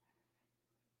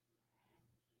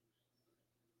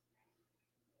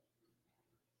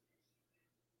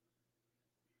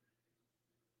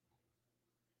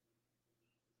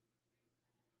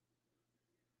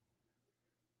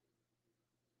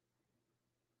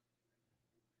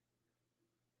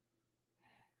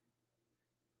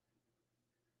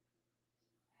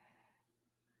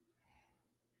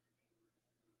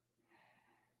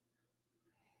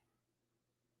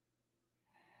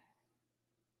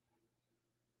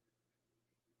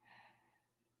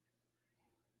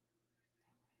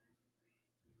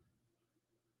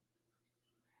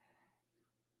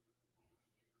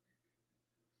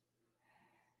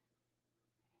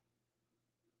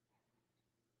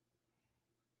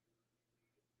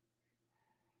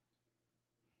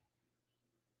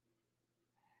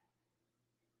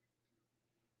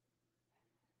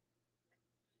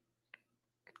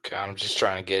 God, I'm just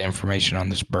trying to get information on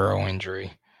this Burrow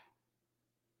injury.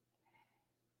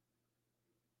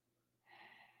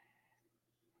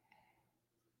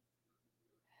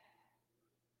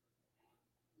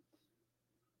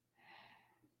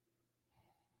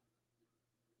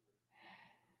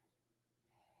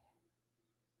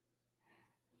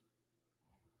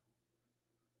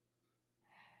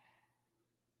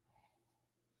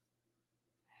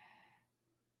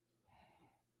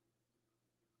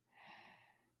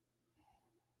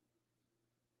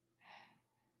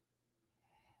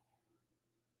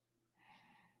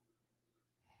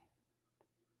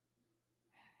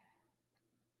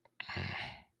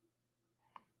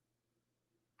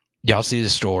 Y'all see the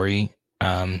story?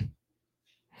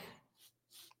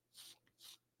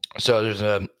 So there's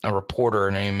a reporter,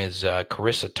 her name is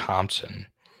Carissa Thompson,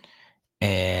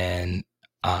 and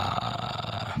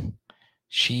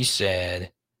she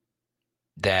said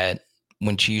that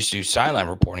when she used to do sideline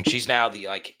reporting, she's now the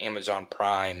Amazon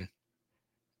Prime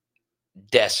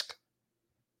desk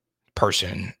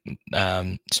person,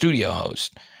 studio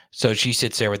host. So she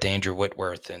sits there with Andrew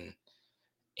Whitworth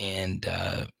and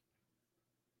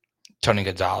Tony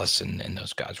Gonzalez and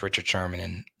those guys, Richard Sherman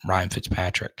and Ryan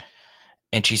Fitzpatrick.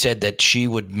 And she said that she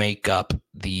would make up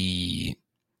the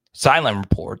sideline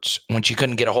reports when she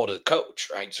couldn't get a hold of the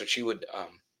coach, right? So she would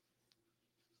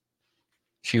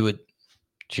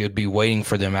be waiting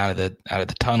for them out of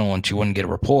the tunnel, and she wouldn't get a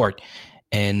report.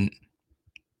 And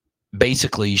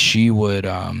basically, she would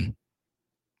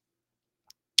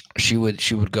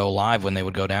go live when they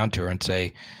would go down to her and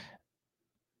say,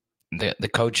 the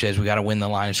coach says we got to win the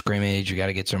line of scrimmage, you got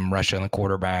to get some rush on the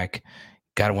quarterback,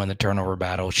 got to win the turnover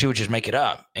battle. She would just make it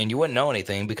up, and you wouldn't know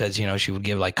anything because she would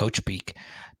give like Coach Speak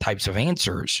types of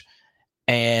answers.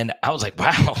 And I was like,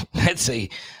 wow, that's a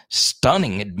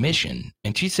stunning admission.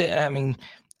 And she said, I mean,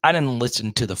 I didn't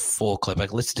listen to the full clip. I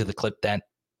listened to the clip that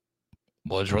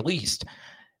was released.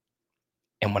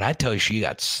 And when I tell you she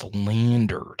got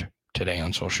slandered today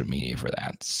on social media for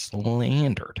that,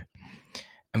 slandered.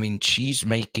 I mean, she's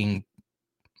making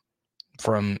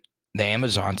from the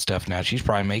Amazon stuff now, she's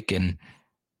probably making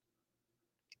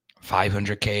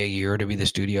 $500K a year to be the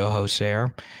studio host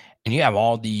there. And you have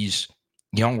all these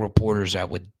young reporters that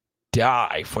would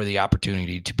die for the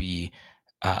opportunity to be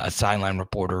a sideline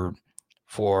reporter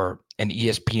for an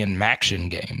ESPN Maction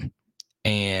game.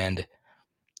 And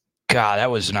God,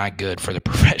 that was not good for the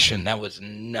profession. That was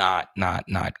not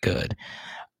good.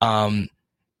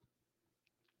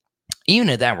 Even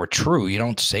if that were true, you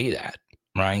don't say that,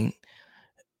 right?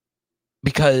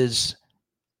 Because,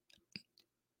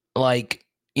 like,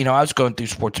 I was going through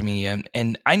sports media,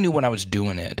 and I knew when I was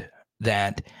doing it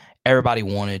that everybody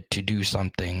wanted to do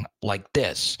something like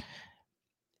this.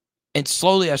 And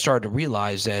slowly I started to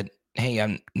realize that, hey,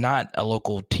 I'm not a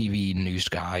local TV news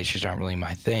guy. It's just not really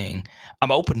my thing.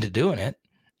 I'm open to doing it,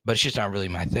 but it's just not really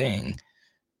my thing.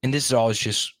 And this has always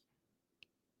just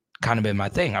kind of been my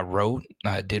thing. I wrote,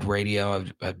 I did radio,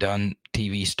 I've done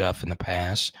TV stuff in the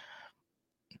past.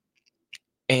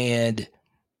 And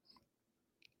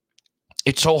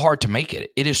it's so hard to make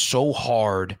it. It is so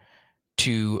hard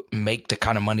to make the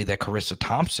kind of money that Charissa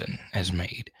Thompson has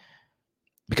made,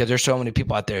 because there's so many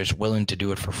people out there that's willing to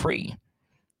do it for free.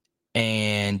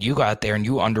 And you go out there and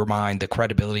you undermine the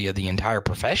credibility of the entire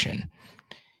profession.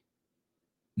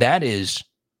 That is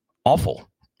awful,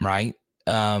 right?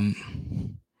 I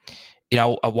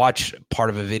watched part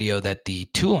of a video that the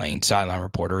Tulane sideline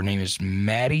reporter, her name is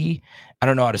Maddie, I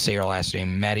don't know how to say her last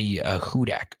name, Maddie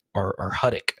Hudak or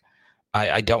Hudik.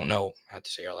 I don't know how to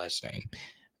say her last name.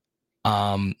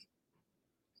 And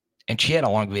she had a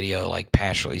long video like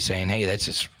passionately saying, hey, that's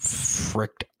just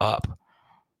fricked up.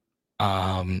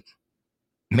 Man,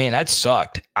 that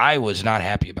sucked. I was not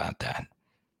happy about that.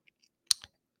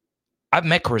 I've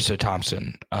met Charissa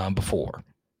Thompson before.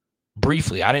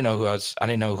 Briefly. I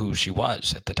didn't know who she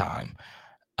was at the time.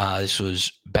 This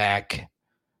was back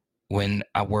when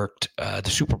I worked the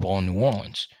Super Bowl in New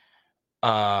Orleans.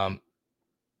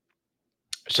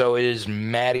 So it is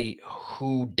Maddie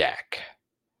Hudak.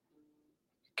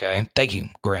 Okay. Thank you,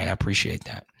 Grant. I appreciate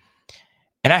that.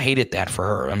 And I hated that for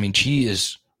her. I mean, she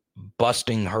is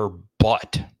busting her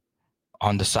butt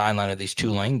on the sideline of these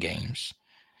Tulane games.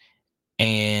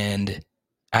 And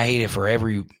I hate it for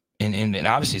and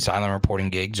obviously sideline reporting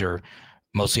gigs are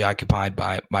mostly occupied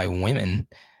by women.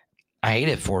 I hate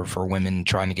it for women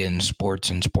trying to get into sports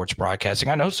and sports broadcasting.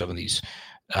 I know some of these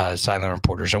sideline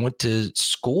reporters. I went to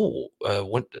school,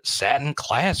 sat in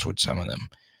class with some of them.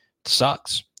 It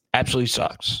sucks. Absolutely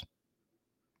sucks.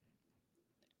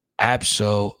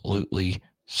 Absolutely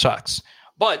sucks.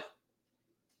 But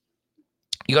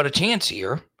you got a chance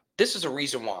here. This is a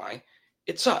reason why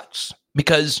it sucks.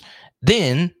 Because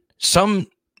then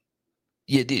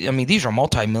these are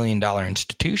multi-million-dollar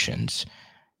institutions.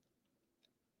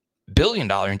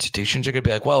 Billion-dollar institutions are going to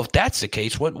be like, well, if that's the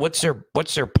case, what's their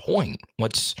point?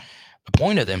 What's the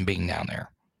point of them being down there?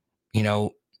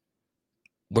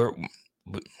 What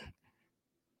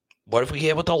if we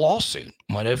get with the lawsuit?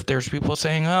 What if there's people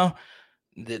saying, oh,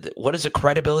 what is the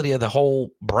credibility of the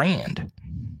whole brand?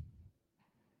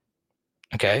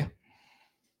 Okay.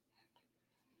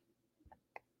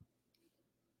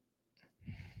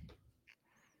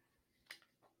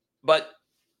 But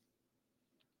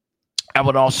I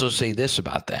would also say this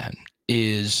about that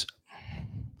is,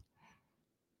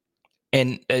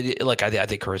 and I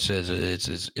think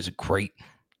Charissa is a great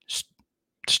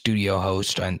studio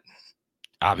host, and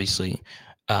obviously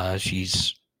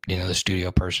she's the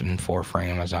studio person for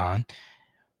Amazon.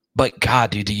 But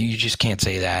God, dude, you just can't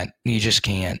say that. You just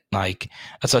can't. Like,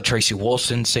 I saw Tracy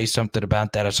Wilson say something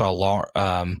about that. I saw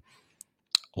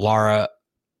Laura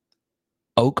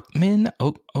Oakman,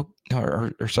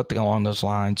 or something along those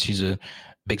lines. She's a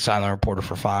big sideline reporter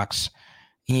for Fox.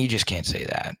 You just can't say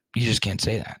that. You just can't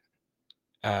say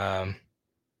that.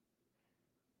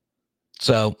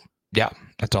 So, yeah,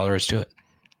 that's all there is to it.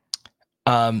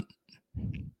 But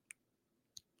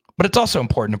it's also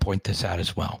important to point this out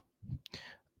as well.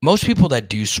 Most people that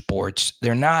do sports,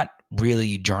 they're not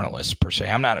really journalists per se.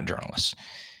 I'm not a journalist.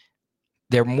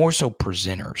 They're more so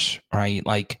presenters, right?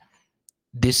 Like,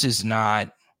 this is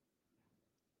not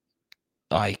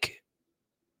like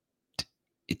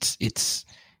it's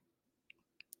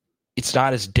it's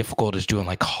not as difficult as doing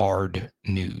like hard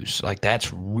news. Like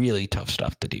that's really tough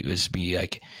stuff to do, is be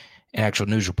like an actual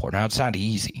news reporter. Now it's not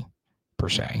easy per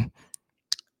se.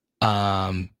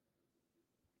 One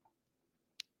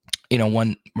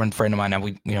friend of mine, now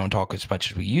we don't talk as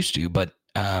much as we used to, but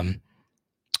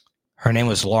her name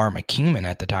was Laura McKeeman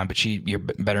at the time, but you're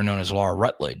better known as Laura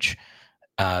Rutledge.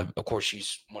 Of course,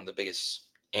 she's one of the biggest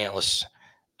analysts,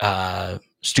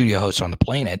 studio hosts on the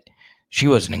planet. She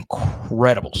was an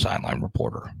incredible sideline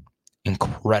reporter.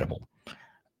 Incredible.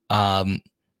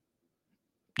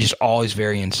 Just always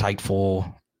very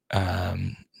insightful.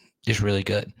 Just really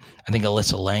good. I think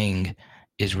Alyssa Lang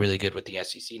is really good with the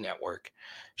SEC network.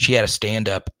 She had a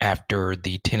stand-up after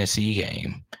the Tennessee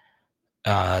game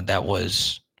that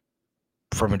was,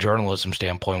 from a journalism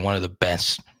standpoint, one of the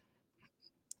best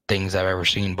things I've ever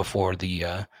seen before. She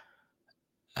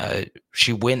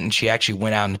actually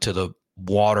went out into the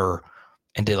water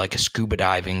and did like a scuba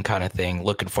diving kind of thing,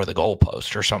 looking for the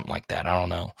goalpost or something like that. I don't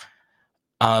know.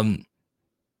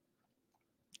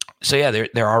 So yeah,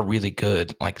 there are really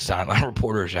good like sideline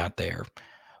reporters out there.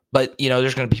 But,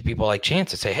 there's going to be people like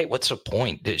Chance that say, hey, what's the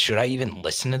point? Should I even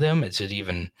listen to them? Is it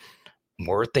even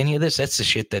worth any of this? That's the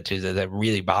shit that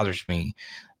really bothers me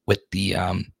with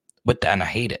that. And I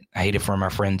hate it. I hate it for my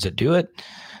friends that do it.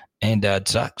 And it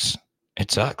sucks. It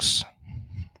sucks.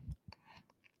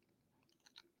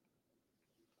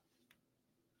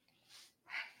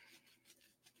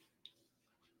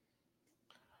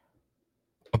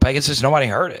 Well, Pegasus, nobody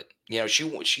heard it.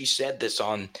 She said this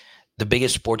on the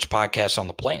biggest sports podcast on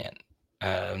the planet.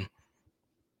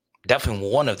 Definitely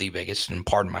one of the biggest, and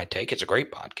pardon my take, it's a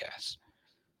great podcast.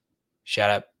 Shout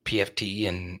out PFT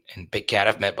and Big Cat.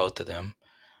 I've met both of them.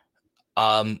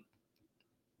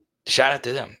 Shout out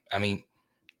to them. I mean,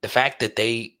 the fact that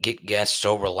they get guests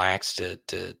so relaxed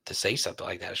to say something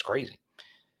like that is crazy.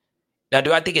 Now,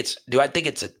 do I think it's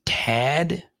a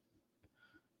tad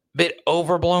bit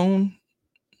overblown?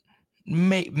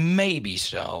 Maybe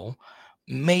so.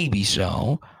 Maybe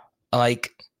so.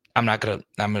 Like, I'm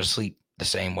gonna sleep the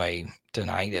same way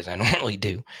tonight as I normally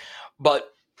do.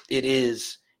 But it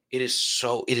is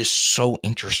so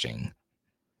interesting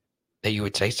that you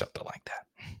would say something like that.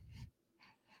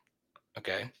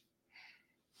 Okay.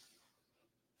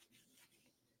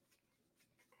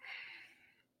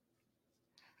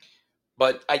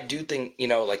 But I do think,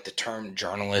 like the term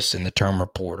journalist and the term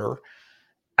reporter,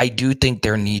 I do think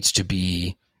there needs to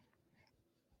be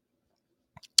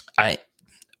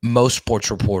most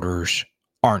sports reporters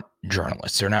aren't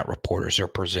journalists. They're not reporters, they're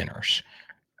presenters.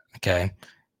 Okay.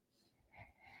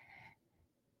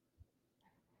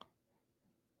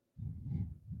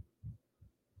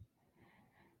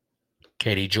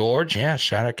 Katie George. Yeah,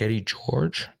 shout out Katie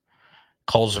George.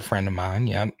 Cole's a friend of mine.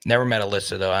 Yeah. Never met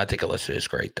Alyssa, though. I think Alyssa is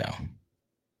great, though.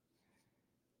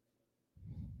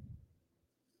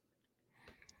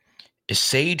 Is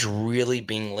Sage really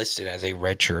being listed as a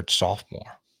redshirt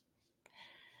sophomore?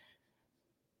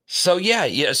 So,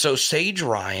 yeah. So, Sage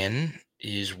Ryan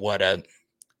is what, a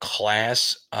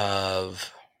class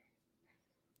of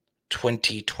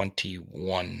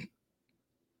 2021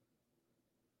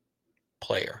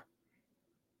 player.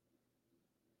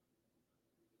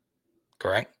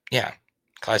 Correct? Yeah.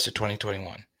 Class of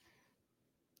 2021.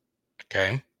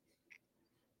 Okay.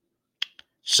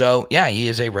 So, yeah, he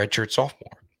is a redshirt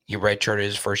sophomore. He redshirted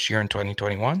his first year in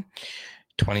 2021.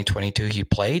 2022, he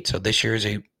played. So this year is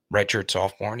a redshirt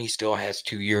sophomore, and he still has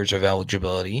 2 years of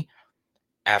eligibility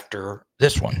after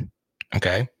this one.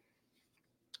 Okay.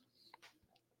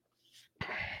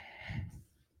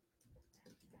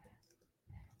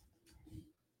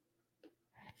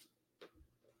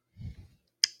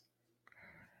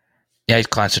 Yeah, he's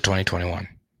class of 2021.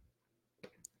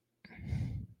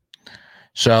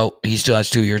 So he still has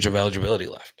 2 years of eligibility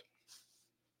left.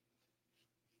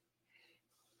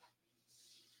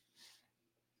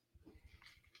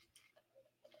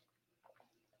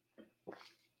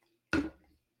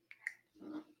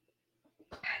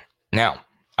 Now,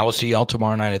 I will see y'all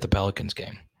tomorrow night at the Pelicans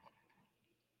game.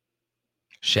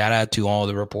 Shout out to all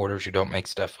the reporters who don't make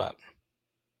stuff up.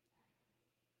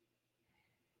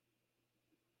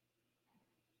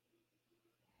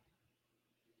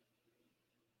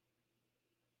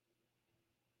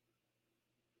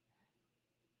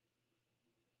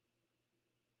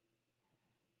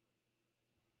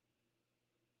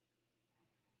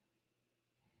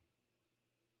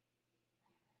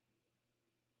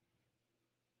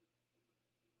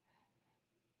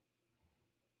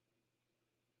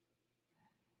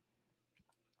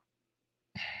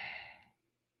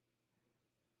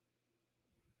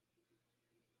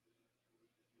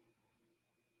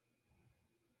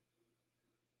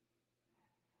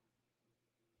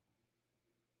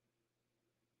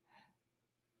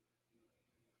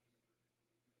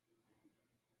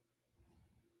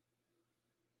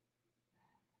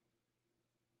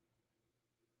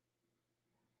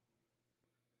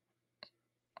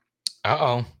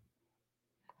 Uh-oh.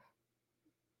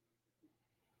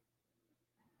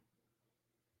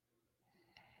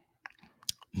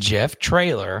 Jeff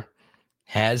Traylor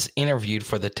has interviewed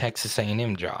for the Texas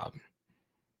A&M job,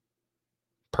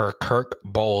 per Kirk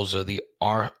Bowles of the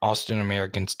Austin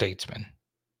American-Statesman.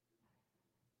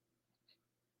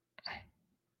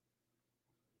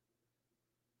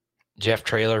 Jeff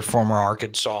Traylor, former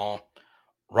Arkansas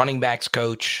running backs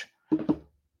coach,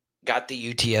 got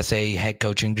the UTSA head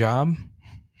coaching job.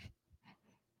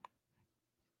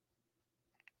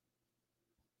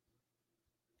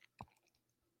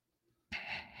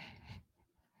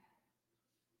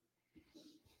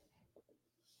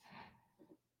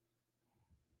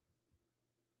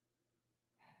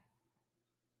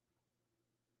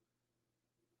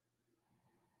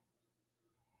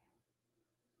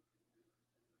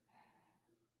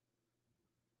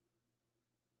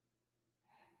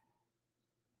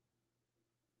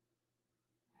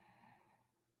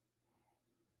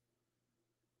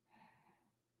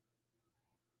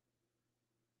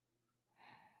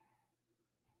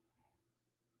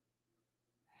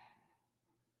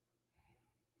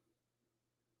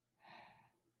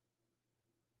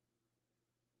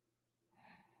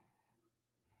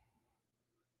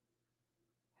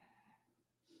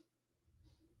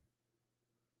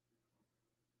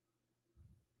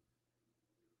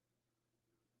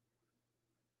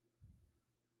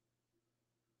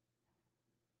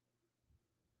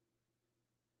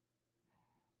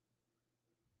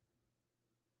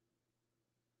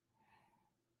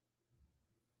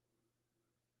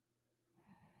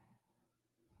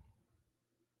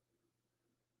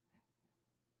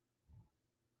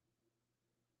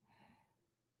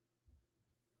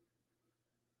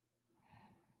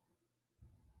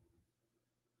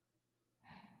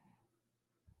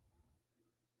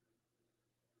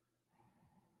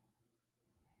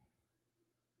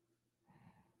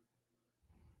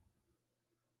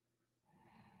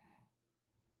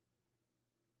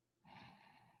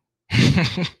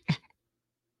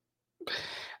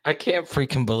 I can't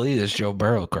freaking believe this Joe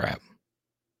Burrow crap.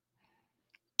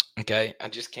 Okay, I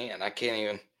just can't. I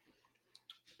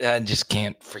just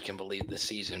can't freaking believe the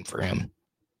season for him.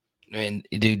 I mean,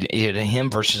 dude, him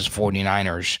versus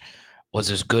 49ers was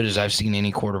as good as I've seen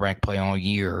any quarterback play all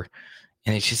year.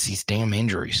 And it's just these damn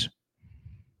injuries.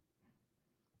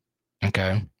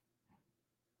 Okay.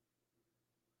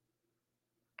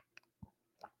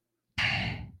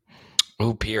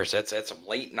 Oh, Pierce, that's some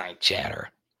late night chatter.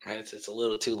 It's a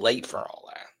little too late for all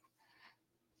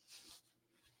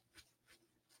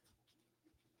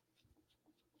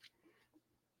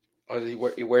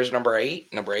that. Where's number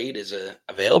 8? Number 8 is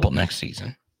available next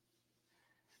season.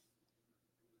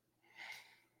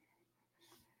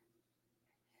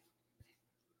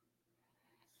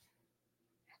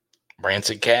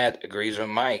 Branson Cat agrees with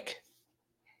Mike.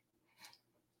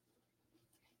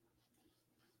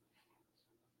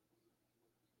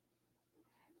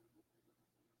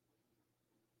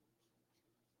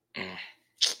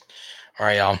 All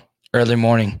right, y'all. Early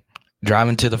morning.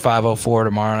 Driving to the 504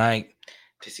 tomorrow night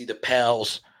to see the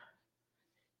Pels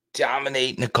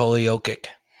dominate Nikola Jokic,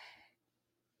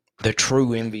 the true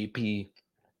MVP.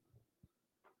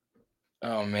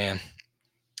 Oh, man.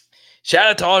 Shout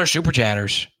out to all our super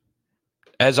chatters.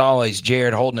 As always,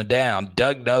 Jared holding it down.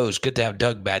 Doug knows. Good to have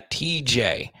Doug back.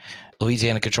 TJ,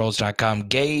 LouisianaControls.com.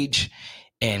 Gage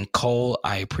and Cole,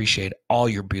 I appreciate all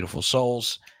your beautiful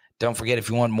souls. Don't forget, if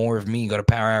you want more of me, go to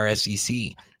Power Hour SEC.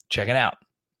 Check it out.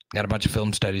 Got a bunch of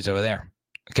film studies over there.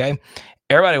 Okay?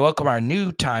 Everybody, welcome our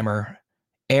new timer.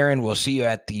 Aaron, we'll see you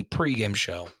at the pregame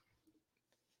show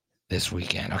this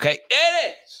weekend. Okay?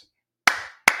 It is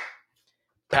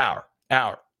Power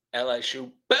Hour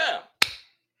LSU. Bam!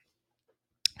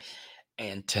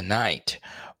 And tonight,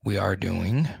 we are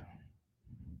doing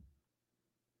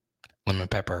lemon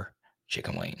pepper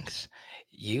chicken wings.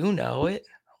 You know it.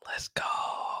 Let's go.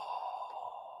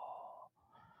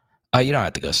 You don't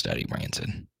have to go study,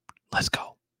 Branson. Let's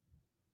go.